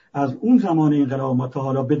از اون زمان انقلاب ما تا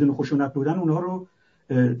حالا بدون خشونت بودن اونها رو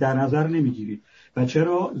در نظر نمیگیرید. و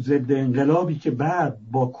چرا ضد انقلابی که بعد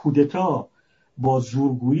با کودتا با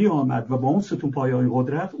زورگویی آمد و با اون ستون پایه‌های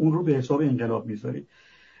قدرت اون رو به حساب انقلاب میذارید؟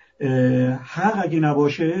 حق اگه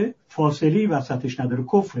نباشه فاصلی وسطش نداره،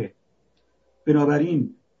 کفره.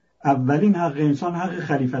 بنابراین اولین حق انسان حق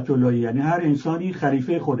خلیفت اللهی، یعنی هر انسانی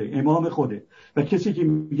خلیفه خوده، امام خوده و کسی که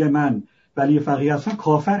میگه من ولی فقیه هستم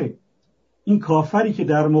کافره. این کافری که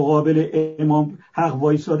در مقابل امام حق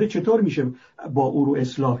وایساده چطور میشه با او رو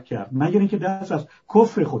اصلاح کرد مگر اینکه دست از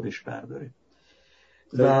کفر خودش برداره؟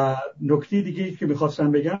 و نکته دیگه که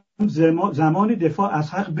میخواستم بگم زمان دفاع از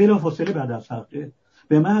حق بلافاصله بعد از حقه.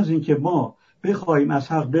 به محض اینکه ما بخوایم از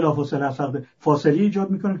حق بلافاصله از حق فاصله ایجاد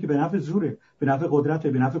میکنیم که به نفع زوره، به نفع قدرته،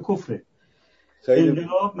 به نفع کفره.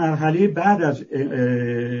 انقلاب مرحله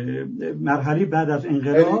بعد از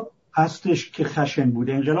انقلاب هستش که خشن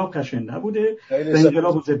بوده، انقلاب خشن نبوده و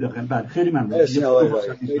انقلاب ضد خشن. بله خیلی ممنون.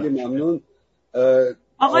 خیلی ممنون.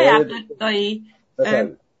 آقای عبداللهی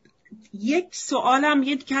یک سوالم،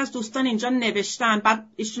 یکی از دوستان اینجا نوشتن، بعد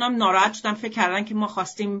ایشون هم ناراحت شدن، فکر کردن که ما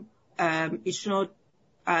خواستیم ایشونو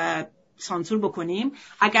سانسور بکنیم.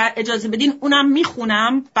 اگر اجازه بدین اونم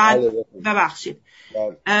میخونم بعد. ببخشید.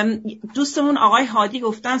 دوستمون آقای هادی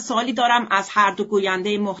گفتن سوالی دارم از هر دو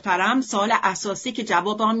گوینده محترم، سوال اساسی که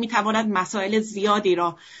جواب آن میتواند مسائل زیادی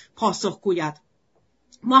را پاسخ گوید.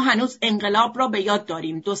 ما هنوز انقلاب را به یاد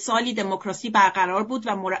داریم. 2 سالی دموکراسی برقرار بود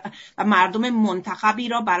و مردم منتخبی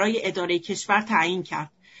را برای اداره کشور تعیین کرد.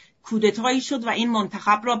 کودتایی شد و این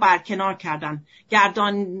منتخب را برکنار کردند.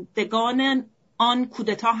 گرداندگان آن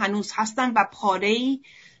کودتا هنوز هستند و پاره‌ای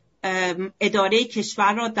اداره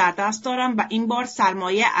کشور را در دست دارند و این بار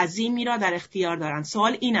سرمایه عظیمی را در اختیار دارند.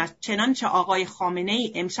 سوال این است چنانچه آقای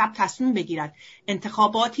خامنه‌ای امشب تصمیم بگیرد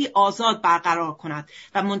انتخاباتی آزاد برقرار کند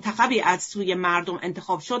و منتخبی از سوی مردم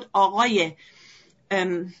انتخاب شد،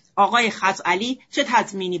 آقای خزئلی چه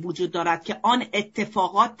تضمینی وجود دارد که آن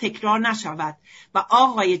اتفاقات تکرار نشود؟ و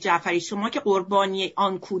آقای جعفری شما که قربانی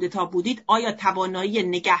آن کودتا بودید، آیا توانایی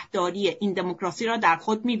نگهداری این دموکراسی را در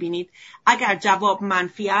خود می‌بینید؟ اگر جواب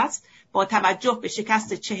منفی است، با توجه به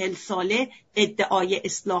شکست 40 ساله ادعای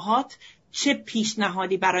اصلاحات چه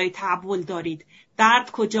پیشنهادی برای تحول دارید؟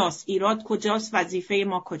 درد کجاست؟ ایراد کجاست؟ وظیفه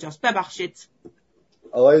ما کجاست؟ ببخشید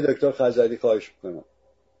آقای دکتر خزئلی خواهش می‌کنم.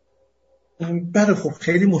 بله خب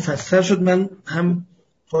خیلی مفصل شد. من هم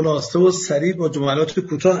خلاصه و سریع با جملات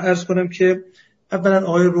کوتاه عرض کنم که اولا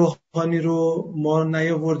آقای روحانی رو ما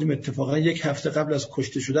نیاوردیم. اتفاقا 1 هفته قبل از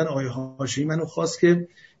کشته شدن آقای هاشمی منو خواست که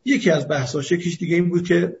یکی از بحثاش یکیش دیگه این بود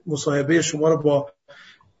که مصاحبه شما رو با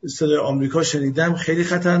صدای آمریکا شنیدم، خیلی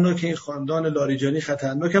خطرناکه، این خاندان لاریجانی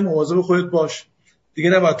خطرناکه، مواظب خودت باش، دیگه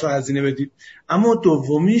نباید تو هزینه بدی. اما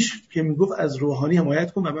دومیش که میگفت از روحانی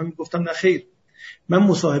حمایت کن و من میگفتم نه خیر. من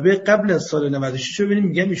مصاحبه قبل از سال 96 رو ببینیم،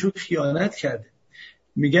 میگم ایشون خیانت کرده،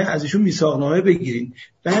 میگن از ایشون میثاقنامه بگیرین،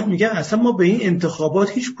 بعد میگن اصلا ما به این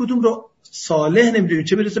انتخابات هیچ کدوم رو صالح نمیدونیم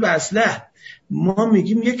چه برسه به اصلاح. ما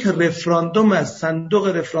میگیم یک رفراندوم از صندوق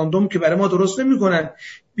رفراندوم که برای ما درست نمیکنن،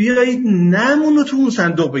 بیایید نمون رو تو اون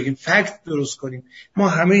صندوق بگیم، فکت درست کنیم. ما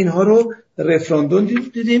همه اینها رو رفراندوم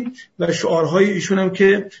دیدیم و شعارهای ایشون هم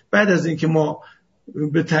که بعد از اینکه ما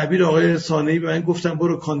به تعبیر آقای ثانوی به من گفتن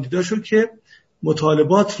برو کاندیدا شو که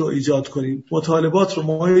مطالبات رو ایجاد کنیم، مطالبات رو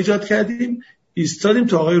ما ایجاد کردیم، ایستادیم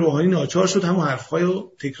تا آقای روحانی ناچار شد همون حرفهای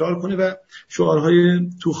رو تکرار کنه و شعارهای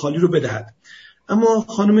تو خالی رو بدهد. اما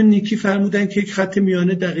خانم نیکی فرمودن که یک خط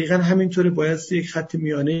میانه دقیقاً همینطوره، باید یک خط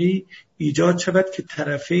میانه ایجاد شود که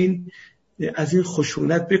طرفین از این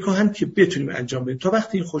خشونت بکاهن که بتونیم انجام بدیم. تا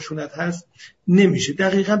وقتی این خشونت هست نمیشه.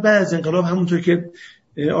 دقیقاً بعد از انقلاب همونطور که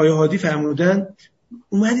آقای هادی فرمودن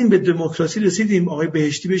اومدیم به دموکراسی رسیدیم. آقای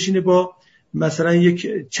بهشتی بشینه با مثلا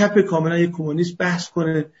یک چپ کاملا یک کمونیست بحث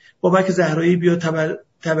کنه، بابک زهرایی بیاد،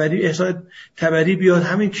 تبری احسان تبری بیاد،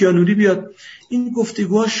 همین کیانوری بیاد، این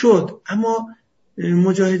گفتگوها شد. اما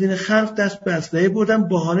مجاهدین خلق دست به اسلحه بردن،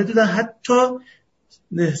 بهانه دادن، حتی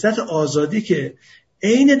نهضت آزادی که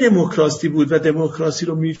عین دموکراسی بود و دموکراسی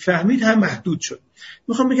رو میفهمید هم محدود شد.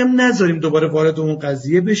 میخوام بگم نذاریم دوباره وارد اون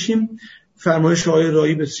قضیه بشیم. فرمایش آقای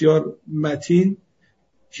رایی بسیار متین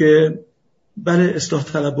که بله اصلاح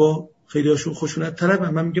طلبها خیلی هاشون خشونت طلب،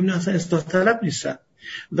 من میگم نه اصلا اصلاح طلب نیستن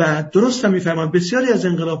و درست هم میفهمم. بسیاری از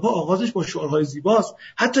انقلاب‌ها آغازش با شعارهای زیباست،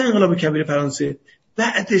 حتی انقلاب کبیر فرانسه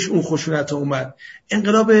بعدش اون خشونت ها اومد،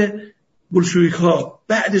 انقلاب بولشویک ها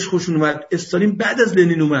بعدش خشونت اومد، استالین بعد از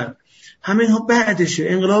لنین اومد، همه اینها بعدشه.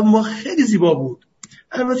 انقلاب ما خیلی زیبا بود،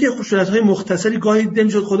 البته خشونت‌های مختصری گاهی دیده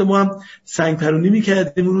می‌شد. خود ما هم سنگ پرونی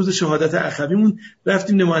می‌کردیم. روز شهادت اخویمون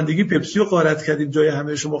رفتیم نمایندگی پپسی رو غارت کردیم، جای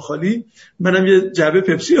همه شما خالی، منم یه جعبه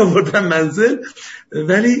پپسی آوردم منزل.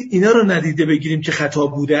 ولی اینا رو ندیده بگیریم که خطا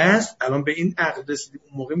بوده است. الان به این عقل رسیدیم.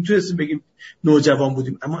 اون موقع میتونستیم بگیم نوجوان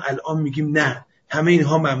بودیم، اما الان میگیم نه، همه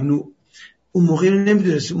اینها ممنوع. اون موقع رو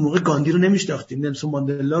نمیدونستیم، اون موقع گاندی رو نمیشناختیم، نلسون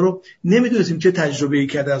ماندلا رو نمیدونستیم چه تجربه‌ای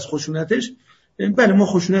کرده از خشونتش. بله ما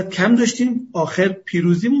خشونت کم داشتیم، آخر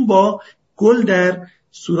پیروزیمون با گل در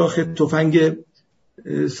سوراخ تفنگ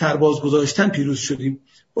سرباز گذاشتن پیروز شدیم.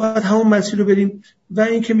 باید همون مسیر رو بریم. و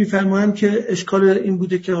این که میفرمایند که اشکال این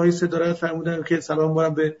بوده که آقای دارد فرمودن که سلام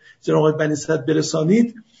بارم به جناب آقای بنی صدر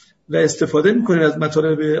برسانید و استفاده میکنید از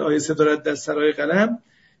مطالب آقای دارد در سرای قلم.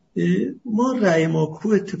 ما رأی ماکو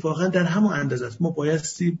اتفاقا در همون اندازه است. ما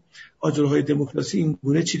بایستی آجرهای دموکراسی این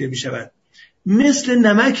گونه چیده می شود. مثل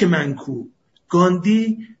نمک منکو،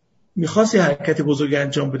 گاندی میخواست یه حرکت بزرگ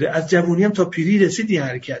انجام بده، از جوانی هم تا پیری رسید یه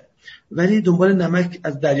حرکت، ولی دنبال نمک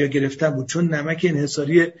از دریا گرفتن بود، چون نمک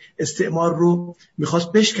انحصاری استعمار رو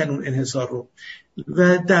میخواست بشکن، اون انحصار رو،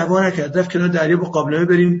 و دعوا نکرد، رفت کنار دریا با قابلمه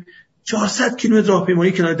بریم 400 کیلومتر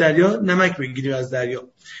راهپیمایی کنار دریا نمک بگیریم از دریا.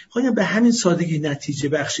 خواهیم به همین سادگی نتیجه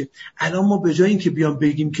بخشه. الان ما به جای این که بیام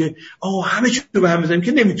بگیم که آقا همه چی رو به هم بزنیم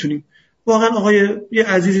که نمیتونیم. واقعا آقای یه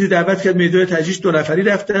عزیزی دعوت کرد میدان تجریش 2 نفری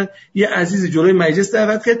رفتن، یه عزیزی جلوی مجلس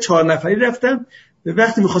دعوت کرد 4 نفری رفتن،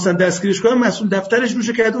 وقتی می‌خواستن دستگیرش کنن مسئول دفترش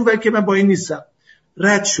روشو کرد اون ولی که من با این نیستم،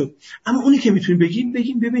 رد شد. اما اونی که میتونیم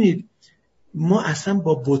بگیم ببینید ما اصلا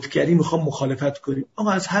با بتگری میخوام مخالفت کنیم.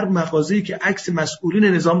 آقا از هر مغازه‌ای که عکس مسئولین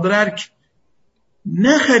نظام داره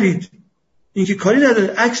نخرید، این که کاری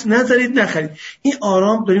نداره، عکس نذارید، نخرید. این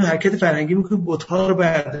آرام داریم حرکت فرهنگی میکنیم، بت‌ها رو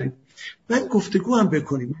برداریم. بعد گفتگو هم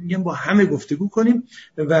بکنیم، میگم با همه گفتگو کنیم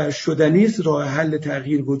و شدنی است، راه حل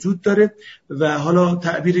تغییر وجود داره. و حالا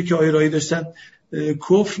تعبیری که آقای رایی داشتن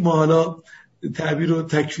کفر، ما حالا تعبیر رو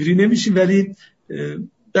تکفیری نمیشیم، ولی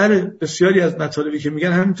در بسیاری از مطالبی که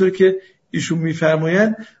میگن همینطور که ایشون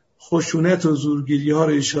میفرمایند خشونت و زورگیری ها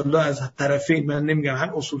رو انشالله از طرفین، من نمیگم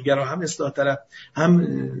هم اصولگرا هم اصلاح طلب هم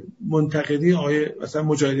منتقدین آقای مثلا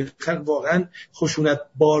مجاهد خلق، واقعا خشونت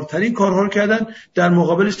بارترین کارها رو کردن، در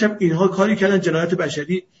مقابلش هم اینها کاری کردن جنایت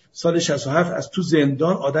بشری. سال 67 از تو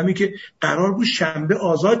زندان آدمی که قرار بود شنبه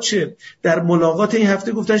آزاد شه، در ملاقات این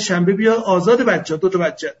هفته گفتن شنبه بیا آزاد بچه، 2 تا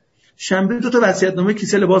بچه شنبه 2 تا وصیت‌نامه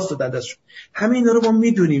کیسه لباس دادن دستشون. همه اینا رو ما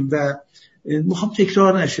میدونیم و میخوام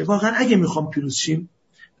تکرار نشه. واقعا اگه میخوام پیروز شیم،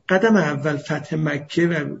 قدم اول فتح مکه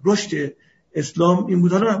و رشد اسلام این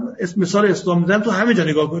بود. حالا مثال اسلام میذارم، تو همه جا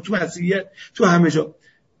نگاه کنید، تو مسیحیت، تو همه جا.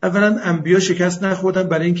 اولا انبیا شکست نخوردن،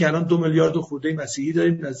 برای اینکه الان 2 میلیارد خورده مسیحی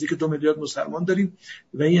داریم، نزدیک 2 میلیارد مسلمان داریم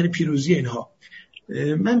و این یعنی پیروزی اینها.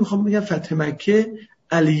 من میخوام بگم فتح مکه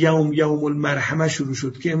الیوم یوم المرحمه شروع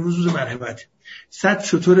شد که امروز روز مرحمت. 100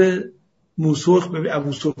 شتر موسرخ به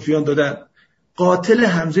ابو سفیان دادن. قاتل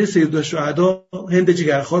حمزه سیدالشهدا هند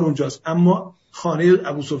جگرخوار اونجاست، اما خانه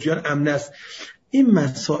ابو سفیان امن است. این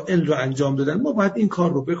مسائل رو انجام دادن. ما باید این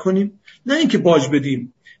کار رو بکنیم، نه اینکه باج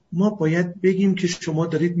بدیم. ما باید بگیم که شما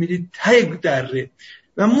دارید میرید ته دره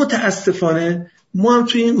و متاسفانه ما هم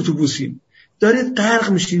توی این اتوبوسیم، دارید غرق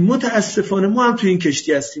میشین، متاسفانه ما هم توی این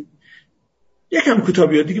کشتی هستیم. یکم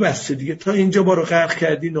کتابیات دیگه بسته دیگه، تا اینجا ما رو غرق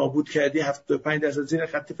کردی، نابود کردی، 75% زیر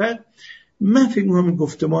خط فقر. من فکر می‌کنم این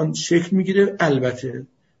گفتمان شکل میگیره. البته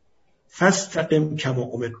فاستقم کما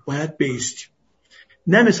امر، باید بایستیم،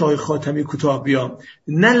 نه مثل آقای خاتمی کوتاه بیام،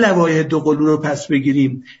 نه لوایح 2 قلون رو پس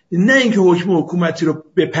بگیریم، نه اینکه حکم حکومتی رو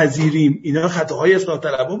بپذیریم. اینا خطاهای اصلاح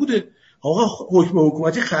طلبها بوده. آقا حکم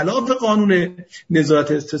حکومتی خلاف قانون،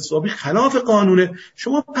 نظارت استصوابی خلاف قانونه،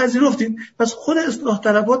 شما پذیرفتین، پس خود اصلاح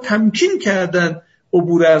طلبها تمکین کردن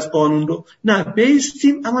عبور از قانون رو. نه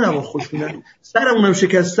بیستیم، اما نه خوشبینن، سرمونم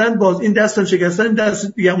شکستن، باز این دستم شکستن، این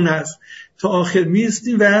دست دیگه اون هست، تا آخر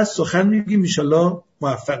میستیم و سخن میگیم، انشالله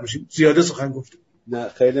موفق بشیم. زیاده سخن گفتیم. نه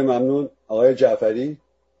خیلی ممنون. آقای جعفری.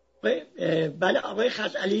 بله آقای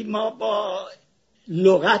خزئلی، ما با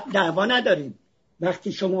لغت دعوا نداریم.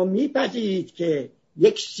 وقتی شما میپذیرید که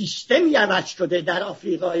یک سیستمی عوض شده در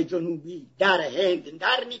آفریقای جنوبی، در هند،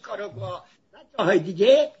 در نیکاراگوآ و جاهای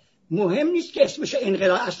دیگه، مهم نیست که اسمش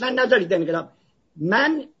انقلاب، اصلا ندارید انقلاب.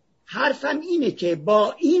 من حرفم اینه که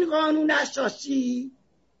با این قانون اساسی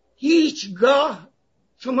هیچگاه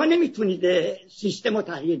شما نمیتونید سیستم رو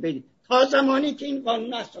تغییر بدید تا زمانی که این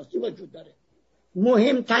قانون اساسی وجود داره.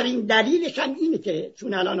 مهمترین دلیلش هم اینه که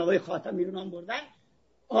چون الان آقای خاتمی رو نام بردن،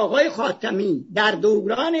 آقای خاتمی در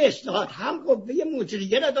دوران اصلاحات هم قوه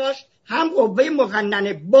مجریه را داشت، هم قوه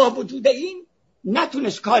مقننه، با وجود این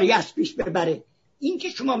نتونست کاری از پیش ببره. این که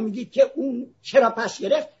شما میگید که اون چرا پس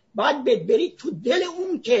گرفت، باید برید تو دل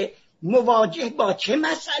اون که مواجه با چه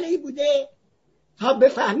مسئله‌ای بوده تا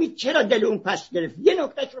بفهمید چرا دل اون پس گرفت. یه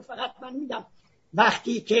نکتهش رو فقط من میگم،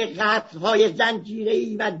 وقتی که قتل‌های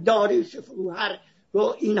زنجیره‌ای و داریوش فروهر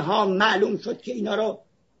رو اینها معلوم شد که اینا رو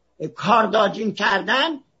کارداجین کردن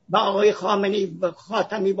و آقای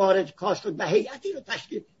خاتمی وارد کار شد و هیئتی رو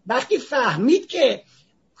تشکیل، وقتی فهمید که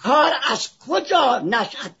کار از کجا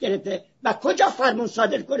نشأت گرفته و کجا فرمون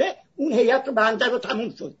صادر کنه، اون هیئت رو بنده رو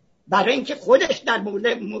تموم شد، برای اینکه خودش در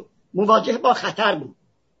مورد مواجه با خطر بود.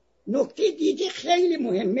 نکته دیگه خیلی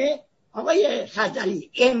مهمه آقای خزئلی،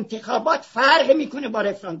 انتخابات فرق میکنه با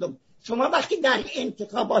رفراندوم. شما وقتی در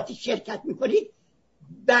انتخاباتی شرکت میکنید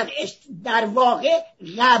در واقع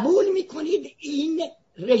قبول میکنید این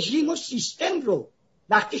رژیم و سیستم رو.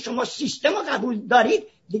 وقتی شما سیستم رو قبول دارید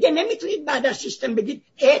دیگه نمیتونید بعد از سیستم بگید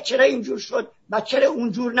چرا اینجور شد و چرا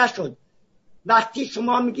اونجور نشد. وقتی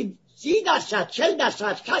شما میگید 30%،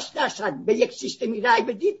 40%، 60% به یک سیستمی رأی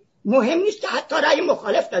بدید، مهم نیست که حتی رأی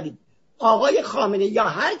مخالف دادید. آقای خامنه‌ای یا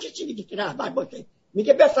هر کسی دیگه که رهبر باشه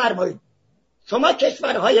میگه بفرمایید شما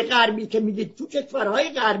کشورهای غربی که میگید تو کشورهای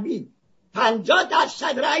غربی 50%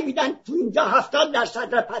 رأی میدن، تو اینجا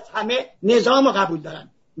 70% را، پس همه نظام رو قبول دارن.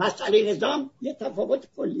 مسئله نظام یه تفاوت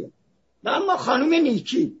کلیه. و اما خانم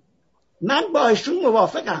نیکی، من با ایشون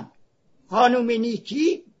موافقم. خانم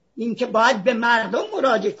نیکی این که باید به مردم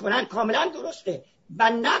مراجعه کنن کاملا درسته و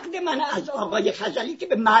نقد من از آقای خزئلی که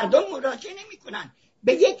به مردم مراجعه نمی کنن،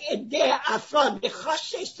 به یک عده افراد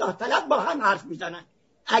خاص اصلاح طلب با هم حرف میزنن.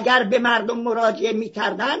 اگر به مردم مراجعه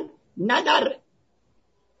میکردن، نه در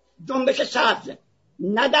جنبش سبز،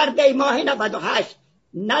 نه در دیماه 98،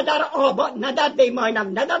 نه در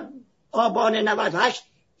آبان 98،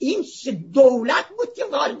 این دولت بود که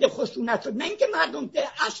وارد خشونت شد، نه اینکه مردم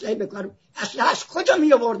اسلحه بکارن. اسلحه از کجا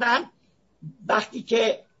می آوردن؟ وقتی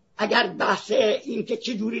که اگر بحث این که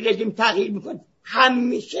چجوری رژیم تغییر میکنه،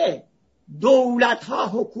 همیشه دولت ها،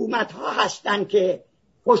 حکومت ها هستن که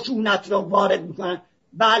خشونت رو وارد میکنن.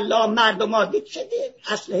 بلا مردم ها دید چه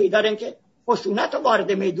اسلحه‌ای دارن که خشونت رو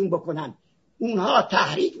وارد میدون بکنن، اونها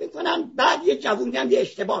تحریک میکنن، بعد یه جوونی هم یه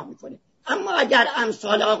اشتباه میکنه. اما اگر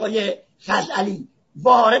امثال آقای خزئلی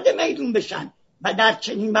وارد میدون بشن و در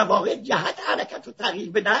چنین مواقع جهت حرکت رو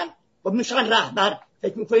تغییر بدن و میشن رهبر،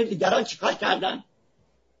 فکر میکنید دیگران چیکار کردن؟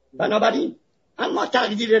 بنابراین اما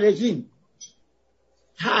تغییر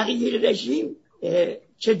رژیم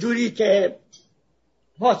چجوری که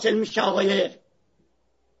حاصل میشه آقای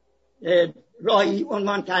رایی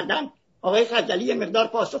عنوان کردن، آقای خزئلی یه مقدار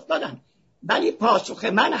پاسخ دادن، ولی پاسخ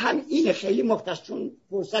من هم اینه، خیلی مختصر چون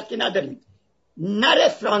فرصت که نداریم. نه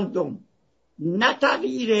رفراندوم، نه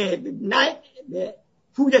تغییر، نه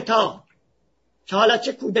کودتا، که حالا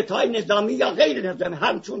چه کودتای نظامی یا غیر نظامی،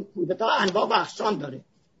 همچون کودتا انواع و اقسام داره،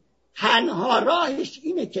 تنها راهش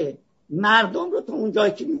اینه که مردم رو تو اون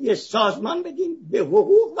جایی که میگه سازمان بدیم، به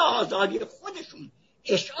حقوق و آزادی خودشون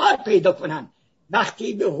اشعار پیدا کنن.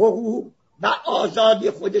 وقتی به حقوق و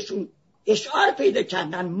آزادی خودشون اشعار پیدا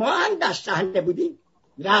کردن، ما هم در صحنه بودیم،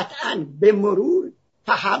 قطعاً به مرور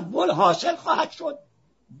تحول حاصل خواهد شد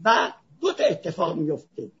و دو تا اتفاق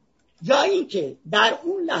میفته. یا اینکه در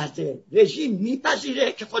اون لحظه رژیم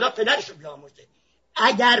میپذیره که خدا پدرشو بیامرزه،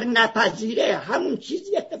 اگر نپذیره همون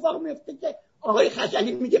چیزی اتفاق میفته که آقای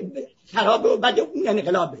خزئلی میگه خرابه و بعد اون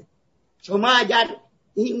انقلابه. شما اگر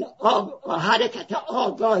این حرکت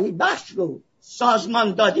آگاهی بخش رو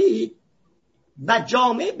سازمان دادید و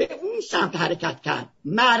جامعه به اون سمت حرکت کرد،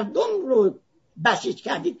 مردم رو بسیج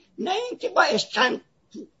کردید، نه اینکه با چند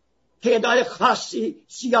تعداد خاصی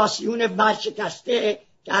سیاسیون ورشکسته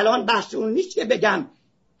که الان بحث اون نیست که بگم،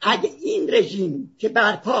 اگه این رژیم که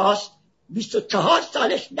برپاست 24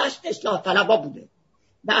 سالش دست اصلاح طلبا بوده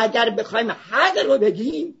و اگر بخوایم حق رو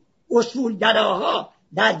بگیم، اصولگراها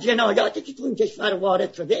در جنایاتی که تو این کشور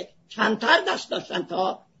وارد شده کمتر دست داشتن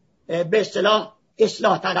تا به اصطلاح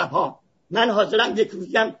اصلاح طلبها. من حاضرم یک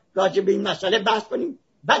روزی هم راجع به این مسئله بحث کنیم،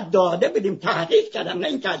 بعد داده بدیم. تحقیق کردم، نه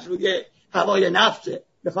این که از روی هوای نفس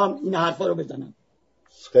بخوام این حرفا رو بزنم.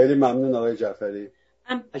 خیلی ممنون آقای جعفری.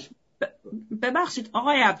 ببخشید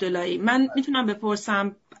آقای عبداللهی، من میتونم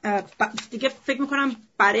بپرسم دیگه؟ فکر میکنم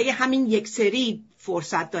برای همین یک سری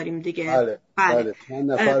فرصت داریم دیگه. بله. من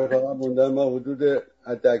نفر فقط موندن، ما حدود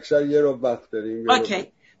حداکثر یه رو وقت داریم. اوکی.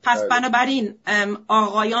 پس بنابراین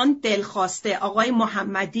آقایان دلخواسته، آقای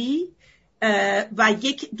محمدی و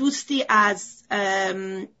یک دوستی از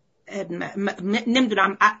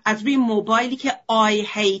نمیدونم از روی موبایلی که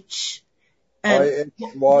IH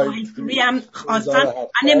هم خواستن،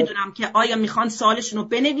 من نمیدونم که آیا میخوان سوالشون رو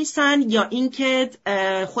بنویسن یا اینکه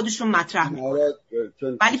خودشون مطرح میکنن،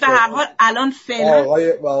 ولی به هر حال الان فعلا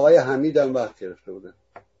آقای حمید هم وقت گرفته بودن.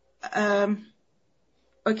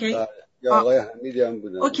 اوکی. یا آقای حمیدی هم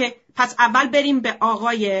بودن. اوکی، پس اول بریم به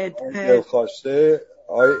آقای دلخواسته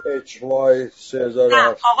IHY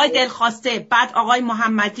 3007. آقای دلخواسته، بعد آقای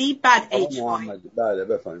محمدی، بعد HY. بله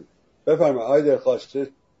بفرمایید آقای دلخواسته.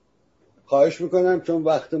 خواهش میکنم چون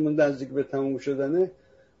وقتمون نزدیک به تموم شدنه،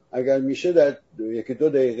 اگر میشه در 1-2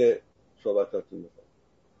 دقیقه صحبتاتون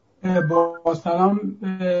بفرمایید. با سلام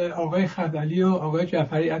آقای خزئلی و آقای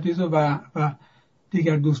جعفری عزیز و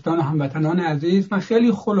دیگر دوستان و هموطنان عزیز. من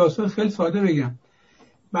خیلی خلاصه خیلی ساده بگم.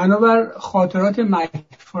 بنابر خاطرات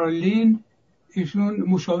مکفارلین، ایشون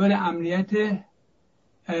مشاور امنیت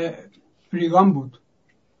ریگان بود.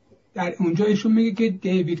 در اونجا ایشون میگه که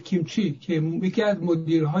دیوید کیمچی که یکی از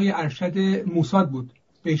مدیرهای ارشد موساد بود،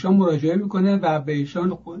 به ایشان مراجعه میکنه و به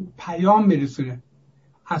ایشان پیام میرسونه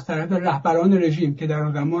از طرف رهبران رژیم که در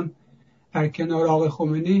آن زمان در کنار آقای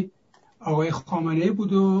خمینی آقای خامنه‌ای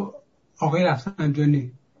بود و آقای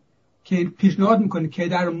رفسنجانی که پیشنهاد میکنه که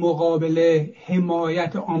در مقابل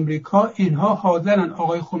حمایت آمریکا اینها حاضرن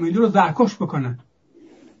آقای خمینی رو زرکش بکنن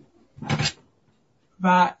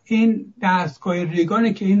و این دستگاه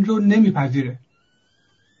ریگانه که این رو نمیپذیره.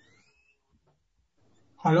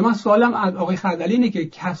 حالا من سوالم از آقای خزئلی اینه که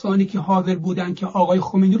کسانی که حاضر بودن که آقای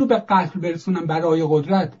خمینی رو به قتل برسونن برای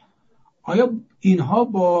قدرت، آیا اینها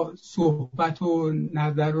با صحبت و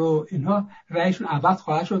نظر و اینها رأیشون عوض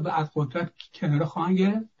خواهد شد و از قدرت کنار خواهند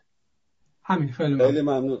گرفت؟ همین. خیلی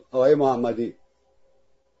ممنون. آقای محمدی.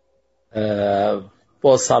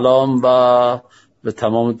 با سلام و به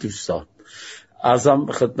تمام دوستان عرضم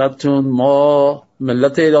خدمتتون. ما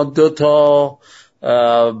ملت ایران 2 تا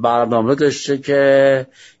برنامه داشته که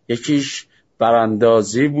یکیش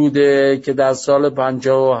براندازی بوده که در سال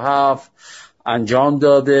 57 انجام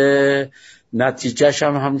داده، نتیجهش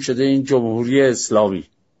هم شده این جمهوری اسلامی.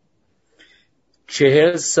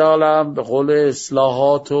 40 سالم به قول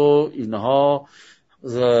اصلاحات و اینها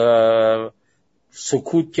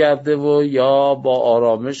سکوت کرده و یا با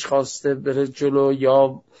آرامش خواسته بره جلو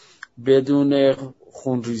یا بدون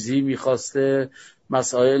خونریزی میخواسته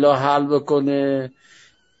مسائل رو حل بکنه.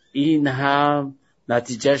 این هم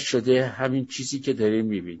نتیجه شده همین چیزی که داریم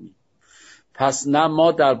میبینیم. پس نه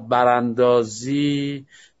ما در براندازی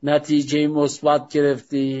نتیجه مثبت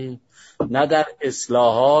گرفتیم، نه در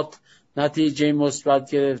اصلاحات نتیجه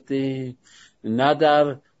مثبت گرفتیم، نه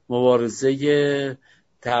در مبارزه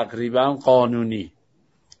تقریبا قانونی.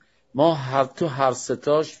 ما هر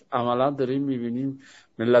ستاش عملا داریم میبینیم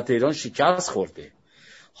ملت ایران شکست خورده.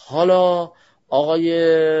 حالا آقای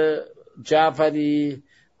جعفری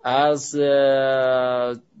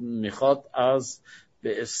میخواد از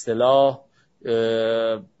به اصطلاح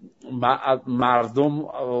مردم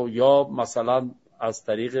یا مثلا از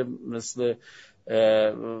طریق مثل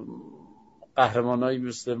قهرمانایی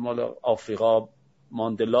مثل مال آفریقا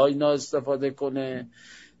ماندلا اینا استفاده کنه.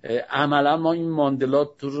 عملا ما این ماندلا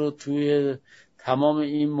رو توی تمام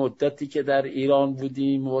این مدتی که در ایران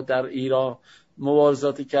بودیم و در ایران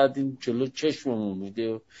مبارزاتی کردیم جلو چشممون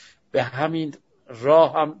بوده. به همین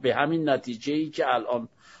راه هم به همین نتیجه‌ای که الان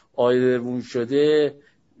آیدرمون شده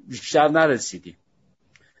بیشتر نرسیدیم.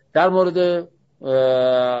 در مورد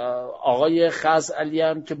آقای خزئلی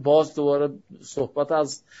هم که باز دوباره صحبت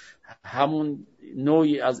از همون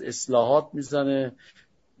نوعی از اصلاحات میزنه،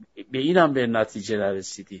 به اینم به نتیجه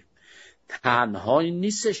نرسیدیم. تنها این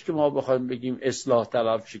نیستش که ما بخوایم بگیم اصلاح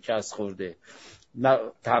طلب شکست خورده،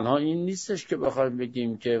 تنها این نیستش که بخوایم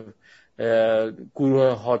بگیم که گروه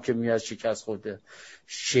حاکمیت شکست خورده.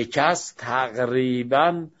 شکست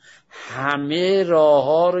تقریبا همه راه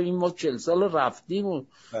ها رو این ما 40 سال رفتیم و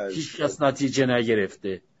هیچ کس نتیجه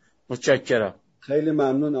نگرفته. متشکرم. خیلی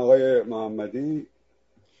ممنون آقای محمدی.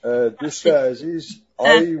 دوست عزیز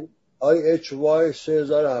IHY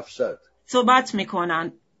 3700 صحبت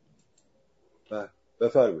میکنن.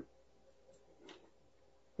 بفرمایید.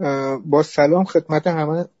 با سلام خدمت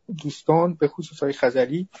همه دوستان، به خصوص آقای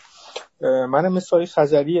خزئلی. منم مثل آقای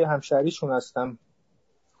خزئلی همشهریشون هستم.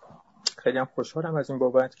 خیلی هم خوشحالم از این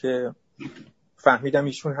بابت که فهمیدم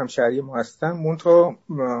ایشون همشهری ما هستن. منتها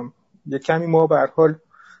یه کمی ما به هر حال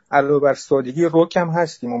علاوه بر سادگی رک هم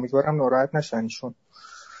هستیم. امیدوارم ناراحت نشن ایشون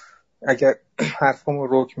اگر حرفمو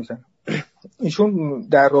رک میزنم. ایشون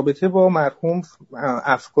در رابطه با مرحوم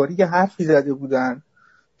افکاری حرفی زده بودن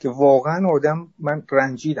که واقعا من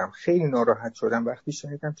رنجیدم، خیلی ناراحت شدم وقتی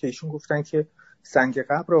شنیدم که ایشون گفتن که سنگ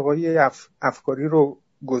قبر آقای افکاری رو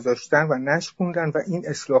گذاشتن و نشکوندن و این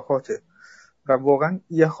اصلاحاته. و واقعا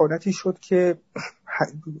یه حالتی شد که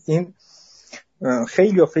این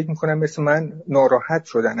خیلی فکر میکنم مثل من ناراحت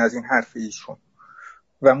شدن از این حرف ایشون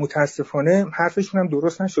و متاسفانه حرفشون هم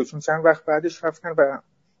درست نشد، چون چند وقت بعدش رفتن و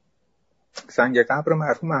سنگ قبر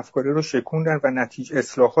مرحوم افکاری رو شکوندن و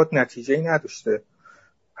اصلاحات نتیجه‌ای نداشته،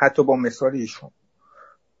 حتی با مثال ایشون.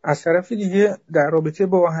 از طرف دیگه در رابطه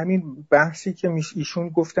با همین بحثی که ایشون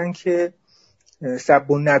گفتن که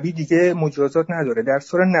سب النبی دیگه مجازات نداره، در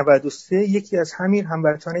سال 93 یکی از همین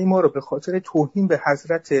هموطنای ما رو به خاطر توهین به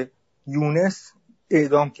حضرت یونس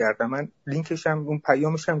اعدام کردن. من لینکش هم اون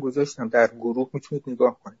پیامش هم گذاشتم در گروه، میتونید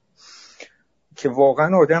نگاه کنید که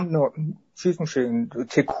واقعا آدم چیز میشه،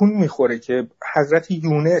 تکون میخوره که حضرت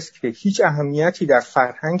یونس که هیچ اهمیتی در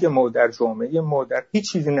فرهنگ ما، در جامعه ما، در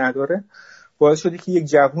هیچ چیزی نداره، باعث شده که یک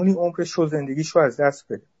جوونی عمرش و زندگیش رو از دست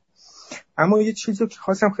بده. اما یه چیزی که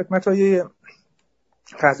خواستم خدمت های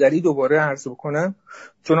خزئلی دوباره عرض بکنم،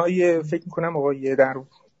 چون فکر میکنم آقای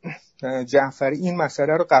جعفری این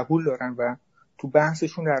مسئله رو قبول دارن و تو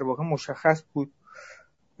بحثشون در واقع مشخص بود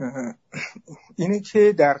اینه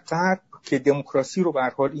که در غرب که دموکراسی رو به هر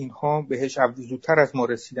حال اینها بهش زودتر از ما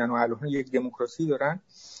رسیدن و الان یک دموکراسی دارن،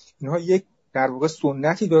 اینها یک در واقع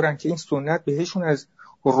سنتی دارن که این سنت بهشون از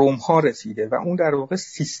روم ها رسیده و اون در واقع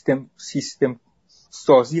سیستم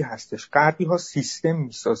سازی هستش. غربی ها سیستم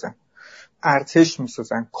میسازن، ارتش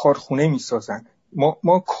میسازن، کارخونه میسازن.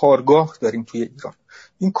 ما کارگاه داریم توی ایران.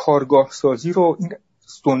 این کارگاه سازی رو، این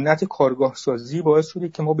سنت کارگاه سازی باعث شده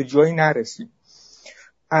که ما به جایی نرسیم.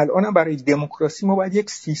 الان برای دموکراسی ما باید یک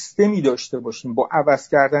سیستمی داشته باشیم. با عوض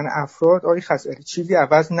کردن افراد آقای خزئلی چیزی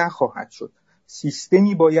عوض نخواهد شد.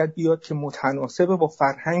 سیستمی باید بیاد که متناسب با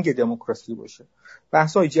فرهنگ دموکراسی باشه.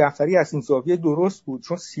 بحث های جعفری از این زاویه درست بود،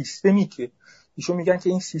 چون سیستمی که ایشون میگن که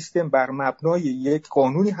این سیستم بر مبنای یک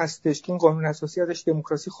قانونی هستش که این قانون اساسی ازش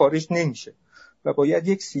دموکراسی خارج نمیشه و باید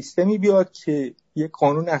یک سیستمی بیاد که یک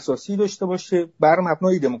قانون اساسی داشته باشه بر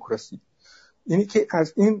مبنای دموکراسی. یعنی که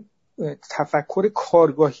از این تفکر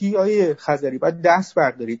کارگاهی های خزئلی باید دست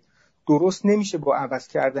بردارید. درست نمیشه با عوض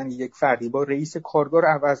کردن یک فردی، با رئیس کارگاه رو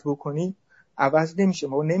عوض بکنی عوض نمیشه.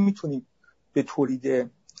 ما نمیتونیم به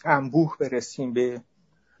تولید انبوه برسیم، به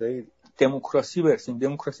دموکراسی برسیم.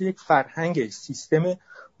 دموکراسی یک فرهنگ، سیستم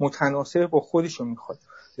متناسب با خودشون میخواد.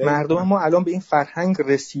 مردم ما الان به این فرهنگ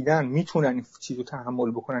رسیدن، میتونن این چیزو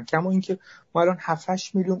تحمل بکنن. کما اینکه ما الان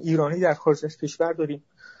 7-8 میلیون ایرانی در خارج از کشور داریم.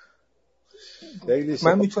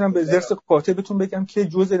 من میتونم به ذرس قاطع بهتون بگم که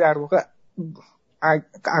جزء در واقع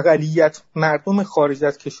اقلیت مردم خارج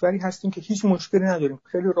از کشوری هستیم که هیچ مشکلی نداریم،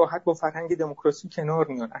 خیلی راحت با فرهنگ دموکراسی کنار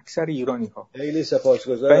میان اکثر ایرانی ها. خیلی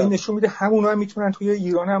سپاسگزارم. و این نشون میده همونا هم میتونن توی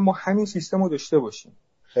ایران هم ما همین سیستم رو داشته باشیم.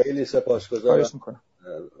 خیلی سپاسگزارم.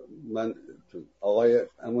 من آقای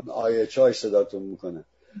همون آیه چای صداتون میکنه.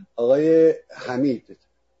 آقای حمید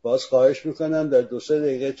باز خواهش میکنم در 2-3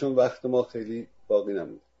 دقیقه، چون وقت ما خیلی باقی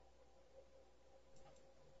نمونده.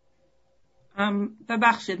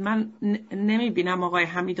 ببخشید من نمیبینم آقای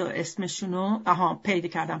حمید و اسمشونو. پیدا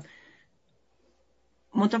کردم.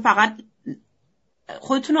 فقط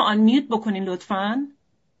خودتون رو آنمیوت بکنین لطفاً.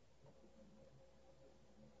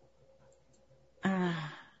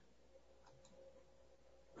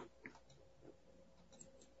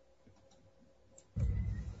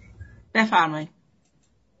 بفرمایید.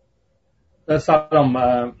 سلام.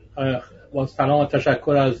 با سلام و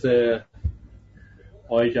تشکر از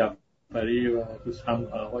آقای جعفری و دوست هم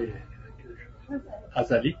آقای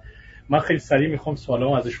خزئلی. من خیلی سریع میخوام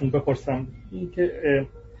سوالامو ازشون بپرسم.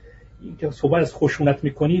 اینکه صحبت از خشونت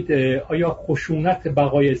میکنید، آیا خشونت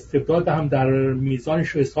بقای استبداد هم در میزانش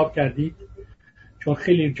رو حساب کردید؟ چون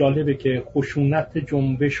خیلی جالبه که خشونت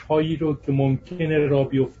جنبش هایی رو که ممکنه را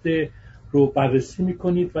بیفته رو بررسی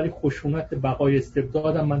میکنید، ولی خشونت بقای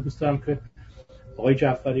استبداد هم من دوست دارم که آقای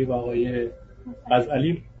جعفری و آقای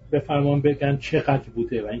خزئلی بفرمان بگن چقدر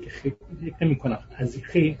بوده و اینکه خیلی نمی‌کنم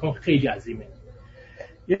خیلی عظیمه.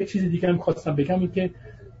 یک چیز دیگه هم خواستم بگم این که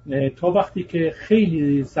تا وقتی که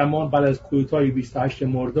خیلی زمان بعد از کودتای 28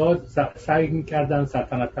 مرداد سعی می‌کردن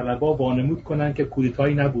سلطنت طلبها وانمود کنن که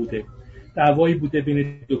کودتایی نبوده، دعوایی بوده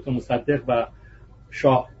بین دکتر مصدق و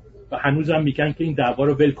شاه و هنوزم میگن که این دعوا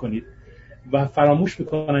رو ول کنید و فراموش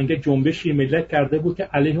میکنن که جنبشی ملت کرده بود که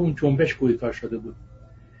علیه اون جنبش کودتا شده بود.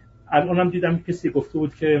 الانم دیدم کسی گفته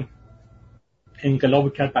بود که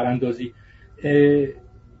انقلاب کرد براندازی.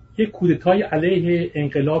 یک کودتای علیه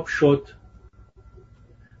انقلاب شد.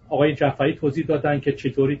 آقای جعفری توضیح دادن که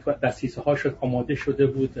چطوری دستیسه ها شد آماده شده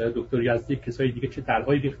بود، دکتر یزدی کسای دیگه چه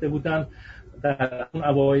طرحهایی ریخته بودن. در اون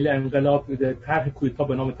اوایل انقلاب طرح کودتا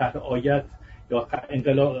به نام طرح آیت یا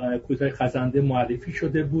انقلاب کودتای خزنده معرفی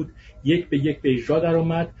شده بود، یک به یک به اجرا در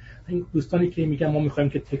اومد. این دوستانی که میگن ما میخوایم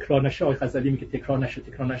که تکرار نشه، آقای خزئلی میگه تکرار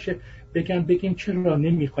نشه، بگیم چرا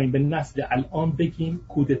نمیخوایم به نسل الان بگیم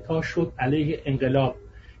کودتا شد علیه انقلاب،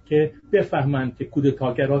 که بفهمن که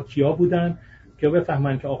کودتاگرها کیا بودن، که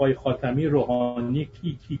بفهمن که آقای خاتمی، روحانی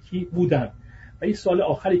کی بودن. و این سوال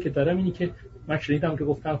آخری که دارم اینی که من شنیدم که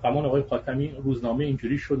گفتن فرمان آقای خاتمی روزنامه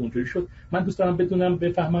اینجوری شد اونجوری شد. من دوست دارم بدونم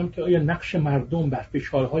بفهمم که آیا نقش مردم بر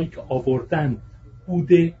فشارهایی که آوردن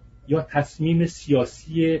بوده یا تصمیم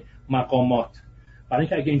سیاسی مقامات. برای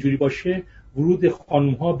اینکه اگه اینجوری باشه ورود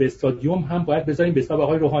خانم‌ها به استادیوم هم باید بذاریم به حساب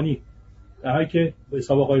آقای روحانی، در حالی که به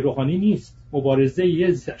حساب آقای روحانی نیست.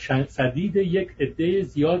 مبارزه شدید یک عده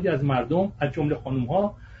زیادی از مردم از جمله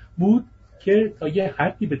خانم‌ها بود که تا یه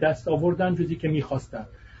حدی به دست آوردن جزی که می‌خواستن.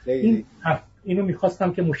 اینو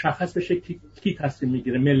می‌خواستم که مشخص بشه کی تصمیم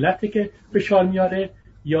میگیره، ملتی که فشار میاره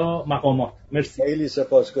یا مقامات. مرسی. خیلی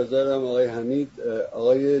سپاسگزارم آقای حمید.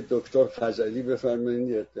 آقای دکتر خزئلی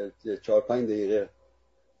بفرمایید 4-5 دقیقه.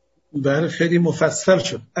 بله خیلی مفصل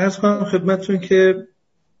شد. عرض کنم خدمتتون که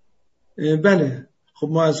بله خب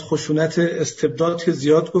ما از خشونت استبداد که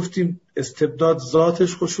زیاد گفتیم، استبداد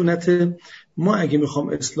ذاتش خشونته. ما اگه میخوام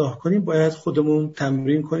اصلاح کنیم باید خودمون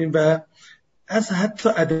تمرین کنیم و از حتی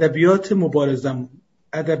ادبیات مبارزمون،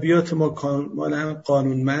 ادبیات ما کاملا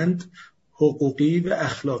قانونمند، حقوقی و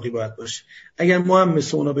اخلاقی باید باشه. اگر ما هم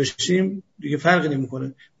مثل اونا بشیم دیگه فرقی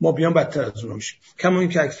نمیکنه، ما بیان بدتر از اونا میشیم. کما این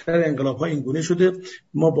که اکثر انقلاب‌ها این گونه شده،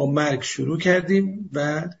 ما با مرگ شروع کردیم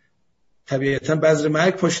و طبیعتا بذر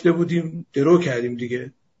مرگ پاشیده بودیم، درو کردیم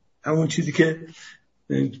دیگه. همون چیزی که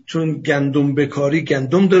چون گندم بکاری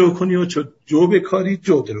گندم درو کنی و چون جو بکاری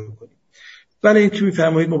جو درو کنی. ولی این که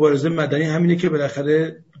میفرمایید مبارزه مدنی همینه که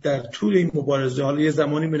بالاخره در طول این مبارزه حالا یه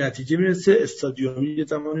زمانی به نتیجه میرسه، استادیومی یه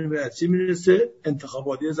زمانی به نتیجه میرسه،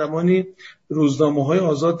 انتخاباتی یه زمانی، روزنامه‌های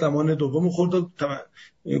آزاد زمان دوم خرداد،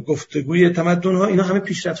 گفتگوی تمدن‌ها، اینا همه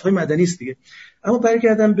پیشرفت‌های مدنی است دیگه. اما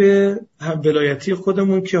برگردم به هم ولایتی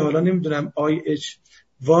خودمون که حالا نمیدونم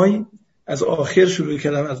IHY از آخر شروع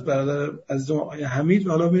کردم از برادر عزیزم آقای حمید،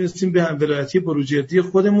 حالا میرسیم به هم ولایتی بروجردی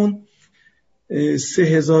خودمون.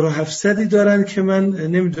 3700 دارن که من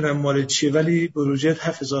نمیدونم مال چیه، ولی بروجرد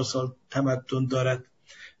 7000 سال تمدن دارد.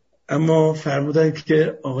 اما فرمودن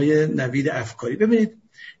که آقای نوید افکاری، ببینید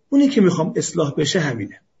اونی که میخوام اصلاح بشه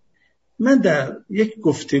همینه. من در یک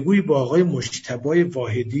گفتگوی با آقای مجتبی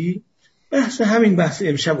واحدی همین بحث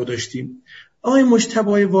امشب داشتیم. آقای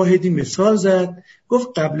مجتبی واحدی مثال زد،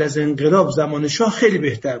 گفت قبل از انقلاب زمان شاه خیلی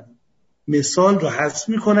بهتر بود. مثال رو حذف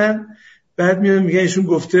میکنن، بعد میگن ایشون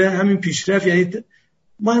گفته همین پیشرفت، یعنی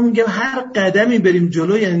ما هم میگم هر قدمی بریم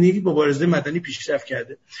جلو یعنی مبارزه مدنی پیشرفت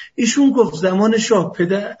کرده. ایشون گفت زمان شاه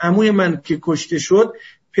عموی من که کشته شد،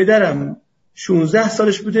 پدرم 16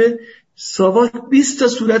 سالش بوده، ساواک 20 تا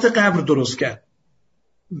صورت قبر درست کرد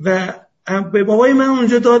و به بابای من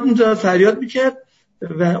اونجا داد می‌زد، فریاد میکرد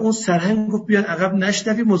و اون سرهنگ گفت بیان عقب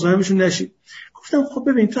نشنوی مزاحمشون نشید. گفتم خب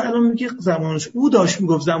ببین تو الان میگی زمانش، او داشت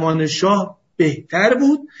میگفت زمان شاه بهتر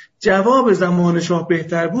بود، جواب زمان شاه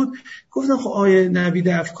بهتر بود. گفتم خب آیه نوید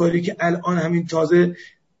افکاری که الان همین تازه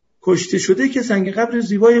کشته شده که سنگ قبر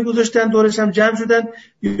زیبایی گذاشتن، دورش هم جمع شدن،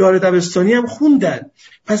 یار دبستانی هم خوندن،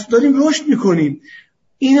 پس داریم رشد میکنیم.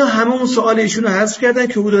 اینا همه اون سوال ایشون رو حذف کردن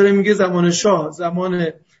که او داره میگه زمان شاه، زمان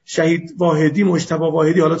شهید واحدی، مجتبی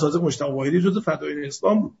واحدی، حالا تازه مجتبی واحدی جزو فدایین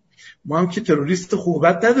اسلام بود. ما هم که تروریست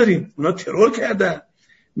خوبت نداریم، اونا ترور کردن،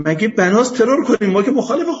 مگه بناس ترور کنیم؟ ما که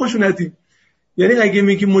مخالف خشونتیم. یعنی اگه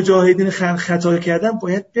میگی مجاهدین خلق خطا کردن،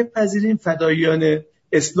 باید بپذیریم فداییان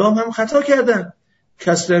اسلام هم خطا کردن.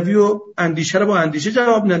 کسروی و اندیشه رو با اندیشه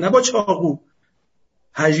جواب نه با چاقو.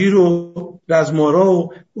 هجیر و رزمارا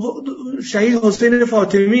و شهید حسین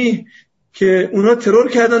فاطمی که اونا ترور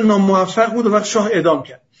کردن، ناموفق بود و وقت شاه اعدام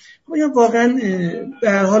کرد. من واقعا به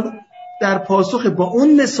هر حال در پاسخ با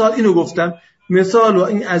اون مثال اینو گفتم، مثال و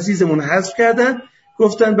این عزیزمون حذف کردن،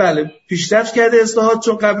 گفتن بله پیشرفت کرده اصلاحات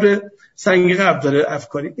چون قبر سنگ قبر داره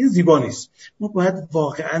افکاری. این زیبا نیست. ما باید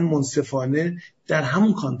واقعا منصفانه در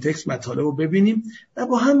همون کانتکست مطالب رو ببینیم و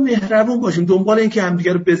با هم مهربون باشیم، دنبال این که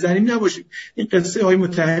همدیگه رو بزنیم نباشیم. این قصه های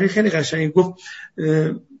مطهری خیلی قشنگ گفت،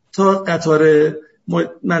 تا قطار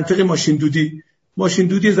منطقه ماشین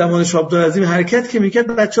دودی زمان شابدارعظیم حرکت که میکرد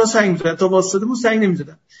بچه‌ها سنگ می‌زدن، تا واسطه بود سنگ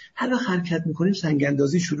نمی‌زدن. هر وقت حرکت می‌کنیم سنگ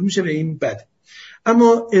اندازی شروع میشه و این بده.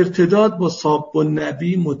 اما ارتداد با صاب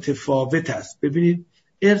النبی متفاوت است. ببینید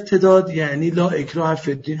ارتداد یعنی لا اکراه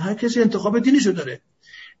فی الدین، هر کسی انتخاب دینشو داره.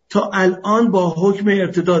 تا الان با حکم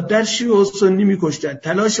ارتداد در شیعه و سنی میکشتن.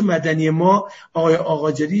 تلاش مدنی ما، آقای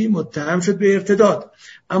آقاجری متهم شد به ارتداد،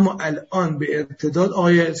 اما الان به ارتداد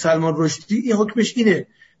آقای سلمان رشدی این حکمش اینه،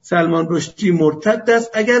 سلمان رشدی مرتد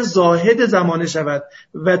است، اگر زاهد زمانه شود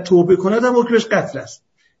و توبه کند هم حکمش قتل است.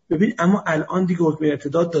 ببین اما الان دیگه حکم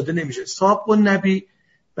ارتداد داده نمیشه. صاب النبی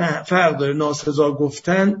و فرق داره، ناسزا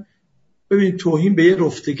گفتن. ببین توهین به یه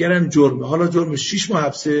رفتگرم جرمه، حالا جرم 6 ماه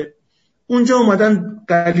حبسه، اونجا اومدن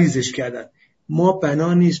غلیظش کردن. ما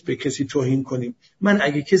بنا نیست به کسی توهین کنیم. من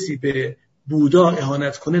اگه کسی به بودا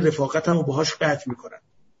اهانت کنه رفاقتمو باهاش قطع میکنم،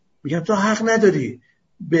 میگم تو حق نداری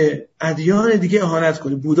به ادیان دیگه اهانت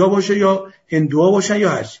کنی، بودا باشه یا هندوها باشه یا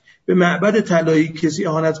هرچی. به معبد طلایی کسی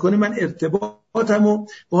اهانت کنه من ارتباطمو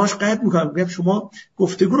باهاش قطع میکنم، میگم شما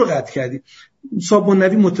گفتگو رو قطع کردی. صاب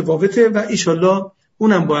النبی متفاوته و ایشالله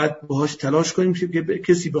اونم باید باهاش تلاش کنیم که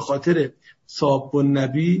کسی به خاطر صاب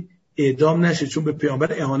النبی اعدام نشه، چون به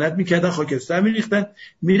پیامبر اهانت میکردن، خاکستر میریختن،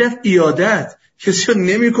 میرفت ایادت، کسی رو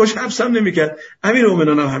نمیکش، حبس هم نمیکرد.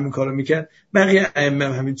 امیرالمومنین هم همین کارو میکرد، بقیه ائمه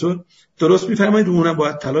هم همینطور. درست میفرمایید، اونم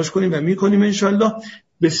باید تلاش کنیم و میکنیم انشالله.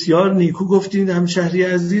 بسیار نیکو گفتین همشهری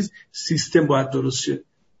عزیز، سیستم باید درست شه،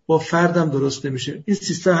 با فردم درست نمیشه. این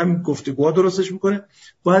سیستم همین گفتگوها درستش میکنه،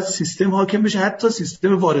 باید سیستم حاکم بشه، حتی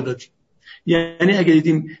سیستم وارداتی. یعنی اگه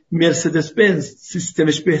دیدیم مرسدس بنز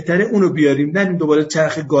سیستمش بهتره اونو بیاریم، نه دوباره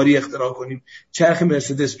چرخ گاری اختراع کنیم، چرخ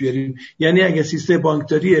مرسدس بیاریم. یعنی اگه سیستم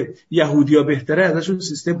بانکداری یهودیا بهتره ازشون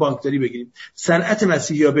سیستم بانکداری بگیریم. صنعت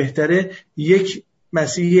مسیحیا بهتره یک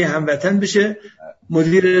مسیحی هموطن بشه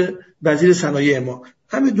مدیر وزیر صنایع ما.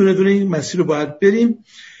 همین دونه دونه این مسیر رو باید بریم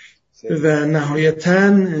و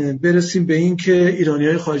نهایتاً برسیم به این که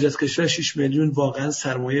ایرانی‌های خارج از کشور 6 میلیون واقعاً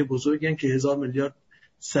سرمایه بزرگن که 1000 میلیارد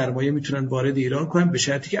سرمایه میتونن وارد ایران کنن به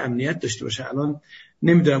شرطی که امنیت داشته باشه. الان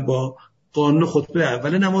نمیدونم با قانون خطبه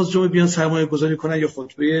اول نماز جمعه بیان سرمایه گذاری کنن یا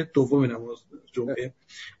خطبه دوم نماز جمعه.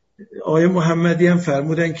 آقای محمدی هم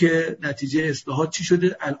فرمودن که نتیجه اصلاحات چی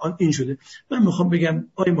شده، الان این شده. من میخوام بگم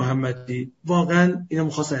آقای محمدی واقعاً اینا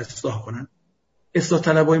می‌خواستن اصلاح کنن. اصلاح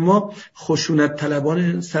طلبای ما خشونت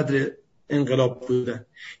طلبان صدر انقلاب بودن،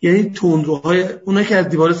 یعنی تندروهای اونایی که از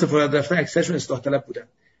دیوار سفارت رفتن اکثرشون اصلاح طلب بودن.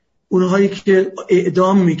 اونهایی که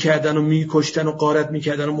اعدام میکردن و میکشتن و غارت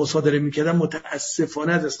میکردن و مصادره میکردن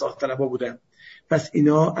متاسفانه از اصلاح طلبا بودن. پس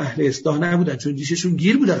اینا اهل اصلاح نبودن چون ریششون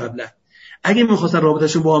گیر بوده قبلا. اگه میخواستن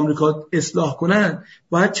رابطهشون با آمریکا اصلاح کنن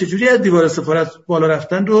باید چجوری از دیوار سفارت بالا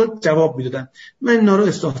رفتن رو جواب میدادن. من اینا رو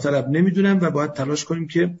اصلاح طلب نمیدونم و باید تلاش کنیم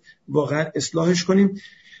که واقعا اصلاحش کنیم.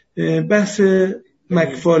 بحث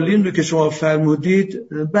مکفارلین رو که شما فرمودید،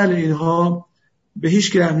 بله اینها به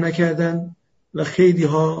هیچ کی رحم نکردن و خیلی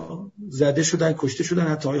ها زده شدن، کشته شدن،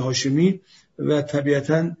 حتی های هاشمی. و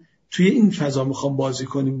طبیعتاً توی این فضا میخوام بازی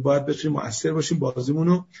کنیم، باید بتونیم مؤثر باشیم، بازیمون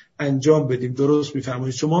رو انجام بدیم. درست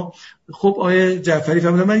میفرمایید شما. خب آیه جعفری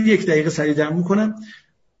فرمودن، من 1 دقیقه سریع جمع میکنم.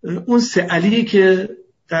 اون 3 علی که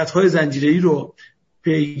قطعهای زنجیره‌ای رو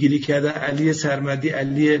پیگیری کردن، علی سرمدی،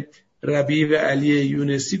 علی ربیعی و علی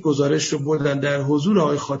یونسی، گزارش رو بردن در حضور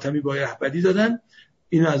آقای خاتمی با رهبری دادن.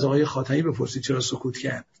 اینو از آقای خاتمی بپرسید چرا سکوت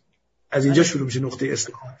کرد. از اینجا شروع میشه نقطه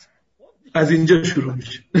اصلاحات، از اینجا شروع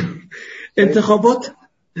میشه. انتخابات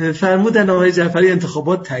فرمودن آقای جعفری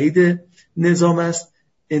انتخابات تایید نظام است.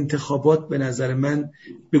 انتخابات به نظر من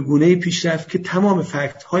به گونه‌ای پیش رفت که تمام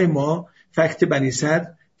فکت های ما، فکت بنی صدر،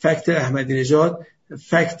 فکت احمدی نژاد،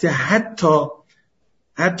 فکت حتی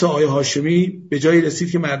آقای هاشمی به جایی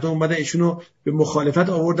رسید که مردم اومدن ایشونو به مخالفت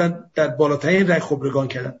آوردن، در بالاترین رأی خبرگان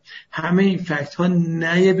کردن. همه این فکت ها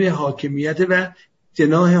نایب حاکمیت و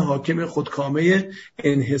جناح حاکم خودکامه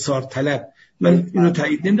انحصار طلب. من اینو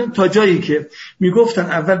تایید نمیدم تا جایی که میگفتن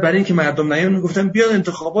اول برای اینکه مردم نیان میگفتن بیاد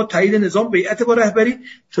انتخابات تایید نظام بیعت با رهبری،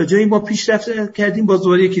 تا جایی ما پیشرفت کردیم باز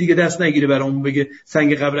دوباره یکی دیگه دست نگیره برامون بگه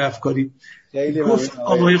سنگ قبر افکاری. گفت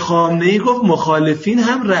آقای خامنه‌ای گفت مخالفین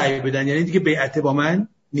هم رأی بدن، یعنی دیگه بیعت با من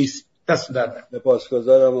نیست. دست در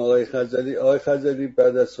سپاسگزارم آقای خزئلی. آقای خزئلی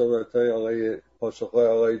بعد از صحبت‌های آقای پاسخ‌های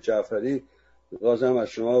آقای جعفری لازم از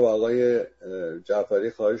شما و آقای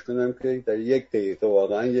جعفری خواهش کنم که در 1 دقیقه،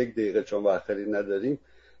 واقعا 1 دقیقه چون وقت خیلی نداریم،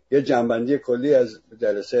 یه جنبندی کلی از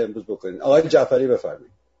جلسه امروز بکنید. آقای جعفری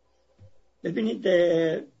بفرمایید. ببینید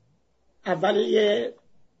اول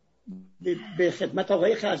به خدمت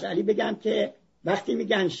آقای خزئلی بگم که وقتی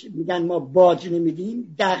میگن ما باج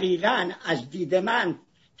نمیدیم، دقیقاً از دید من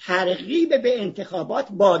ترغیب به انتخابات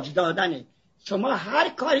باج دادنه. شما هر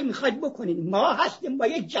کاری میخواید بکنید، ما هستیم با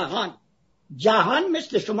یک جهان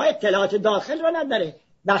مثل شما اطلاعات داخل رو نداره.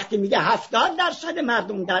 وقتی میگه 70%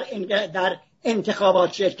 مردم در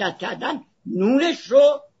انتخابات شرکت کردن، نونش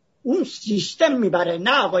رو اون سیستم میبره،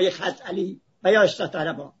 نه آقای خزئلی و یا اصلاح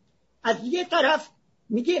طلبان. از یه طرف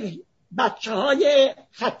میگه بچه‌های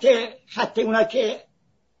خط اونا که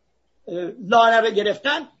لانه رو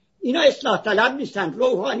گرفتن اینا اصلاح طلب نیستن،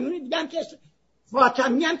 روحانیون دیگه هم که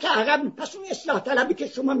فاطمی هم که عقب. پس اون اصلاح طلبی که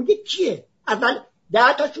شما میگه کیه؟ اول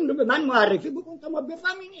 10 تاشون رو به من معرفی بکن تا ما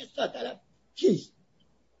بفهمیم این اصلاح طلب کیست.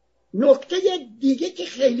 نکته دیگه که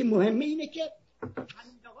خیلی مهمه اینه که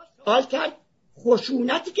همین آقا سوال کرد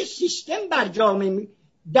خشونتی که سیستم بر جامعه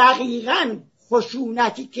دقیقاً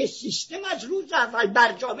خشونتی که سیستم از روز اول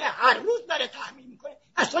بر جامعه هر روز داره تحمیل میکنه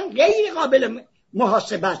اصلا غیر قابل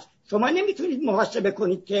محاسبه است. شما نمیتونید محاسبه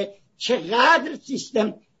کنید که چقدر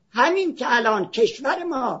سیستم، همین که الان کشور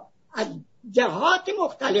ما از جهات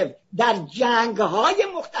مختلف در جنگ‌های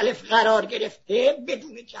مختلف قرار گرفته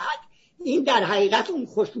بدون جهت، این در حقیقت اون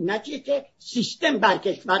خشونتیه که سیستم بر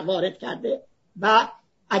کشور وارد کرده. و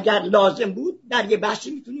اگر لازم بود در یه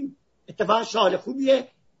بحثی میتونیم اتفاقا سوال خوبیه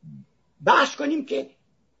بحث کنیم که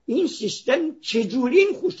این سیستم چجوری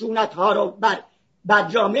این خشونت ها رو بر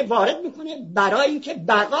جامعه وارد میکنه برای اینکه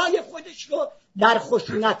بقای خودش رو در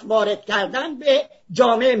خشونت وارد کردن به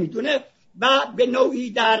جامعه میدونه و به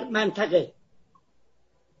نوعی در منطقه.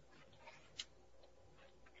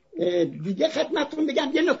 دیگه خدمتون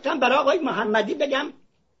بگم یه نکته برای آقای محمدی بگم.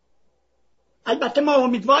 البته ما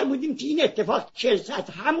امیدوار بودیم که این اتفاق 40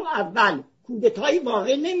 همون اول کودتایی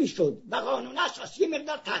واقع نمیشد و قانون اساسی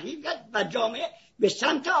مقدار تغییر کرد و جامعه به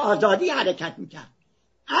سمت آزادی حرکت میکرد.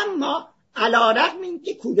 اما علیرغم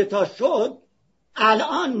اینکه کودتا شد،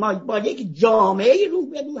 الان ما با یک جامعه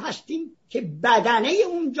روبرو هستیم که بدنه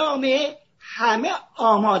اون جامعه همه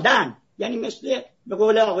آمادن، یعنی مثل به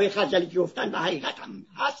قول آقای خزئلی که گفتن و حقیقت هم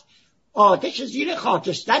هست، آتش زیر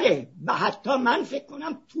خاکستره و حتی من فکر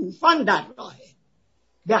کنم طوفان در راهه.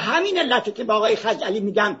 به همین علت که با آقای خزئلی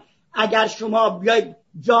میگم اگر شما بیاید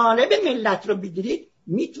جانب ملت رو بگیرید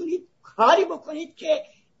میتونید کاری بکنید که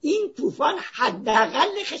این طوفان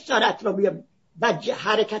حداقل خسارت رو بیاد و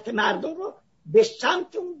حرکت مردم رو به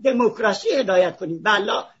سمت اون دموکراسی هدایت کنید.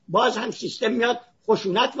 والا باز هم سیستم میاد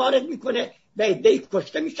خشونت وارد میکنه و عده‌ای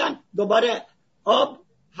کشته میشن، دوباره آب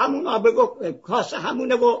همون آب کاسه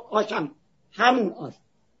همونه و آشم همون آش.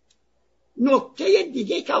 نکته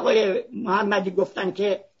دیگه که آقای محمدی گفتن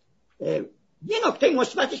که یه نکته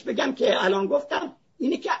مثبتش بگم که الان گفتم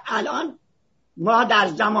اینه که الان ما در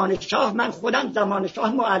زمان شاه، من خودم زمان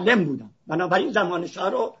شاه معلم بودم، بنابراین زمان شاه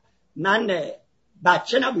رو من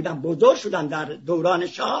بچه نبودم، بزرگ شدم در دوران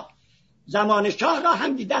شاه. زمان شاه را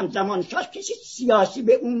هم دیدم. زمان شاه کسی سیاسی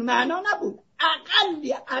به اون معنا نبود،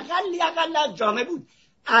 اقل از جامعه بود.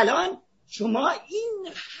 الان شما این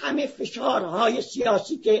همه فشارهای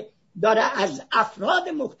سیاسی که داره از افراد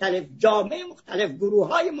مختلف، جامعه مختلف،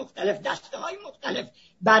 گروه‌های مختلف، دسته‌های مختلف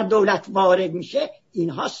بر دولت وارد میشه،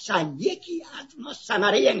 اینها یکی از ما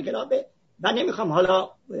ثمره انقلابه و نمیخوام حالا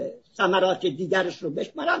ثمرات دیگرش رو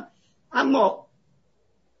بشمارم، اما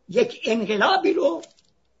یک انقلابی رو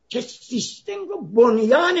که سیستم رو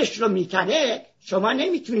بنیانش رو میکنه شما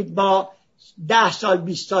نمیتونید با 10 سال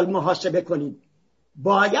 20 سال محاسبه کنید،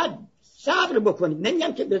 باید صبر بکنید.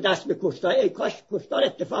 نمیگم که به دست به کشتار، ای کاش کشتار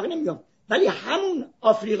اتفاق نمیاد، ولی همون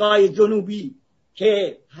آفریقای جنوبی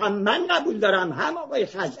که هم من قبول دارم هم آقای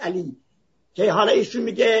خزئلی که حالا ایشون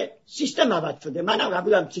میگه سیستم عوض شده، منم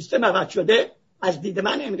قبولم سیستم عوض شده، از دید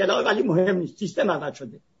من انقلاب ولی مهم نیست، سیستم عوض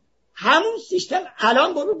شده. همون سیستم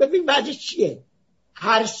الان برو ببین وضعش چیه.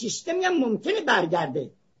 هر سیستمی هم ممکنه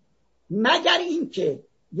برگرده مگر اینکه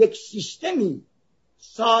یک سیستمی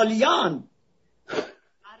سالیان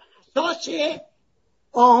بر اساس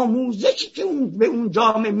آموزشی که به اون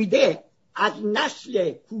جامعه میده، از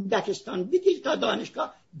نسل کودکستان بگیر تا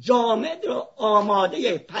دانشگاه، جامعه رو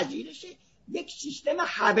آماده پذیرش یک سیستم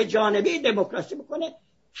همه جانبه دموکراسی بکنه.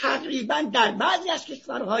 تقریبا در بعضی از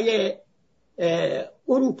کشورهای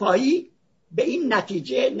اروپایی به این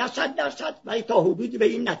نتیجه نه 100% ولی تا حدودی به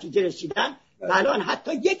این نتیجه رسیدن. الان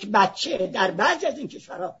حتی یک بچه در بعضی از این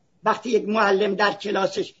کشورها وقتی یک معلم در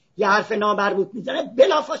کلاسش یه حرف نامربوط میزنه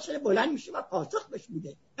بلافاصله بلند میشه و پاسخ بهش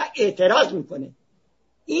میده و اعتراض میکنه.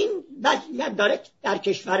 این وضعیت داره در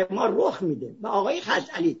کشور ما رخ میده و آقای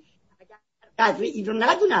خزئلی اگر قدر این رو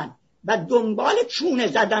ندونن و دنبال چونه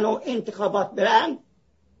زدن و انتخابات برن،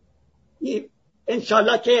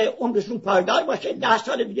 انشالله که عمرشون پایدار باشه، 10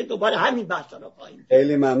 سال دیگه دوباره همین بحثا رو خواهیم.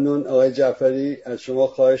 خیلی ممنون آقای جعفری. از شما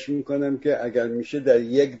خواهش میکنم که اگر میشه در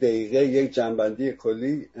 1 دقیقه یک جنبندی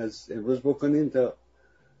کلی از امروز بکنیم. تا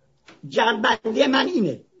جنبندی من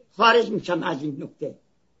اینه، خارج میشم از این نکته.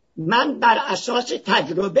 من بر اساس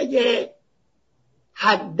تجربه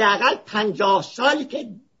حداقل 50 سالی که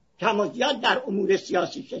کم و زیاد در امور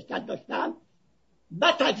سیاسی شرکت داشتم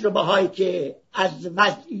و تجربه هایی که از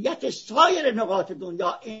وضعیت سایر نقاط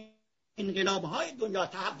دنیا، انقلاب های دنیا،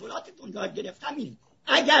 تحولات دنیا گرفتم، این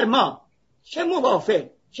اگر ما چه موافق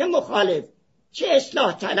چه مخالف چه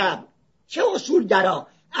اصلاح طلب چه اصولگرا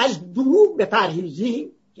از دروغ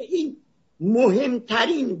بپرهیزیم که این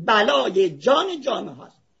مهمترین بلای جان جامعه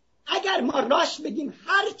هاست. اگر ما راست بگیم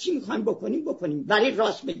هر چی میخوایم بکنیم ولی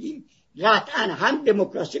راست بگیم، قطعا هم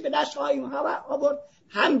دموکراسی به دست خواهیم آورد،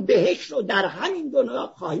 هم بهش رو در همین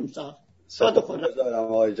دنیا خواهیم ساخت. صادق دارم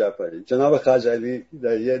آقای جعفری. جناب خزئلی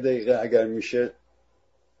در 1 دقیقه اگر میشه.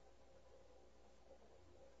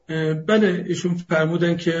 بله، ایشون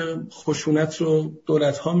فرمودن که خشونت رو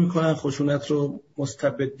دولت ها میکنن، خشونت رو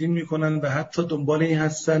مستبدین میکنن و حتی دنبال این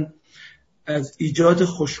هستن از ایجاد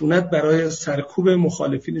خشونت برای سرکوب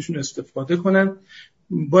مخالفینشون استفاده کنن.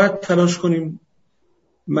 باید تلاش کنیم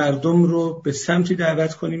مردم رو به سمتی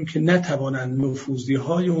دعوت کنیم که نتوانند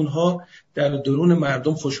نفوذی‌های اونها در درون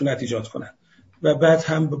مردم خشونت ایجاد کنند و بعد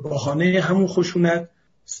هم به بهانه همون خشونت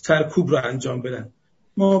سرکوب رو انجام بدن.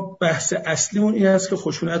 ما بحث اصلیمون این است که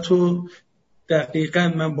خشونت رو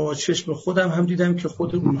دقیقاً من با چشم خودم هم دیدم که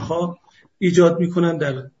خود اونها ایجاد میکنن.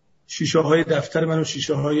 در شیشه‌های دفتر من و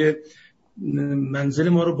شیشه‌های منزل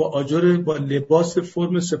ما رو با آجر با لباس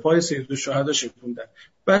فرم سپاه سیدالشهدا شکوندن.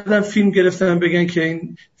 بعدم فیلم گرفتن بگن که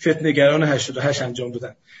این فتنه‌گران 88 انجام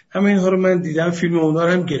دادن. همه اینها رو من دیدم، فیلم اونها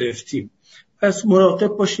رو هم گرفتیم. پس مراقب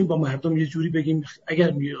باشیم، با مردم یه جوری بگیم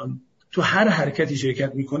اگر میان تو هر حرکتی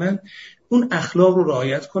شرکت میکنن اون اخلاق رو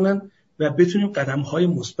رعایت کنن و بتونیم قدم‌های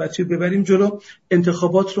مثبتی ببریم جلو.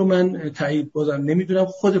 انتخابات رو من تایید بازم نمیدونم،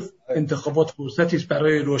 خود انتخابات فرصتی است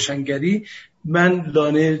برای روشنگری. من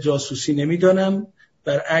لانه جاسوسی نمیدانم،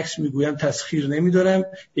 برعکس میگویم تسخیر نمیدانم.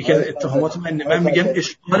 یکی از اتهامات من میگم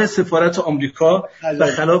اشغال سفارت آمریکا و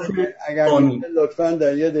خلاف قانون. لطفاً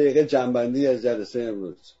در یه دقیقه جنبندی از جلسه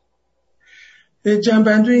امروز.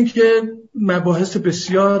 جنبندی این که مباحث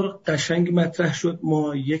بسیار قشنگ مطرح شد.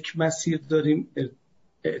 ما یک مسیر داریم،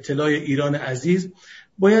 اطلاع ایران عزیز.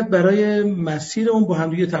 باید برای مسیر اون با هم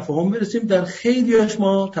دیگه تفاهم برسیم. در خیلیاش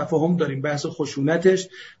ما تفاهم داریم، بحث خشونتش،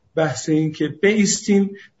 بحث این که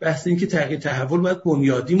بایستیم، بحث این که تغییر تحول باید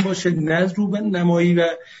بنیادین باشه، نه رو نمایی و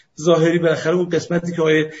ظاهری. بالاخره اون قسمتی که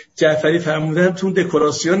آقای جعفری فرمودن تو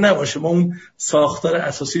دکوراسیون نباشه، ما اون ساختار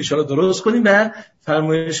اساسی ان شاءالله درست کنیم و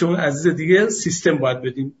فرمایش اون عزیز دیگه سیستم باید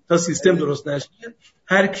بدیم. تا سیستم درست نشه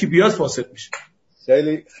هر کی بیاد فاسد میشه.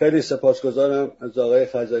 خیلی خیلی سپاسگزارم از آقای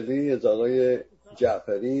خزئلی، از آقای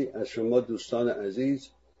جعفری، از شما دوستان عزیز.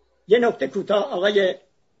 یه نکته کوتاه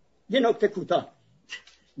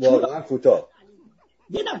واقعا کوتاه،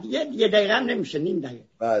 یه دقیقه هم نمیشه، نیم دقیقه.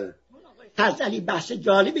 بله. خزئلی بحث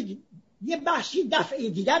جالبی، یه بحثی دفعه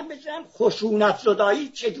دیگر بزنم، خشونت زدایی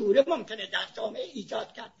چجوره ممکنه در جامعه ایجاد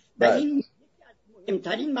کرد و این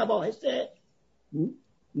مهمترین مباحث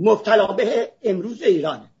مبتلا به امروز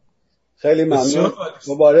ایرانه. خیلی ممنون.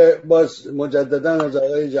 باز مجددا از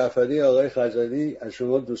آقای جعفری، آقای خزئلی، از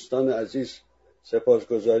شما دوستان عزیز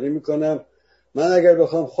سپاسگزاری میکنم. من اگر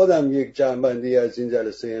بخوام خودم یک جمع‌بندی از این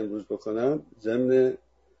جلسه امروز بکنم، ضمن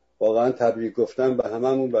واقعا تبریک گفتن به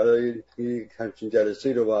هممون برای همچین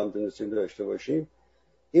جلسه‌ای رو با هم تونستیم داشته باشیم،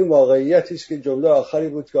 این واقعیتی است که جمله آخری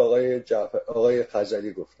بود که آقای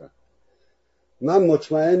خزئلی گفتن. من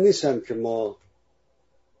مطمئن نیستم که ما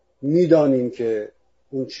میدانیم که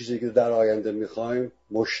اون چیزی که در آینده میخوایم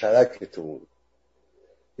مشترک تو،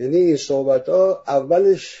 یعنی این صحبت‌ها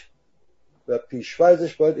اولش و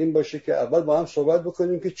پیش‌فرضش باید این باشه که اول با هم صحبت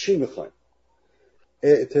بکنیم که چی میخوایم.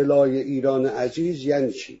 اطلاع ایران عزیز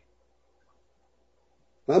یعنی چی؟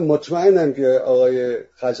 من مطمئنم که آقای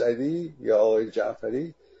خزئلی یا آقای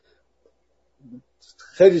جعفری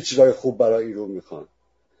خیلی چیزای خوب برای ایران میخوان،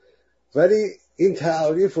 ولی این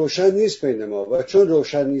تعریف روشن نیست بین ما و چون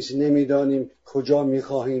روشن نیست نمیدانیم کجا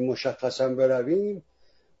میخواهیم مشخصا برویم،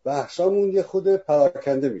 بحثامون یه خود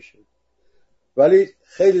پراکنده میشه. ولی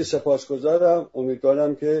خیلی سپاسگزارم،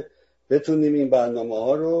 امیدوارم که بتونیم این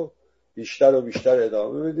برنامه‌ها رو بیشتر و بیشتر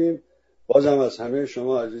ادامه بدیم. بازم از همه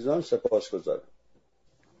شما عزیزان سپاسگزارم.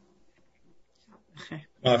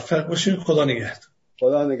 موفق باشین. خدا نگهدار.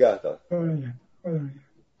 خدا نگهدار.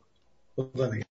 خدا نگهدار.